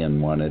grassy and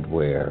wanted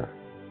wear.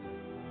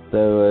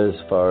 Though as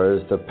far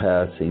as the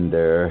passing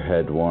there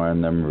had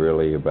worn them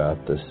really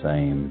about the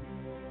same.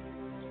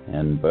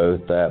 And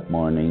both that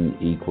morning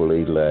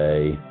equally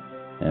lay,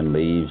 and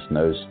leaves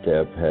no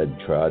step had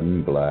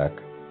trodden black.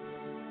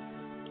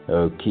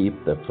 Oh,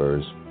 keep the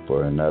first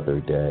for another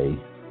day,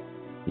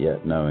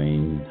 yet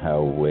knowing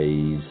how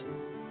ways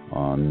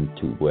on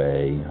to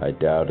weigh, I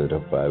doubted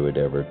if I would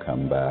ever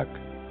come back.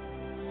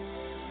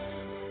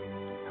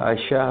 I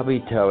shall be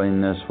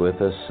telling this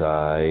with a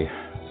sigh.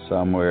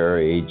 Somewhere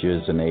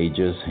ages and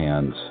ages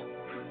hence,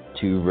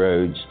 two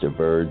roads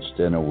diverged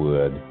in a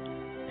wood,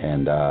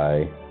 and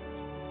I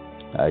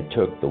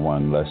took the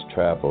one less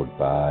traveled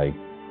by,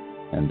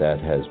 and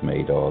that has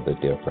made all the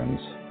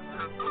difference.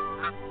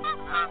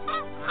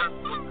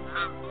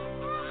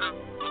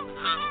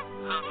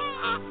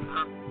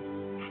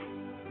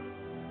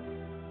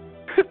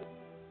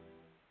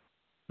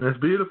 That's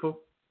beautiful.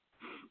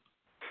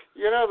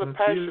 You know, the That's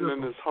passion beautiful.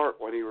 in his heart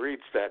when he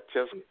reads that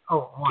just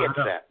gets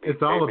at me.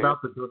 It's all about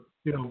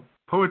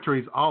poetry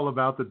is all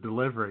about the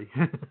delivery.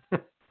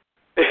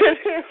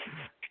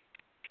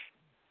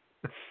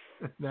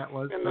 That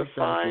was and the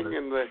sighing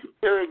and the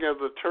hearing of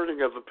the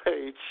turning of the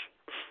page.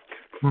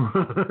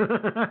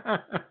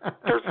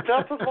 There's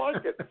nothing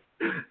like it.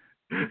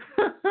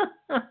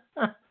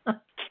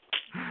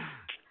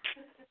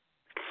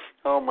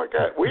 Oh my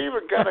God! We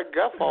even got a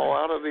guffaw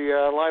out of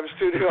the live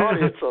studio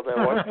audience on that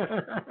one.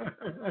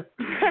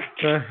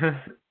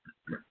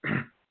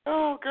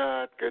 Oh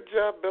God! Good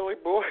job, Billy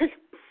Boy.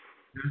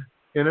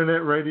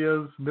 Internet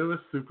radio's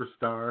newest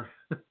superstar.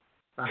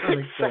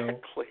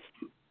 Exactly.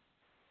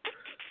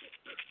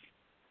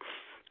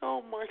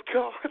 Oh my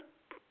God.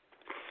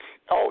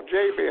 Oh,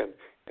 J-Man,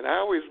 and I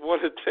always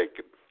want to take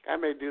it. I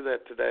may do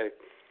that today.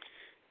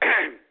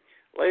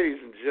 Ladies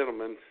and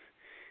gentlemen,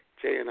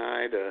 Jay and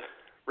I, to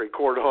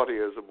record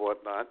audios and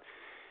whatnot,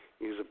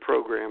 use a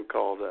program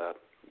called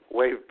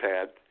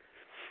WavePad.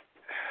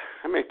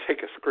 I may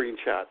take a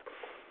screenshot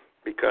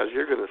because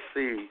you're going to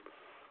see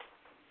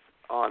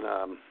on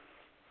a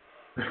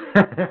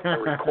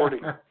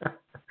recording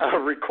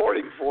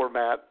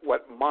format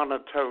what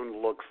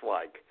monotone looks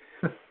like.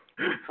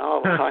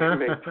 Oh, I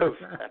may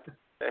post that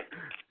today.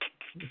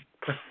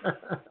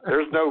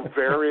 There's no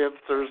variance.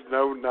 There's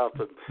no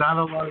nothing.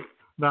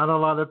 Not a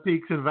lot of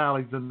peaks and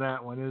valleys in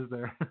that one, is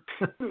there?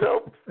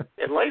 Nope.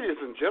 And ladies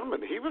and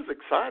gentlemen, he was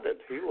excited.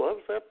 He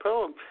loves that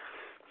poem.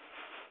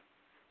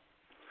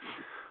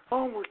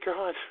 Oh my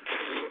God.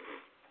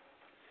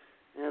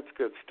 That's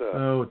good stuff.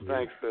 Oh, dear.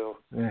 Thanks, Bill.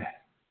 Yeah.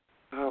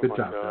 Oh Good my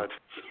job, God.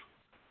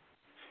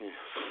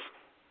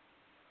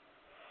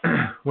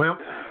 Well,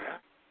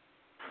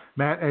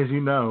 Matt, as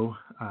you know,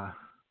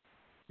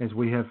 as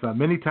we have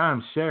many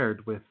times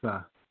shared with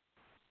the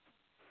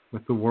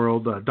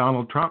world,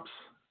 Donald Trump's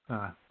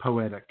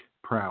poetic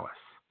prowess.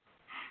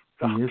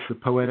 He is the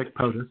poetic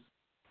POTUS.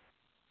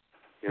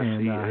 Yes,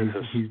 and he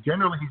is.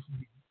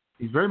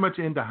 he's very much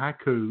into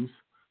haikus,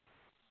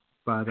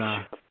 but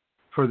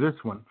for this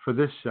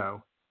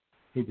show,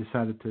 he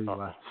decided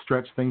to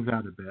stretch things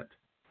out a bit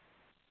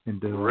and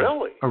do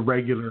a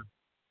regular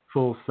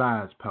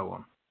full-size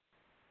poem.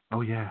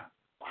 Oh yeah.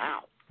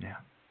 Wow. Yeah.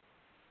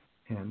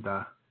 And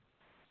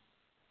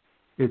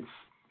it's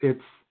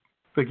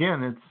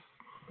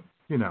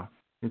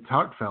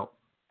heartfelt.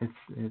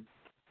 It's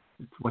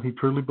what he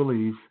truly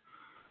believes.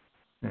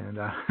 And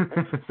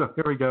so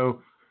here we go,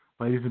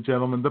 ladies and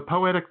gentlemen, the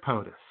poetic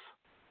POTUS,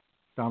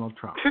 Donald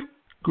Trump.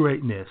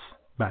 Greatness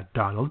by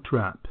Donald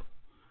Trump.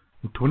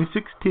 In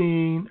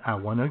 2016, I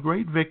won a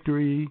great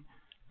victory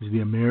as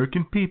the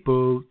American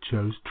people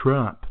chose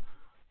Trump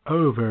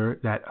over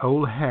that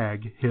old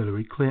hag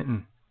Hillary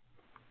Clinton.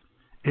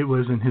 It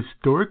was an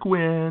historic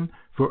win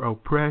for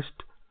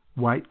oppressed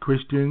white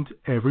Christians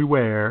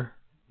everywhere,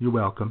 you're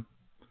welcome,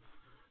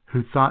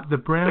 who thought the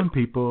brown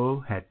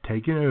people had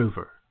taken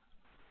over.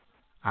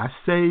 I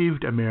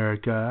saved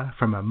America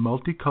from a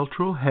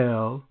multicultural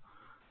hell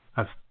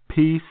of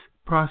peace,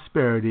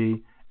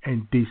 prosperity,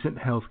 and decent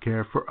health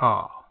care for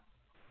all.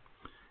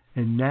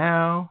 And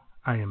now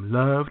I am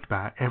loved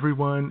by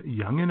everyone,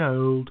 young and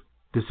old,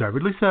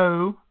 deservedly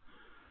so,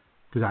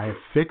 because I have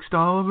fixed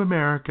all of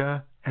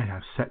America and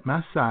have set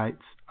my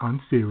sights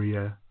on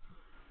Syria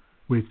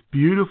with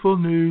beautiful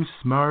new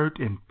smart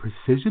and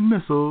precision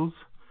missiles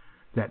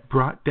that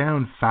brought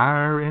down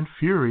fire and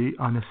fury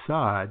on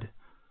Assad.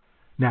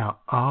 Now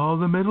all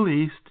the Middle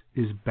East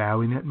is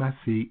bowing at my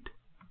feet.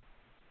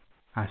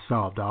 I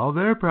solved all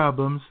their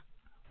problems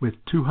with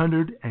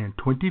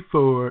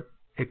 224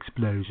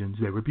 explosions.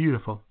 They were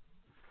beautiful.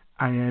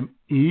 I am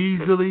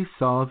easily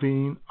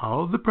solving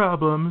all the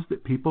problems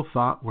that people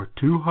thought were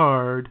too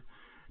hard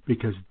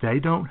because they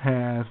don't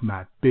have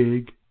my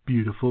big,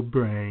 beautiful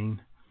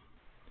brain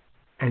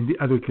and the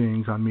other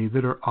things on me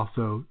that are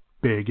also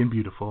big and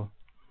beautiful.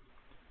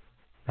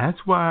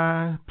 That's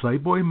why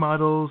Playboy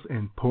models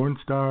and porn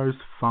stars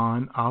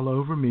fawn all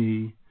over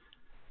me.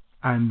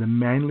 I'm the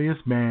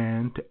manliest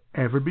man to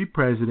ever be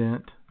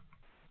president.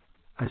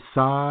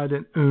 Assad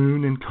and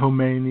Un and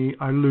Khomeini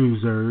are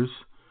losers.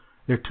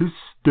 They're too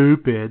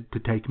stupid to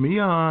take me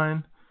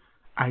on.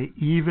 I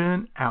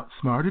even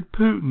outsmarted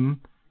Putin,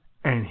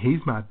 and he's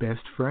my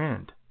best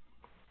friend.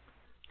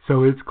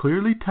 So it's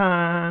clearly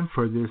time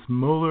for this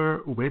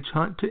Mueller witch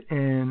hunt to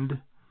end.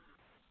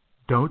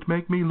 Don't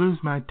make me lose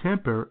my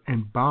temper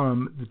and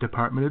bomb the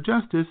Department of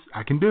Justice.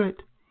 I can do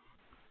it.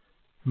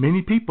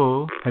 Many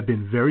people have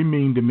been very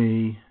mean to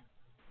me.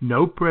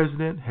 No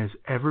president has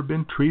ever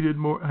been treated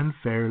more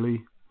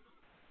unfairly.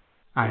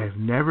 I have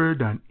never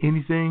done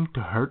anything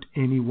to hurt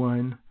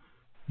anyone,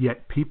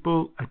 yet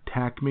people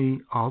attack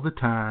me all the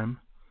time.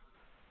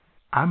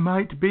 I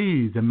might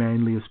be the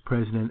manliest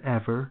president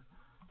ever,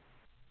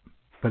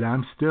 but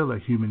I'm still a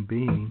human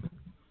being.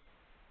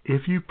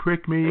 If you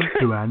prick me,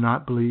 do I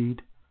not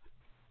bleed?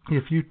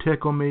 If you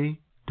tickle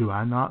me, do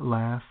I not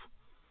laugh?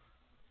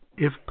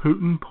 If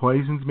Putin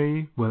poisons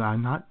me, will I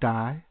not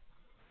die?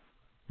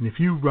 And if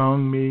you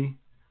wrong me,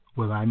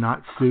 will I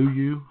not sue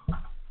you?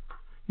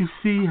 You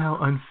see how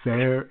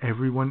unfair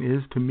everyone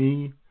is to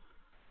me?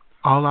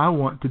 All I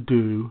want to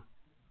do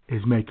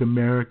is make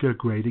America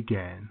great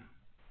again.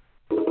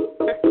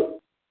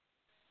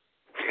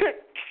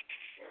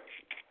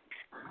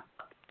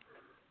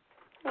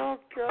 Oh,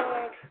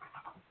 God.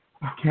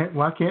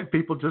 Why can't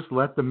people just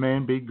let the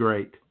man be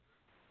great?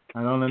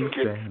 I don't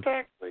understand.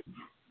 Exactly.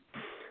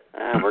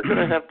 We're going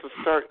to have to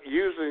start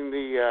using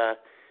the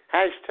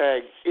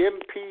hashtag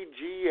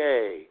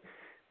MPGA.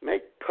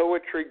 Make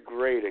poetry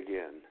great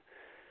again.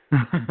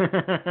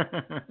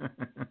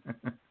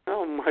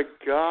 Oh, my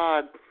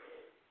God.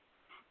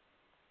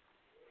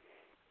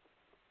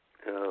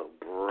 Oh,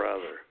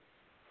 brother.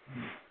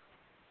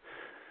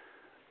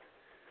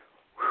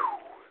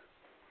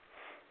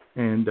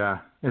 And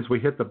as we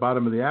hit the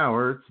bottom of the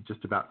hour, it's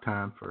just about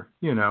time for,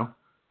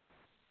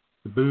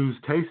 the booze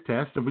taste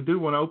test. And we do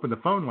want to open the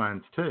phone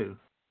lines, too.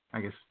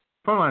 I guess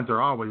phone lines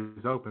are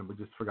always open. We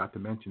just forgot to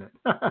mention it.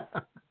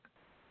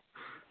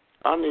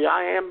 On the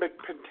iambic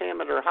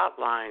pentameter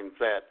hotlines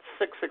at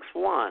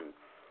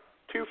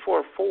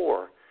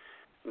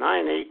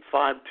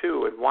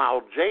 661-244-9852. And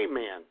while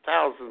J-Man,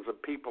 thousands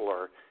of people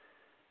are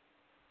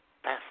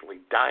fastly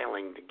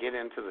dialing to get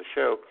into the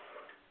show,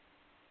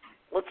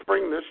 let's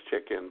bring this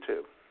chick in,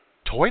 too.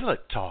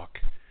 Toilet Talk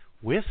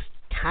with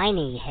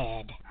Tiny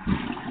Head.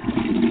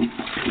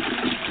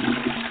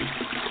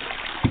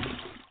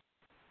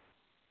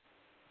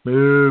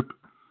 Boop.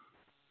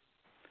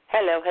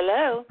 Hello,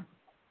 hello.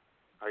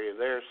 Are you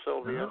there,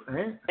 Sylvia?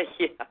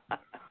 Yeah.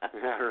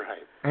 All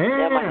right.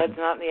 Yeah, my head's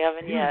not in the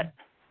oven yet.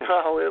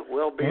 Oh, it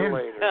will be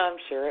later. I'm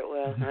sure it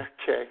will.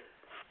 Okay.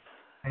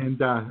 And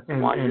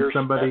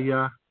somebody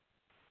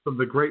from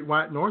the Great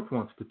White North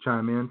wants to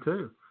chime in,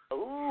 too.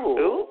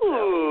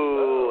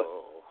 Ooh.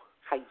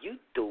 How you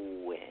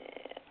doing?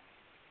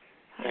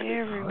 Hi,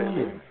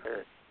 everyone.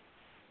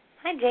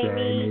 Hi,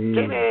 Jamie.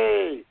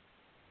 Jamie.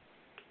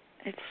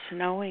 It's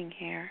snowing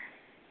here.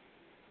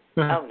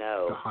 Oh,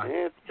 no.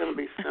 It's going to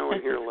be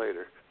snowing here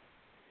later.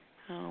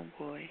 Oh,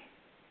 boy.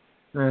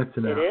 That's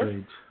an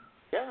outrage.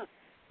 Yeah.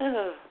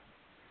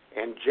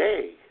 And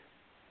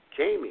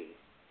Jamie,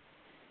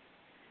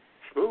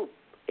 Schmoop,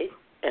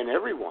 and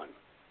everyone,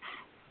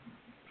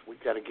 we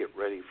got to get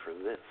ready for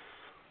this.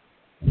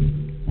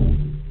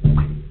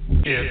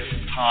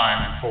 It's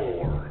time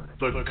for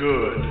the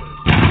good,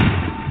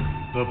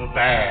 the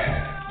bad,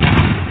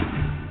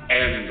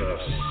 and the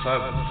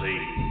sudsy.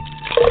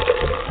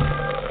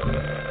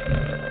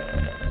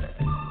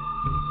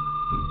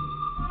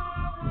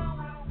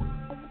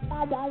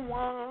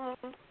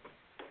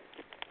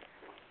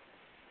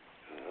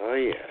 Oh,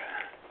 yeah.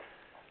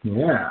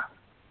 Yeah.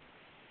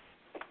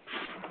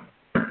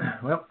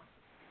 Well,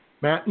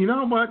 Matt, you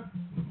know what?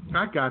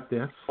 I got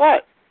this.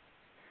 What?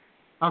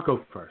 I'll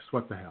go first.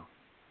 What the hell?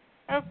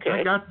 Okay.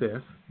 I got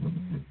this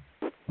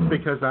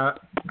because I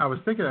was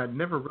thinking I'd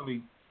never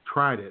really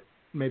tried it,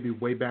 maybe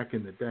way back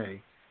in the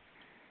day.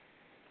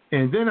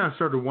 And then I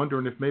started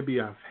wondering if maybe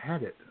I've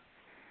had it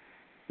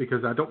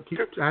because I don't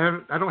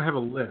have a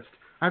list.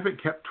 I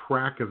haven't kept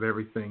track of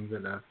everything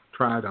that I've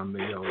tried on the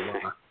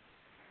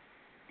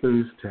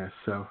booze test,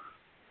 so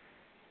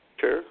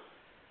sure.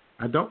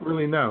 I don't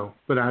really know,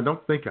 but I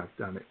don't think I've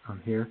done it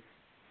on here.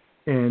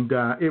 And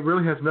it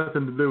really has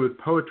nothing to do with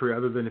poetry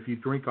other than if you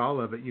drink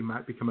all of it, you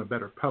might become a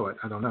better poet.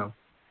 I don't know.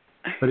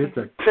 But it's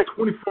a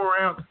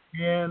 24-ounce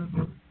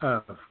can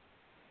of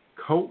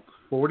Colt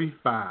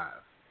 45.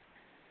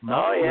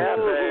 Oh, yeah,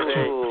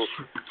 baby.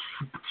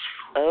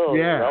 Oh,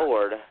 yeah.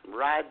 Lord.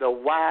 Ride the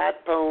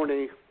white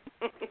pony.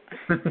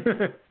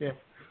 Yeah.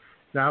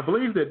 Now, I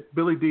believe that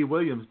Billy D.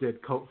 Williams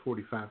did Colt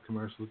 45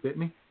 commercials,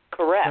 didn't he?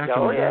 Correct. Back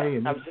Oh, in the yeah. day,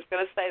 I was just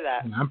going to say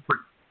that.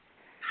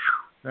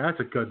 That's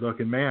a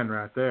good-looking man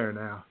right there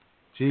now.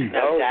 Gee,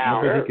 No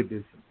doubt.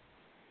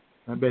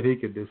 I bet he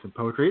could do some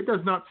poetry. It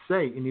does not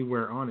say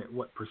anywhere on it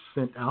what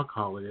 %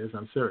 alcohol it is.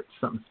 I'm sure it's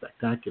something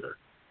spectacular.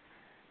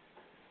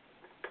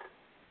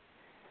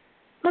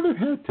 But it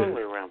had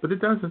to, but it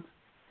doesn't.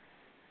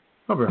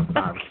 Probably around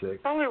 5 or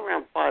 6. Probably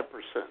around 5%.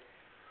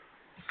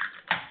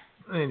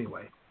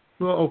 Anyway,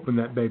 we'll open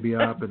that baby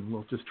up and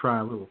we'll just try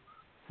a little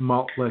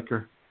malt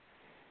liquor.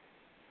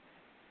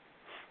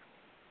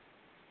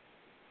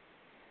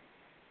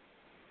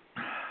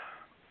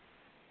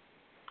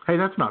 Hey,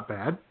 that's not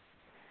bad.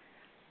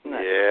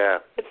 Yeah.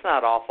 It's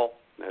not awful.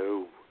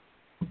 No.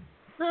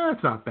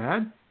 That's not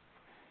bad.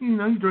 You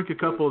know, you drink a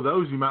couple of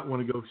those, you might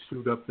want to go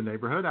shoot up the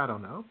neighborhood. I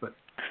don't know, but...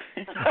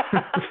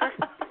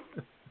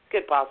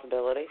 Good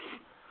possibility.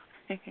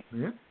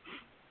 Yeah.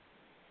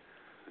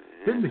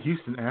 Didn't the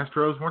Houston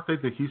Astros, weren't they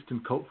the Houston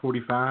Colt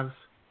 45s?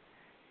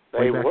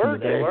 They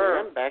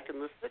were back in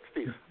the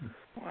 60s.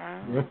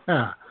 Wow.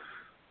 Yeah.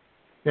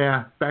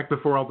 Yeah, back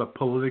before all the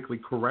politically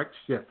correct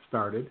shit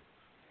started.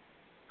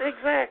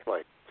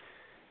 Exactly.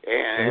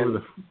 They were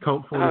the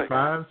Colt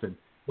 45s, and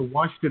the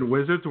Washington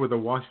Wizards were the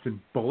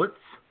Washington Bullets.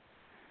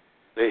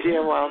 Yeah,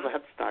 well,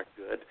 that's not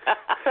good.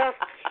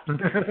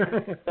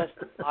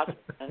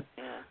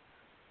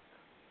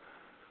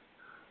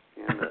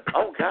 And,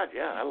 oh God,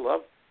 yeah,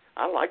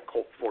 I like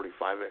Colt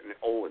 45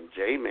 and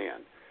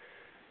J-Man.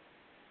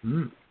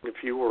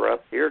 If you were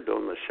up here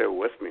doing the show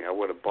with me, I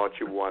would have bought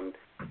you one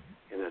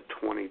in a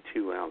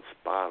 22-ounce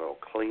bottle,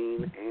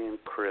 clean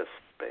and crisp,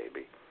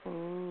 baby.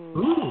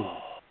 Ooh.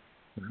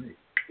 Nice.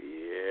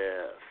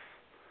 Yes.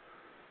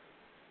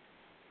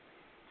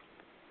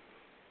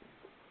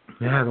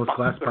 Yeah, those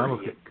glass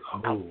bottles get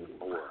cold.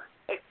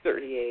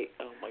 38.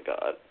 Oh my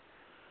God.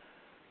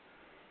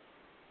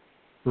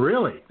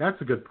 Really?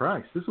 That's a good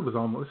price. This was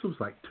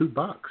like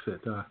 $2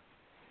 at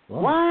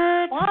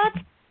What? Wow.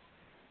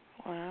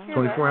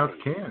 24-ounce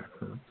can.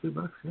 So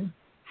 $2, yeah.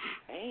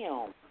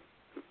 Damn.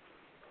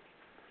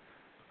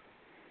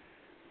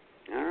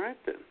 All right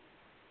then.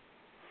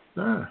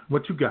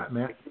 What you got,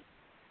 Matt?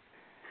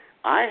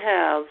 I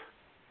have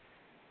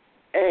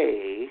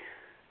a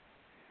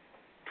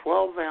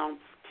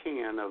 12-ounce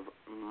can of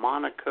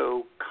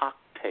Monaco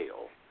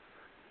cocktail.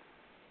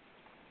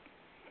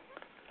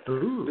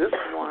 Ooh. This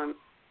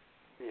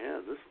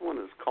one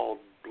is called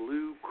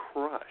Blue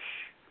Crush.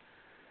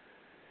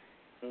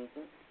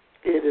 Mm-hmm.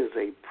 It is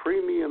a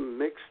premium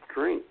mixed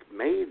drink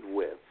made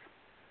with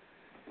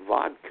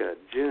vodka,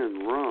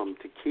 gin, rum,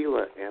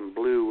 tequila, and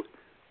blue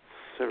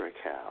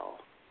Syracuse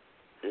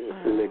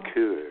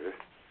liqueur.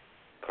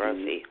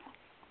 Grossy.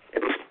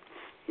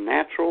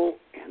 Natural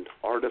and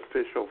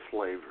artificial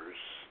flavors.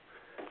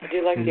 I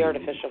do like the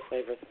artificial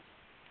flavors.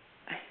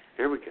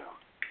 Here we go.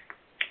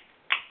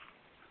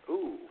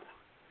 Ooh.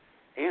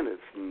 And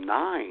it's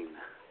 9%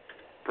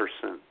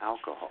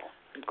 alcohol.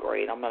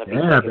 Great. I'm going to be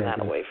taking that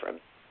away from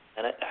it.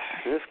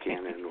 This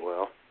can't end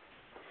well.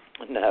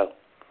 No.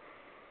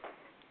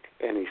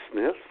 Any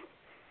sniffs?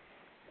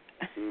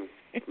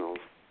 Smells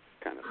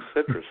kind of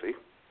citrusy.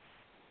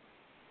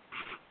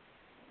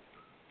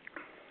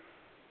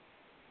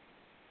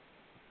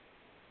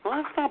 Well,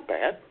 that's not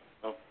bad.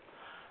 Oh.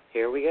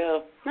 Here we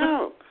go.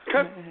 No.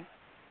 Yeah,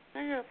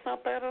 it's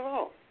not bad at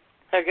all.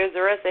 There goes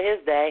the rest of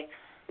his day.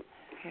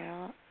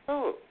 Yeah.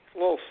 Oh, it's a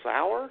little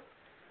sour.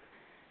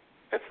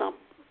 It's not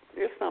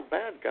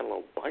bad. Got a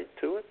little bite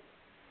to it.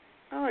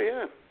 Oh,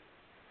 yeah.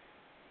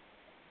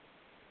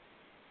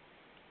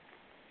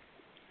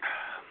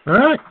 All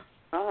right.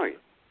 Oh, yeah.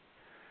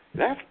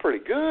 That's pretty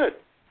good.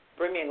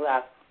 Bring me a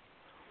glass.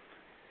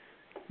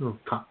 Little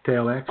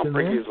cocktail action I'll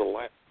bring there.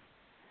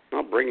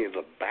 you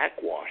the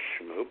backwash,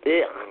 Schmoop.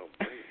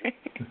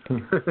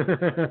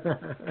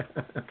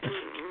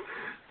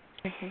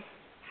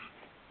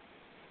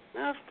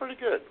 That's pretty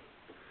good.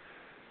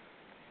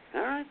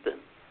 All right, then.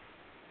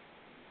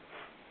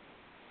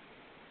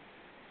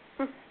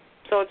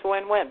 So it's a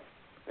win-win.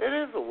 It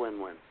is a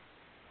win-win.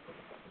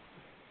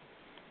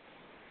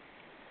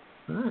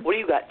 Right. What do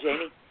you got,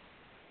 Jamie?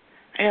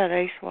 I got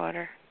ice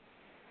water.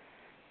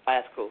 Oh,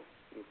 that's cool.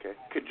 Okay.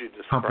 Could you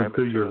Pumping describe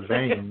through it your to us?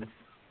 veins.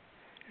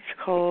 It's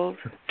cold,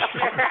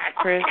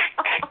 crisp,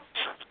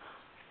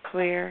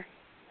 clear,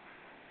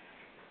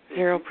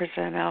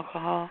 0%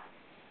 alcohol,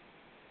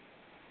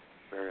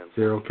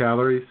 0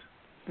 calories.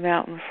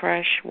 mountain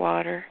fresh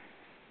water,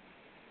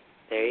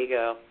 There you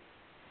go.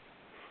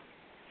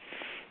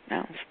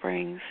 Mountain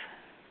Springs.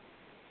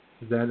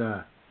 Is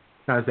that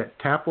now is that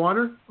tap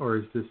water or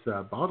is this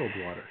bottled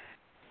water?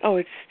 Oh,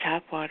 it's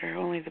tap water.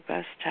 Only the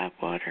best tap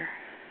water.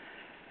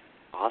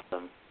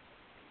 Awesome.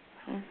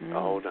 Mm-hmm.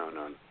 Oh,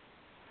 no.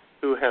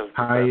 Who has the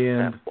High best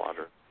end. tap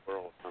water in the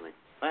world, honey?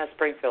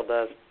 Springfield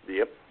does.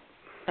 Yep.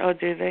 Oh,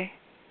 do they?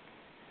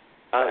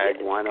 Oh, yeah,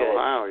 Agwine, it's good.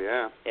 Ohio,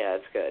 yeah. Yeah,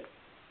 it's good.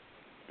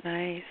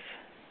 Nice.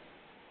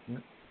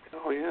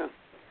 Oh, yeah.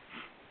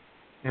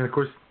 And of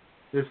course,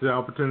 this is an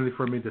opportunity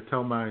for me to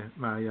tell my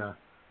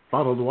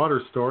bottled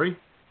water story.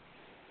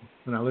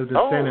 When I lived in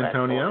San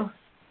Antonio,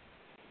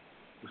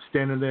 I was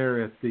standing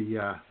there at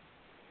the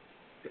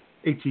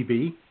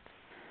HEB,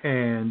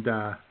 and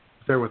was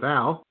there with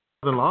Al,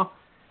 brother-in-law,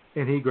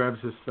 and he grabs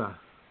this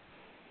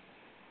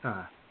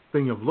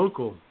thing of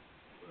local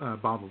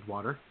bottled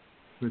water.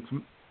 It's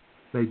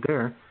made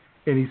there,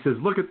 and he says,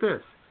 "Look at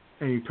this."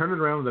 And you turn it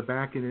around in the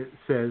back, and it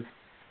says,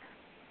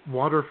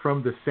 "Water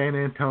from the San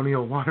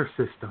Antonio water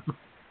system."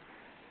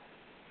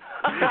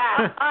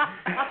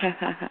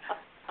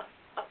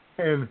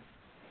 and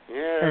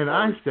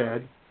I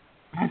said,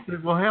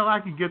 well, hell, I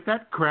can get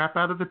that crap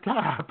out of the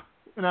tap,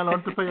 and I don't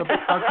have to pay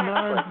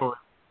 $1.09 for it.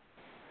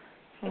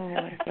 Oh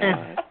my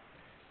God.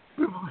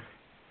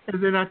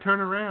 And then I turn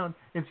around,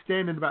 and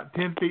standing about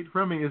 10 feet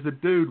from me is a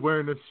dude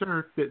wearing a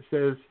shirt that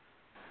says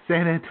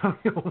San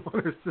Antonio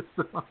water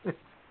system on it.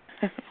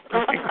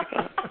 Oh my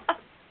God.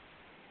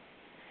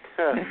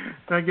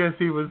 I guess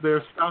he was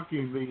there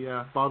stocking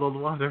the bottled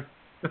water.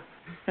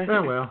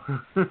 Oh, well.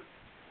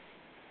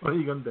 What are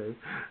you going to do?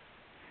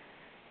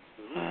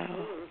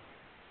 Wow.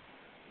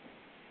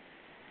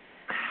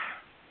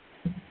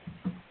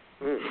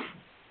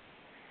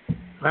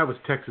 That was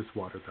Texas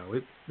water, though.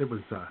 It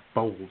was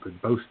bold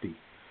and boasty.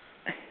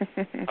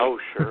 Oh,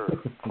 sure.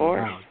 Of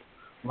course.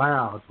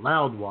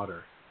 Loud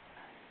water.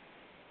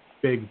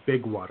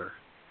 Big water.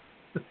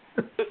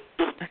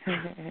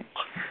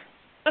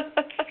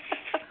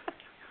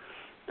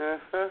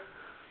 Uh-huh.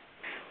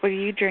 What are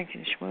you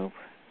drinking, Schmoop?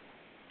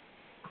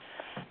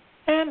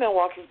 And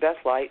Milwaukee's Best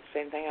Light,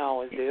 same thing I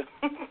always do.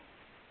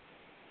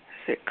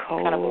 Is it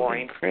cold Kind of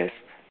boring. and crisp?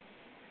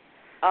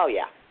 Oh,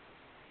 yeah.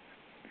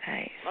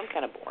 Nice. I'm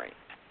kind of boring.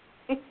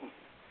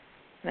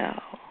 No.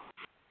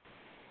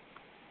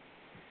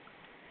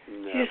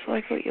 You just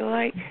like what you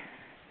like?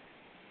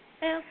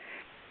 Yeah.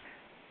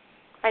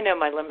 I know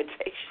my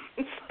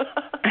limitations.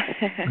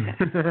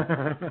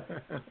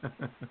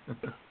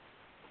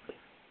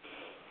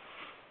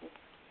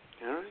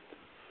 All right.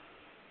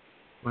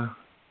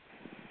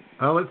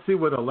 Well, let's see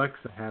what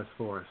Alexa has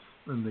for us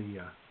in the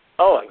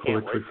I can't poetry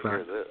wait to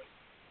front. hear this.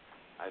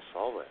 I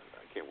saw that. I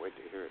can't wait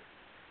to hear it.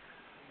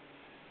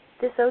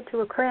 This ode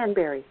to a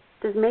cranberry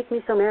does make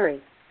me so merry.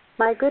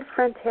 My good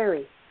friend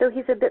Terry, though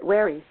he's a bit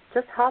wary,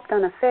 just hopped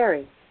on a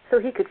ferry so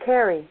he could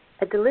carry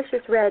a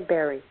delicious red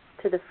berry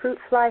to the fruit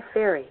fly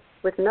fairy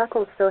with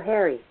knuckles so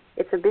hairy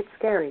it's a bit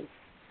scary.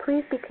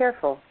 Please be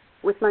careful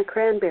with my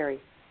cranberry.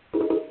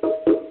 Oh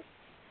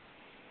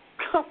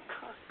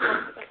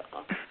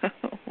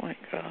my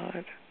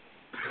God.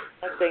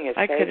 That thing is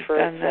I paid could have for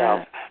done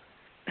itself.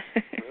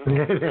 that.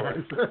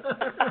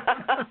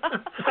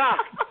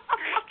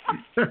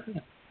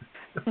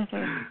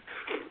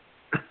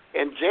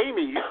 And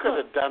Jamie, you could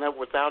have done it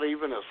without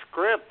even a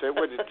script. It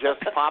would have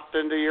just popped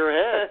into your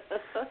head.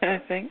 I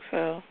think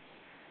so.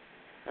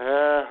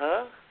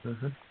 Uh-huh.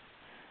 Uh-huh.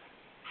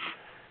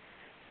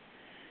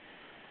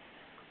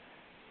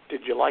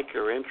 Did you like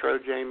your intro,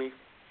 Jamie?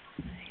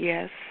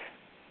 Yes.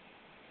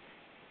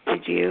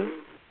 Did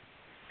you?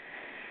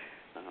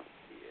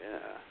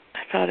 Yeah.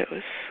 I thought it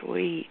was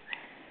sweet.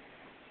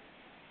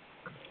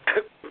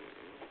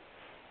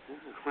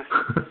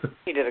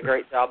 You did a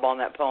great job on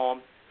that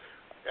poem.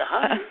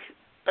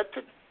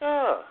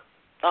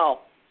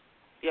 Oh,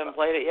 you haven't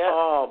played it yet?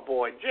 Oh,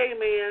 boy.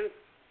 Jamie,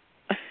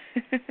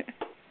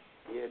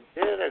 you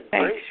did a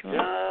great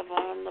job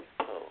on the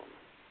poem.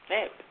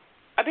 Hey,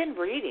 I've been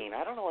reading.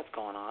 I don't know what's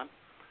going on.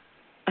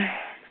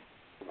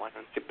 Why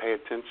don't you pay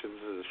attention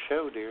to the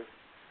show, dear?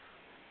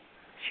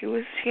 She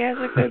has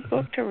a good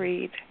book to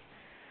read.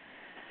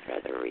 I'd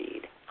rather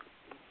read.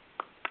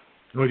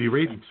 What are you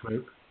reading,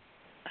 Smoke?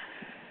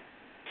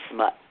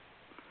 Smut.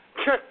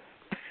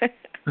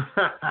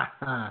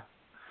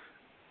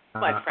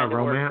 My friend a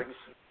romance?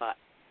 Smut.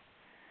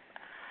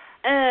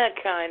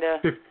 Kinda.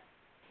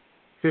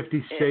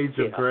 50 Shades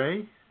of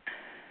Grey?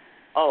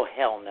 Oh,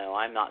 hell no.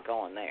 I'm not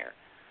going there.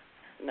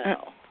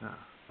 No.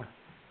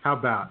 How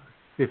about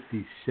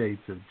 50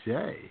 Shades of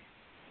J?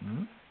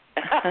 Hmm?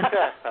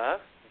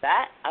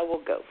 That I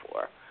will go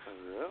for.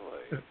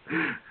 Really?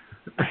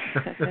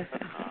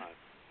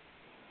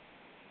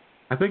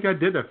 I think I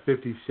did a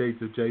 50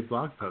 Shades of J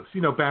blog post.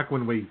 You know, back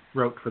when we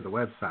wrote for the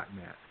website,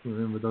 Matt. You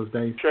remember those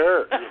days?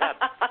 Sure. Yeah.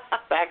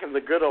 Back in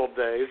the good old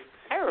days.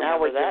 I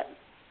remember that.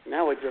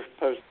 Now we just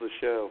post the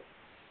show.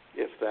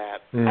 If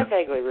that. Yeah. I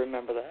vaguely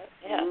remember that.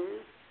 Yeah.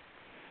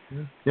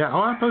 Mm-hmm. Yeah.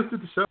 Oh, I posted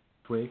the show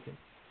this week. It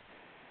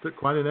took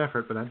quite an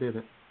effort, but I did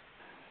it.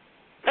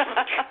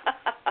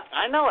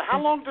 I know. How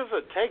long does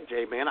it take,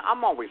 Jay, man?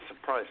 I'm always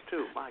surprised,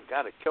 too. My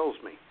God, it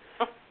kills me.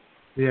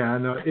 Yeah, I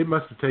know. It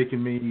must have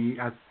taken me,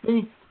 I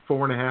think,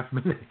 4.5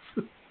 minutes.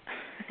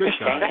 Good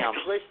God.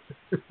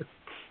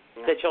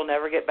 That you'll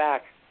never get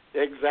back.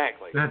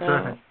 Exactly. That's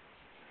right.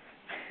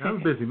 I'm a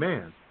busy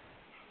man.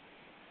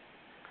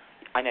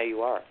 I know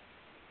you are.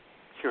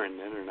 You're an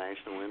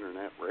international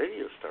internet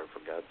radio star,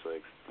 for God's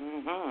sakes.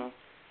 Mm-hmm.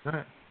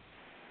 Right.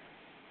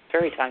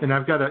 Very time. And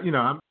I've got to,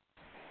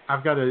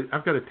 I've got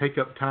to take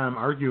up time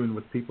arguing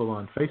with people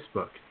on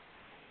Facebook,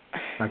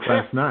 like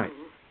last night.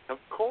 Of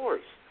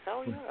course.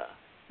 Hell yeah.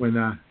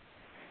 When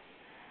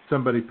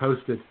somebody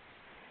posted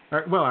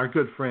our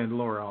good friend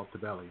Laura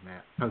Altabelli,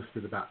 Matt,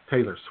 posted about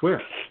Taylor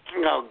Swift.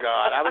 Oh,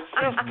 God. I was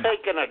just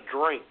taking a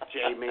drink,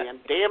 J-Man.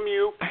 Damn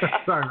you.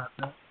 Sorry about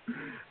that.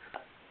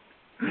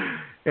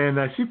 And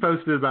she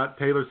posted about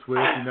Taylor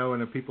Swift,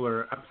 and people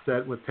are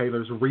upset with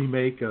Taylor's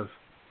remake of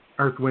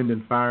Earth, Wind,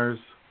 and Fire's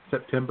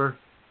September.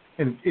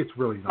 And it's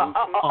really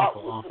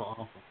awful.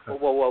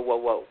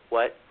 Whoa.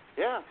 What?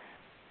 Yeah.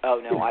 Oh,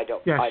 no, I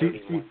don't. Yeah, I don't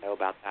even want to know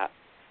about that.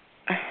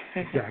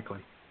 Exactly.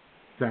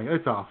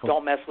 It's awful.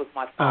 Don't mess with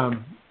my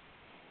phone.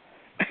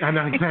 I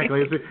know,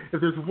 exactly. If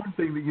there's one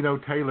thing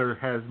that Taylor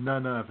has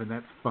none of, and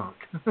that's funk.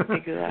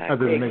 Exactly.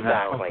 Other than maybe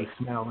a funky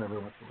smell every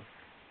once in a while.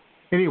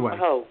 Anyway,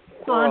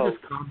 so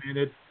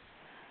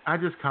I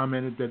just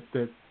commented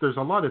that there's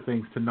a lot of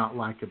things to not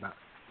like about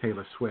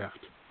Taylor Swift,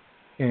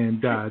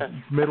 and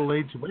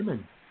middle-aged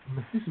women.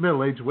 These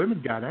middle-aged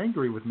women got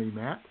angry with me,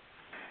 Matt.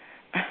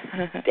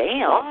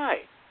 Damn. Why?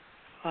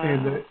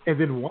 And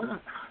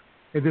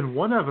then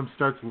one of them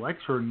starts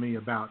lecturing me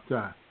about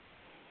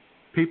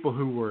people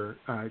who were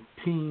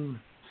teen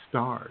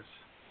stars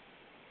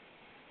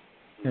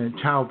and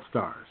child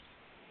stars,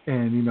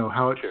 and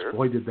how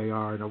exploited they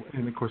are.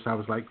 And of course, I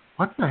was like,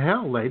 "What the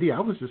hell, lady? I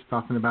was just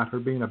talking about her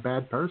being a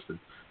bad person.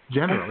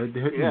 Generally, it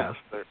didn't have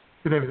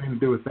anything to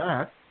do with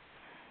that."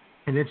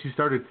 And then she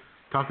started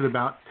talking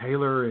about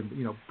Taylor and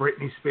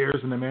Britney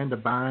Spears and Amanda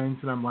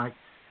Bynes, and I'm like,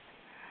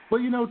 "Well,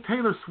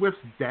 Taylor Swift's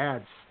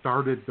dad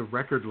started the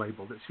record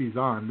label that she's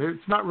on.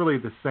 It's not really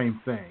the same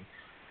thing.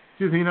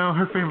 Just,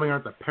 her family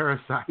aren't the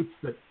parasites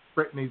that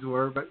Britney's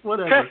were, but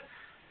whatever."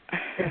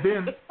 And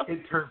then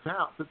it turns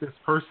out that this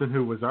person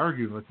who was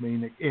arguing with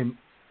me in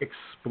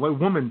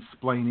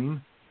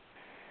woman-splaining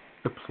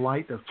the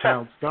plight of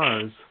child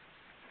stars,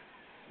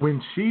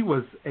 when she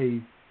was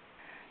a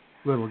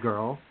little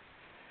girl,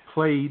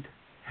 played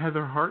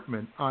Heather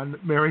Hartman on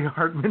Mary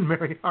Hartman.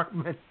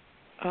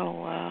 Oh,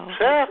 wow.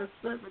 God,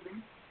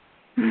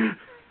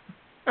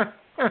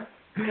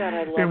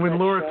 I love and when that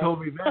Laura show. told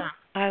me that,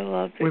 I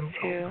loved it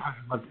too.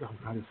 Oh,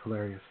 God, it's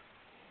hilarious.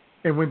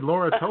 And when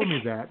Laura told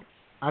me that,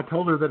 I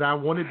told her that I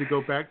wanted to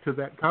go back to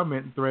that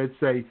comment thread,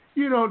 say,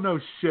 "You don't know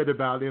shit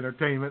about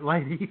entertainment,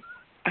 lady."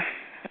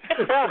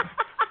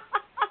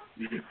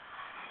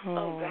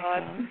 Oh,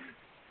 God.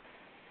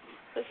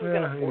 This is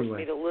going to force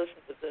me to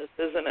listen to this,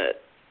 isn't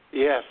it?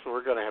 Yes,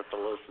 we're going to have to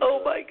listen to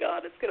Oh, my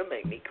God, it's going to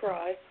make me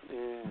cry.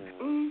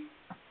 Yeah.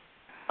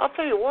 I'll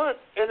tell you what,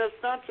 and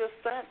it's not just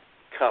that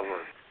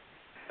cover.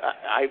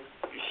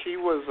 She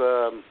was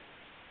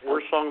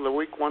Worst Song of the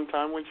Week one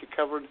time when she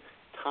covered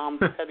Tom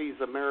Petty's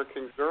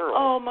American Girl.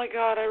 Oh, my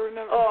God, I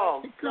remember.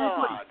 Oh, exactly.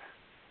 God.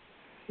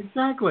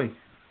 Exactly.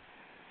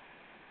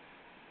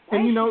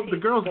 And the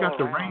girl's got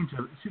the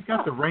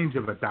range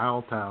of a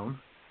dial tone.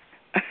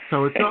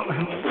 So it's not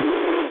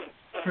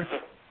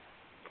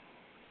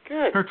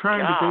her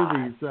trying to do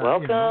these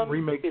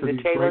remakes of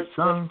these Taylor great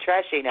songs.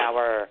 Trashing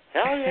Hour.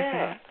 Hell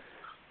yeah.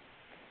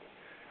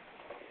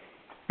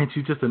 And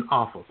she's just an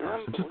awful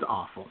person, just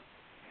awful.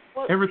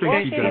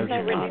 Everything she does is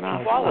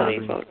quality.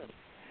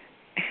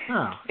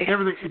 No,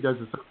 everything she does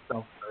is so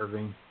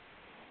self-serving.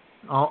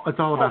 It's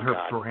all about her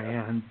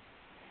brand.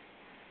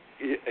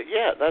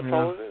 Yeah, that's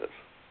all it is.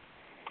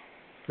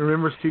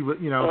 Remember, she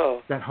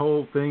that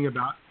whole thing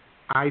about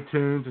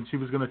iTunes, and she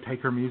was going to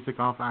take her music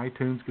off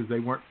iTunes because they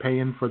weren't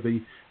paying for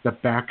the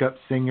backup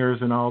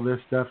singers and all this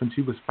stuff, and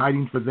she was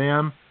fighting for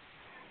them.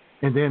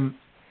 And then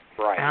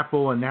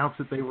Apple announced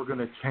that they were going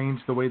to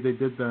change the way they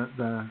did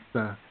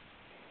the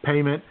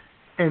payment,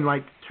 and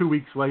like 2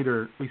 weeks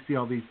later, we see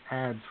all these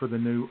ads for the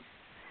new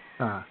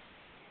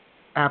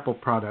Apple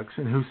products,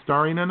 and who's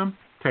starring in them?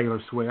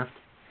 Taylor Swift.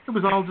 It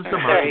was all just a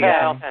marketing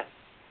thing.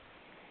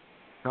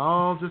 It's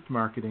all just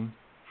marketing.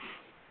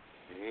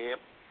 Yep.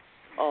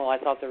 Oh, I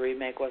thought the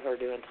remake was her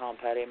doing Tom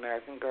Petty,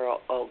 American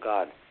Girl. Oh,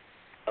 God.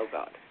 Oh,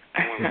 God.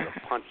 I wanted to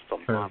punch the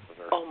mouth of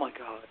her. Oh, my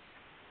God.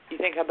 You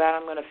think how bad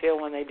I'm going to feel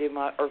when they do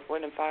my Earth,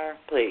 Wind, and Fire?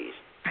 Please.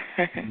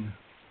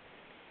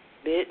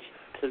 Bitch,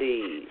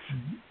 please.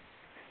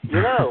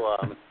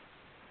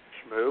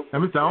 Schmoop. I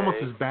mean, it's almost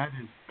as bad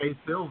as Faith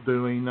Hill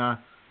doing. Oh,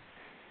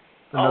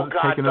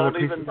 God, don't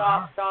even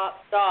stop.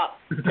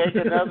 Take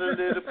another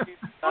little piece.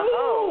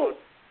 Oh,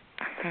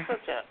 that's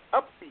such an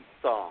upbeat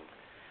song.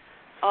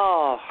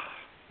 Oh,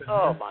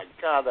 my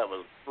God, that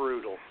was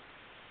brutal.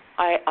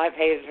 I've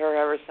hated her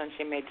ever since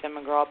she made Tim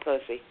McGraw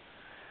pussy.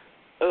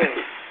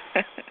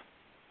 Ugh.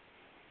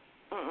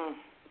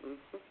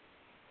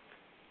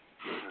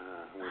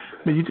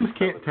 But you just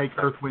can't take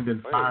Earth, Wind,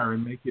 and Fire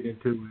and make it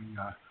into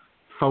a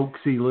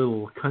folksy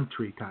little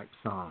country type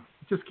song.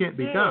 It just can't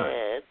be done.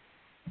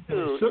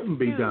 It shouldn't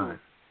be done.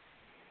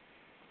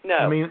 No.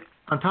 I mean,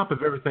 on top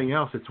of everything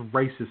else, it's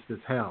racist as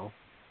hell.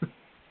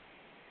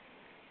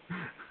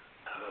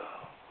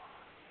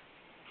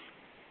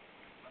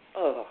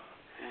 Oh,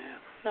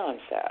 now I'm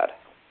sad.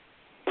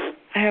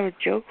 I have a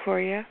joke for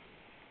you.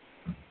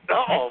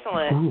 Oh,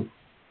 excellent. Ooh.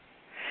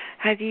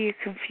 How do you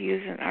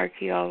confuse an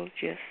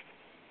archaeologist?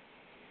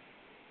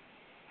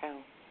 How?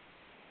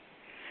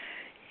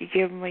 You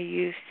give them a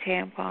used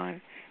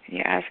tampon and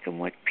you ask them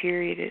what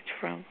period it's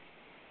from.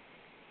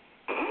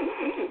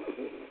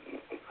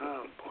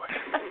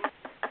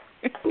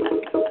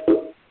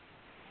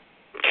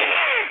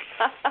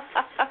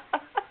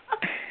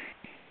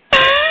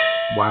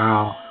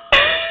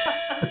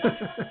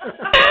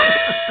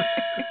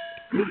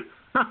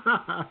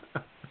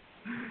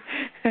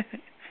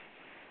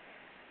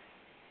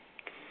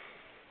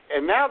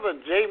 And now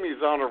that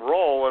Jamie's on a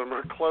roll and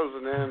we're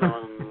closing in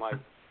on like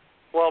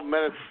 12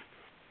 minutes,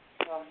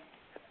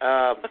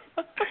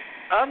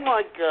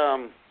 unlike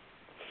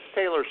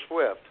Taylor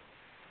Swift,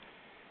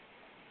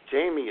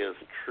 Jamie is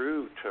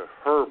true to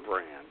her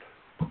brand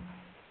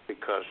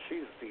because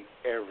she's the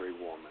every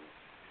woman.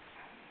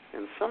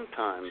 And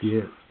sometimes,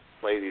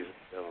 ladies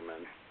and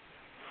gentlemen,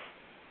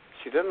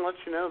 she doesn't let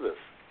you know this,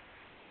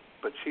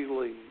 but she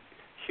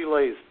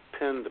lays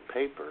pen to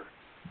paper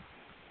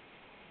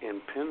and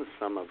pins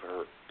some of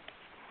her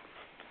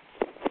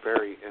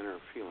very inner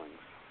feelings.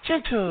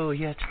 Gentle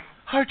yet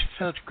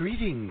heartfelt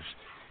greetings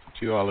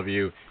to all of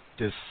you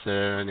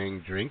discerning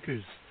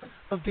drinkers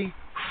of the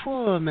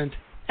warm and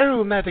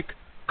aromatic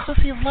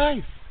coffee of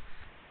life.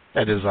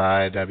 That is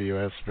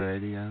IWS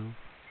Radio.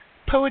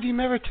 Poet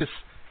Emeritus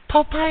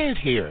Paul Pyatt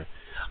here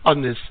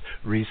on this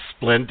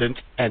resplendent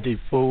and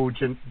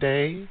effulgent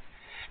day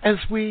as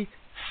we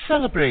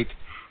celebrate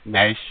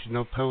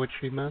National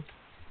Poetry Month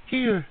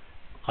here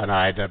on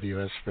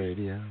IWS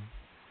Radio.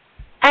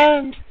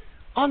 And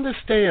on this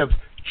day of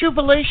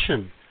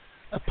jubilation,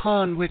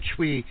 upon which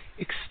we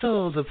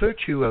extol the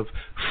virtue of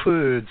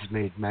words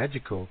made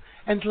magical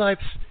and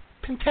life's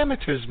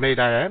pentameters made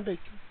iambic,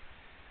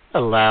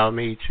 allow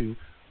me to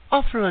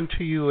offer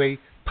unto you a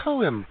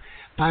poem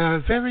by our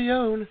very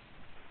own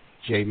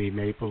Jamie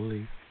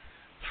Mapleleaf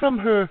from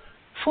her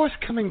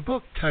forthcoming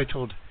book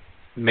titled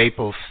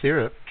Maple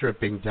Syrup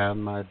Dripping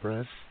Down My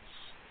Breasts.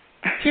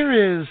 Here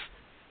is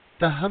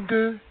the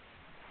hunger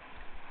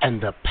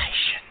and the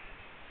passion.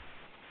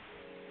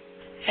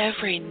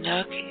 Every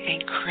nook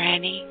and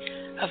cranny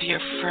of your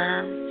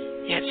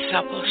firm yet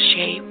supple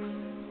shape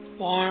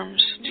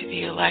warms to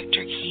the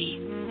electric heat.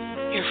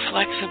 Your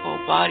flexible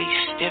body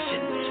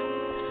stiffens,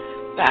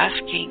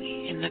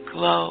 basking in the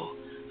glow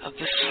of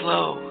the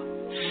slow,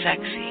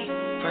 sexy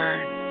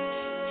burn.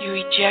 You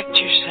eject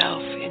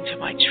yourself into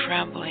my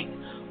trembling,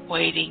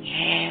 waiting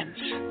hands.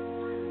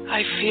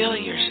 I feel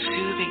your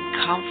soothing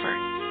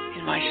comfort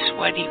in my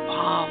sweaty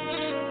palms.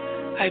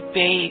 I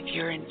bathe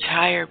your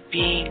entire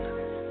being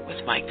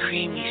with my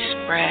creamy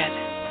spread.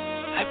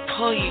 I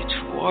pull you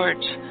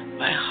towards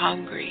my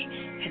hungry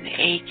and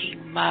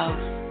aching mouth.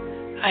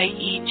 I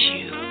eat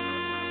you.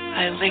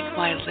 I lick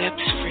my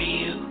lips for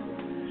you.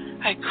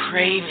 I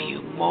crave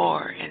you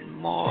more and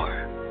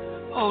more.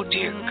 Oh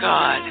dear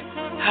God,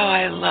 how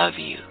I love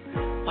you,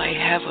 my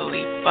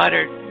heavily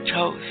buttered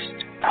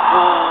toast.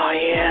 Oh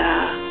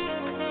yeah.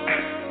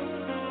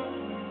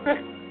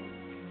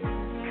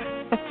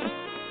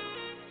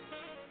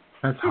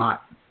 That's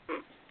hot.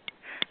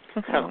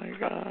 Oh my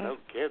God. No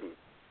kidding.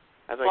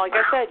 Well, like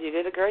I said, you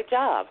did a great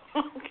job.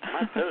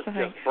 My toast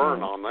just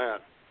burned on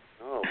that.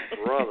 Oh,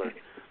 brother.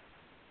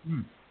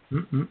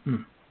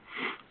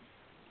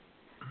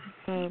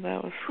 Oh,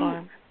 that was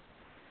fun.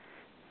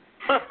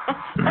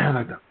 I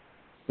like to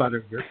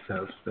butter your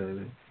toast,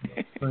 baby.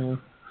 Well.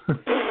 Oh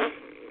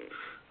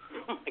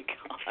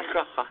my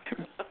God.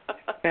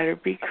 Better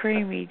be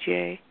creamy,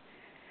 Jay.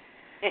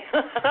 You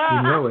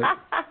know it.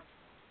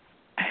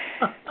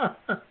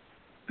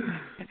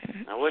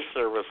 I wish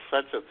there was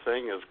such a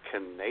thing as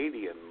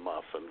Canadian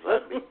muffins.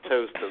 I'd be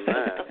toasting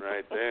that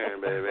right there,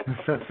 baby.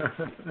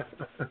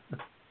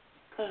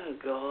 Oh,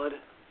 God.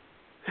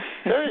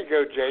 There you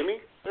go, Jamie.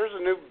 There's a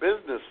new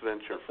business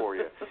venture for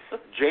you.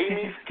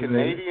 Jamie's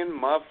Canadian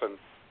Muffins.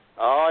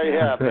 Oh,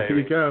 yeah, baby. There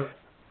you go.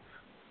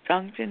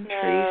 Dunkin'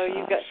 No,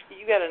 tree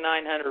you got a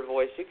 900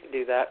 voice. You can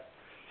do that.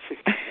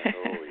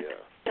 Oh,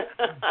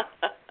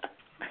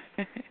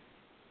 yeah.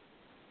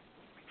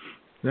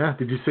 Yeah,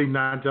 did you see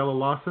Nigella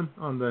Lawson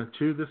on the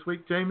Chew this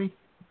week, Jamie?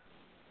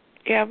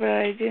 Yeah, but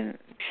I didn't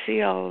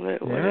see all of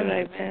it. What did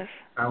I miss?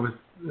 I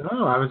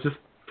was just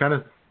kind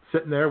of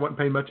sitting there, wasn't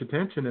paying much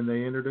attention, and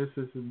they introduced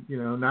this,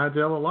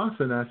 Nigella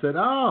Lawson. I said,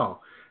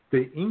 "Oh,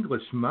 the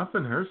English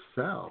muffin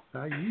herself.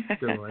 How you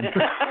doing?"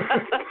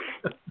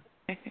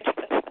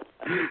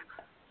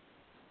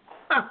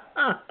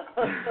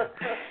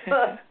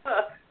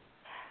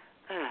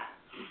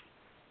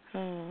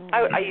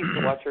 I used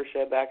to watch her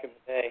show back in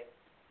the day.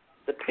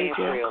 The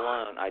Pantry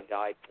alone, I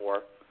died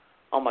for.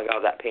 Oh my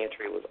God, that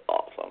Pantry was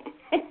awesome.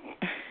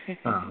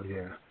 Oh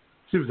yeah,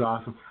 she was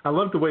awesome. I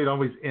loved the way it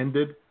always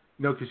ended.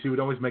 Because she would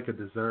always make a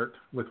dessert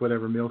with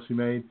whatever meal she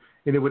made,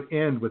 and it would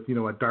end with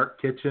a dark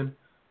kitchen,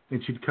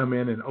 and she'd come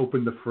in and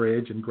open the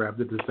fridge and grab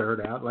the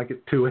dessert out like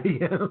at 2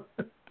 a.m.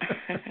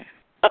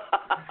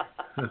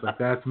 I was like,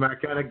 that's my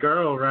kind of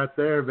girl right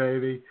there,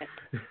 baby.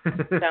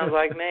 Sounds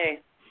like me.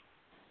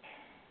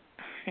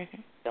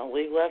 Don't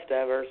leave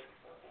leftovers,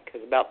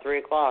 because about 3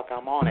 o'clock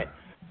I'm on it.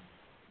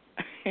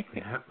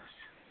 Yeah.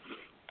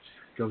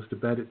 Goes to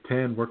bed at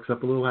 10, works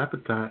up a little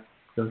appetite.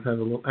 Goes have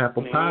a little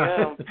apple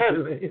pie.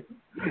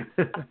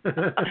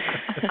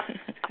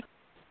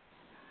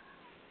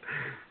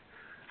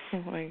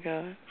 Oh my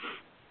God.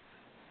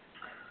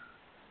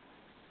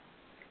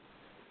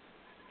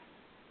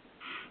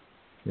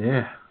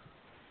 Yeah.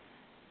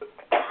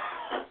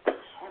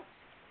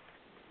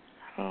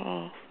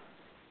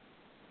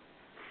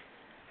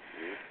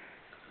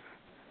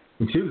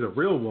 And she was a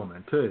real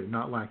woman, too,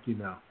 not like,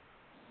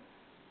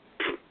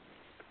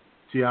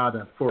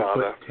 Giada,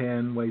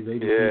 4'10", weighs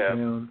 82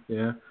 pounds.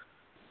 Yeah.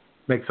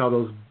 Makes all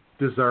those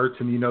desserts,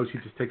 and she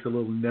just takes a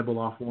little nibble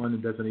off one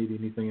and doesn't eat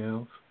anything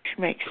else.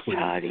 She makes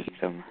Todd eat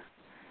them.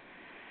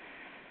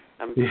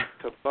 I'm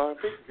just a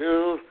Barbie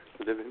girl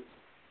living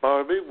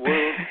Barbie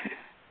world.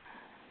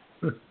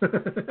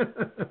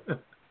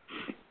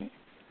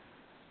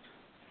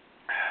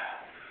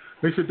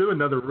 We should do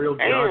another real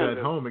Giada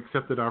at home,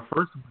 except that our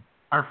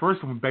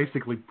first one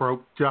basically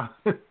broke Todd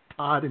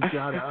and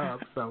Giada up.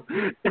 So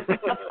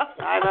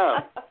I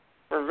know.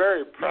 We're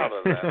very proud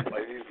of that,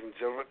 ladies and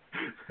gentlemen.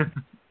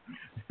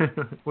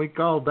 We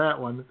called that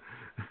one.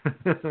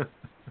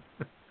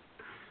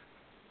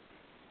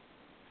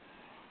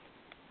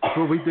 That's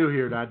what we do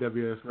here at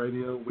IWS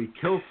Radio. We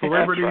kill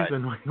celebrities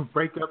and we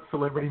break up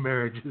celebrity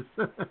marriages.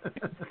 The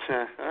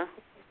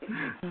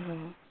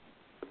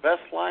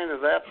best line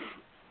of that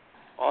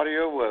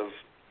audio was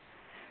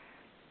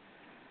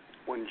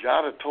when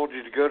Giada told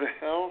you to go to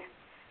hell,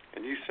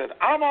 and you said,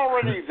 "I'm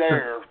already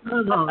there."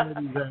 I'm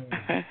already there.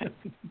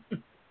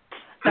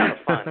 That was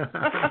fun.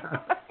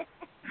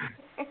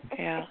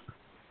 Yeah.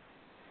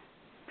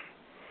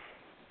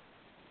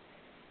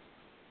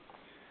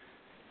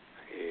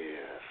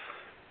 Yes.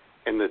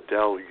 And the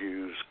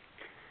deluge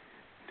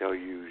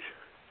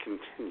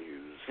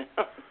continues.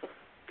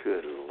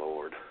 Good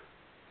Lord.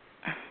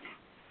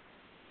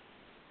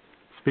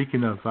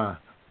 Speaking of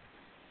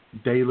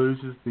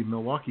deluges, the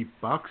Milwaukee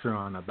Bucks are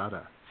on about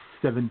a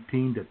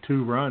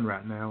 17-2 run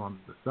right now on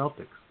the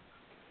Celtics,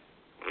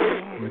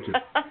 which is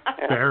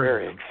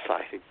very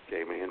exciting,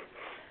 J-Man.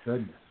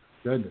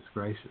 Goodness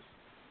gracious.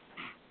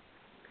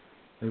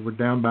 They were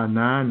down by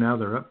 9, now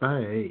they're up by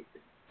 8.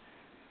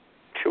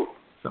 Cool.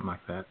 Something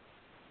like that.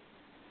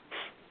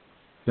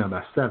 Down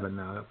by 7,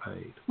 now up by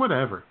 8.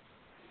 Whatever.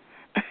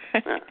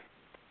 And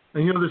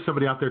there's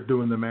somebody out there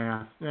doing the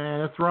math.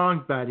 That's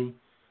wrong, buddy.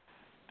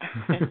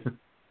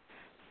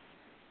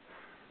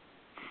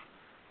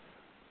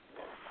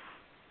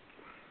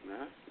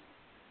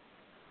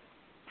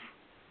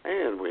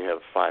 And we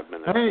have 5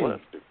 minutes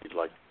left if you'd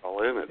like to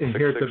call in at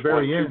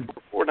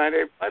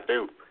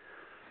 661-244-9852.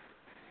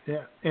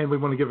 Yeah, and we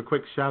want to give a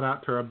quick shout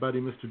out to our buddy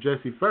Mr.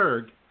 Jesse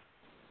Ferg,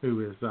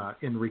 who is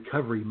in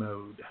recovery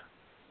mode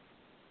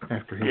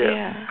after his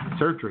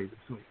surgery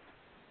this week.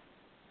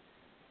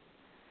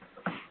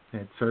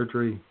 Had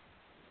surgery.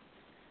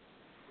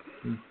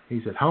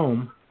 He's at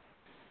home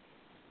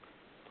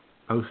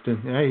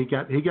posting. Hey,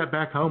 he got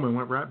back home and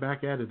went right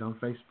back at it on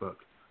Facebook.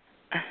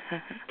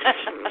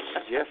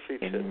 Yes, he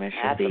did.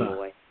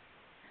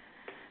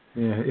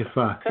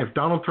 If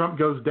Donald Trump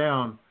goes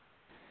down,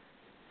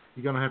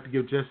 you're going to have to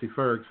give Jesse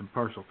Ferg some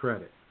partial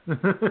credit.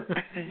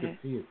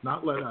 He is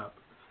not let up.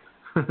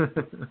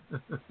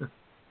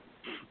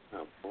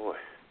 Oh, boy.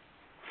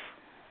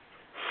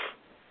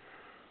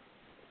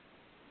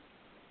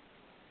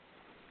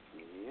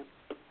 Yep.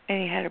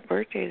 And he had a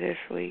birthday this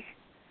week.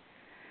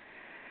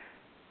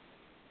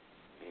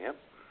 Yep.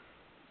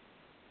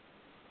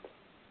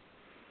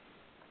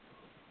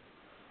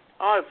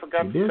 Oh, I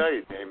forgot to tell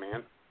you,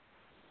 J-Man.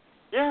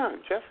 Yeah,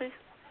 Jesse.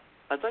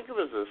 I think it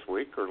was this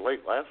week or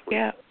late last week.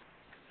 Yeah.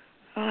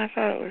 Oh, I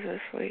thought it was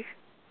this week.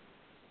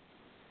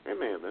 It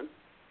may have been.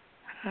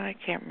 I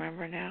can't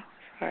remember now.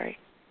 Sorry.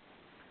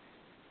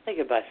 Say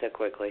goodbye so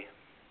quickly.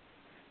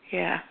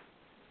 Yeah.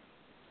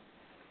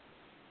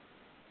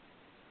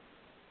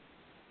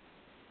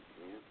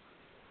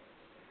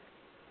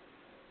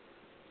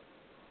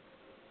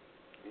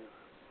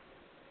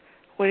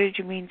 What did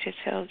you mean to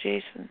tell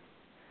Jason?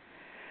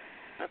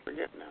 I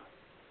forget now.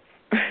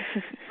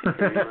 You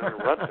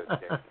interrupted.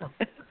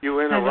 You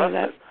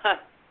interrupted.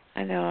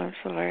 I know, I'm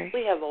sorry.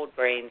 We have old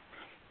brains.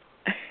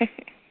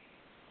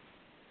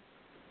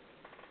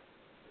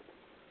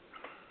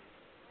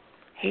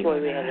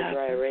 Boy, we had a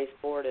dry erase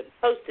board and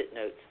Post-it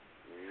notes.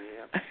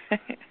 Yep.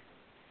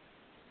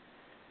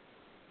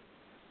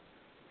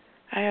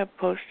 I have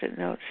Post-it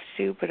notes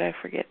too, but I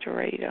forget to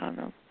write on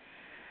them.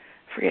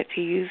 Forget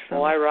to use them.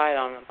 Oh, I write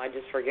on them. I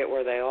just forget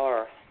where they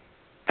are.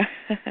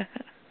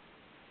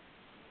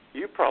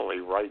 You probably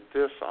write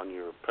this on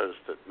your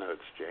Post-it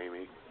notes,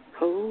 Jamie.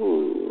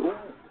 Ooh.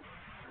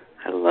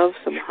 I love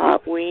some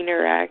hot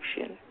wiener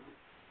action.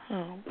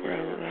 Oh,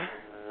 brother.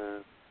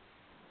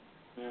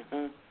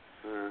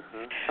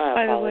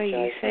 By the way,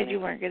 you said you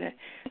weren't going to...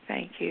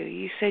 Thank you.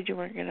 You said you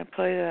weren't going to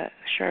play that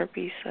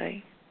Sharpie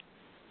thing.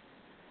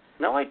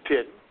 No, I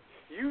didn't.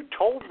 You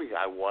told me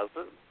I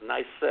wasn't, and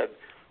I said,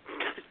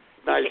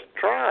 nice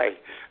try.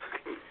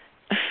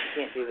 You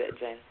can't do that,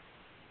 Jane.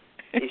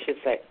 You should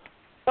say,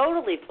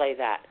 totally play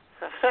that.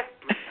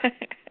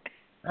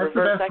 That's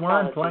the best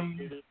one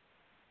playing.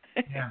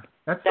 Yeah,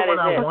 that's the one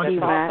I want you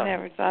to.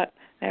 Never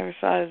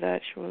thought of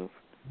that, Schwoop.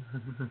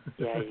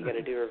 Yeah, you got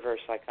to do reverse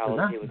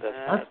psychology with this.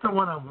 That's the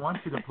one I want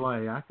you to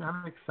play.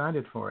 I'm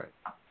excited for it.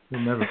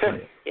 You'll never play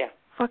it. Yeah.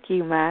 Fuck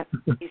you, Matt.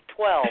 He's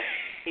 12.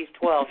 He's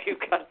 12. You've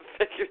got to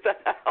figure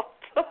that out.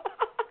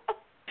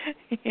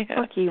 Yeah.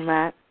 Fuck you,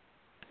 Matt.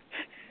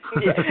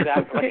 Yeah,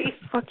 exactly.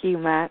 Fuck you,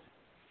 Matt.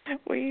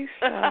 Will you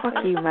stop?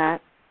 Fuck you,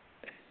 Matt.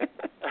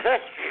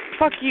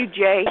 Fuck you,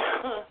 Jay.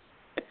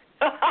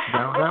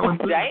 That one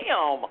too.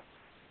 Damn.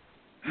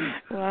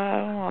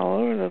 Wow, I'm all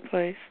over the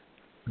place.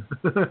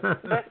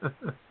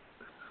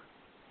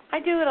 I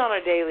do it on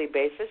a daily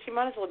basis. You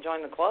might as well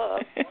join the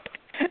club.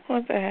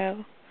 What the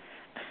hell?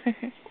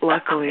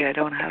 Luckily, I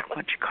don't have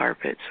much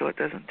carpet, so it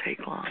doesn't take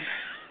long.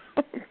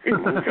 You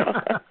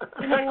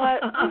know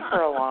what? Leave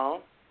her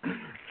alone.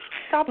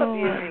 Stop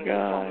abusing this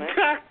woman.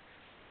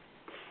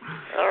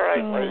 All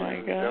right, Oh, ladies my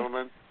and God.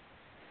 gentlemen.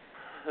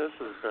 This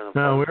has been a No,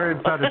 fun we're time.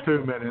 inside of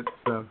 2 minutes,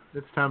 so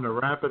it's time to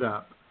wrap it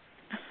up.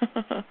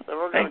 So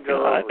we're going to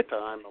go over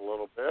time a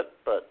little bit,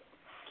 but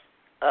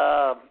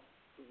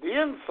the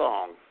end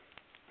song.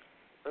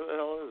 Where the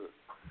hell is it?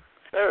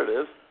 There it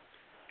is.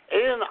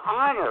 In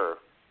honor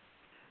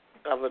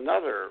of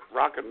another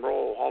Rock and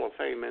Roll Hall of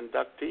Fame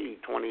inductee,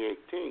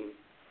 2018.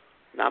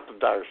 Not the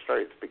Dire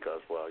Straits,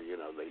 because, well, you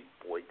know, they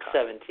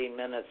boycotted. 17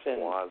 minutes in.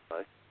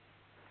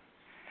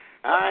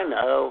 I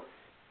know.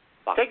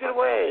 Take it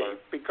away,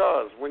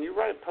 because when you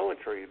write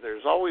poetry,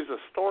 there's always a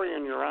story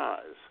in your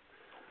eyes.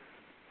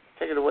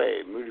 Take it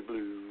away, Moody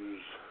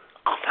Blues.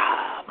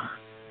 Awesome.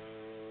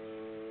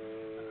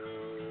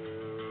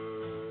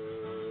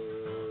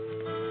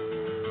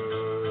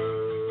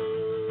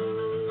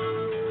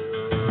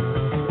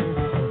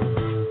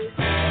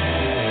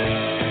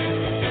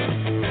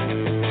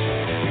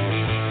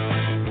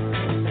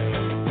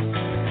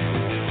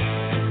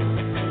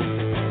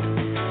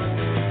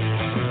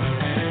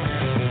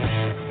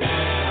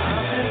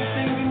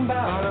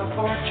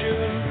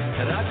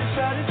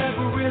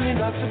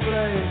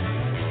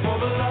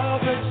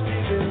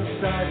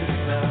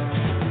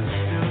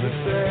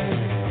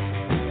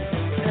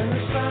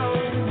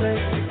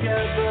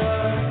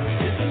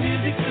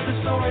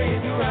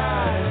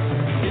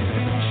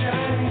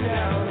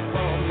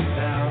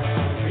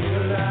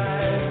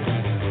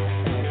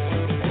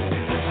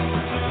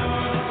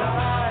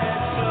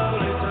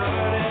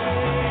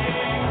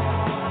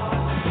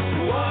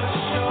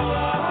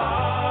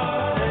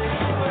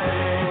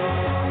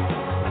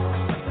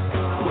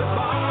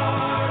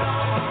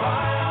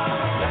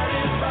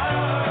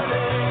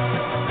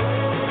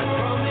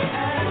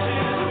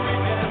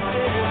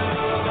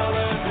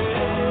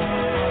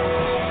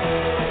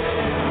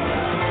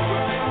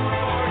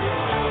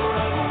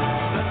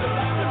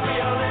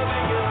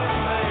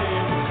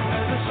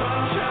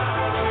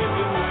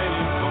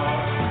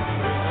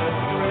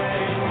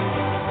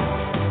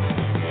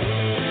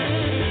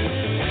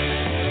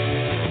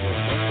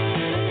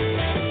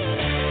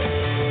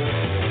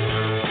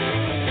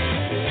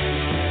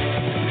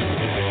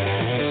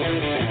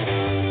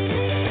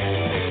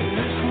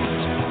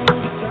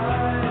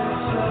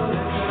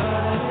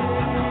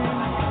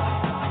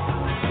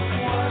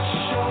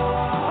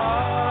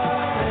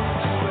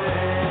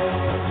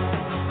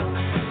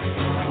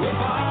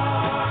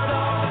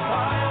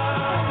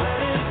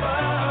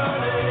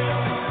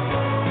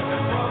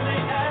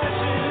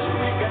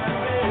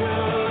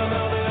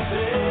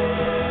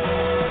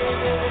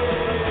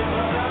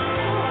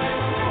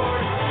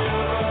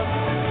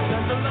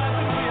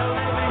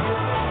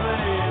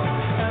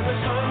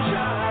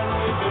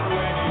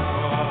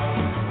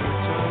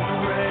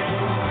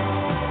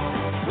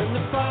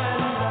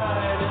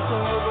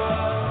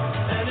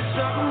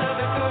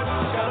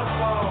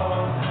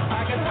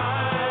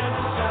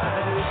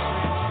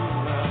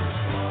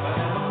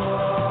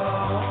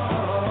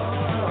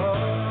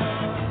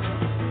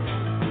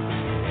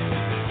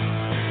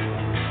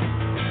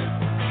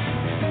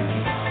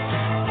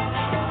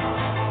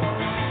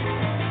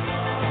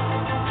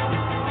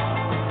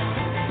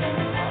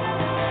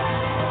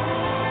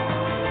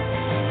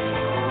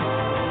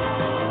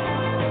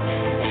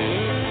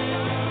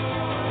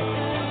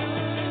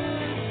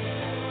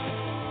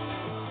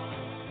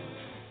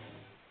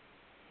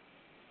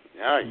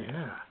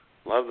 Yeah.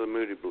 Love the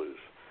Moody Blues.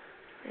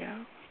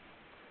 Yeah.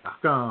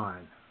 Rock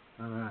on.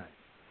 All right.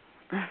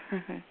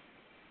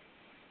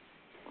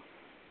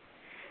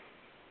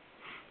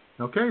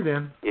 Okay,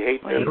 then. You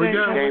hate Well, them, you guys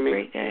have a Jamie.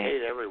 great day. You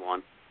hate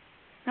everyone.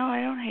 No,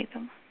 I don't hate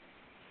them.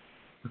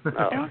 Oh.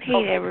 I don't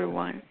hate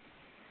everyone.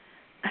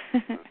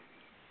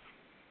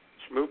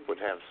 Smoop would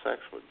have sex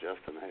with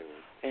Justin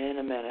Hayward. In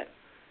a minute.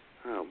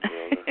 Oh,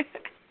 brother.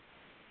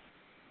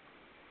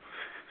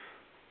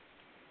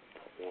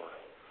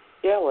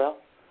 Yeah, well.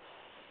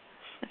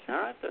 All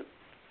right, then.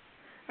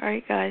 All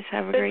right, guys.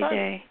 Have a Good great fun.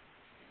 day.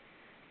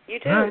 You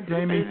too. All right,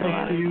 Jamie.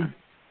 Thank you.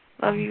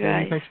 Love you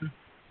guys. Thanks.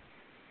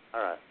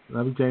 All right.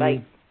 Love you,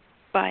 Jamie.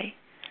 Bye.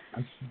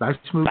 Bye,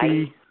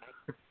 Smoopy.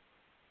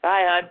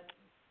 Bye, hon.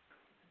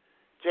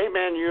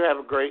 J-Man, you have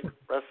a great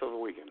rest of the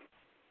weekend.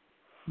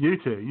 You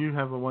too. You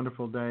have a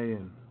wonderful day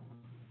and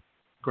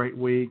great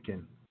week.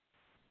 And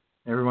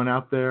everyone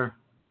out there,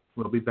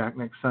 we'll be back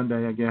next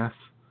Sunday, I guess.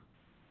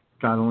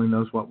 God only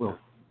knows what we'll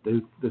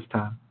do this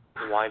time.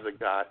 Why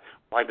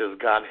does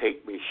God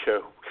hate me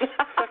show?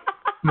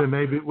 Then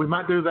maybe we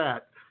might do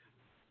that.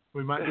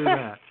 We might do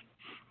that.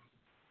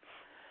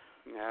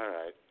 All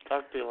right.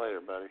 Talk to you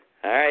later, buddy.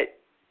 All right.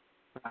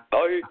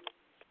 Bye.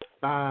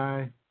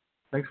 Bye.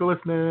 Thanks for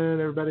listening,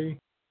 everybody.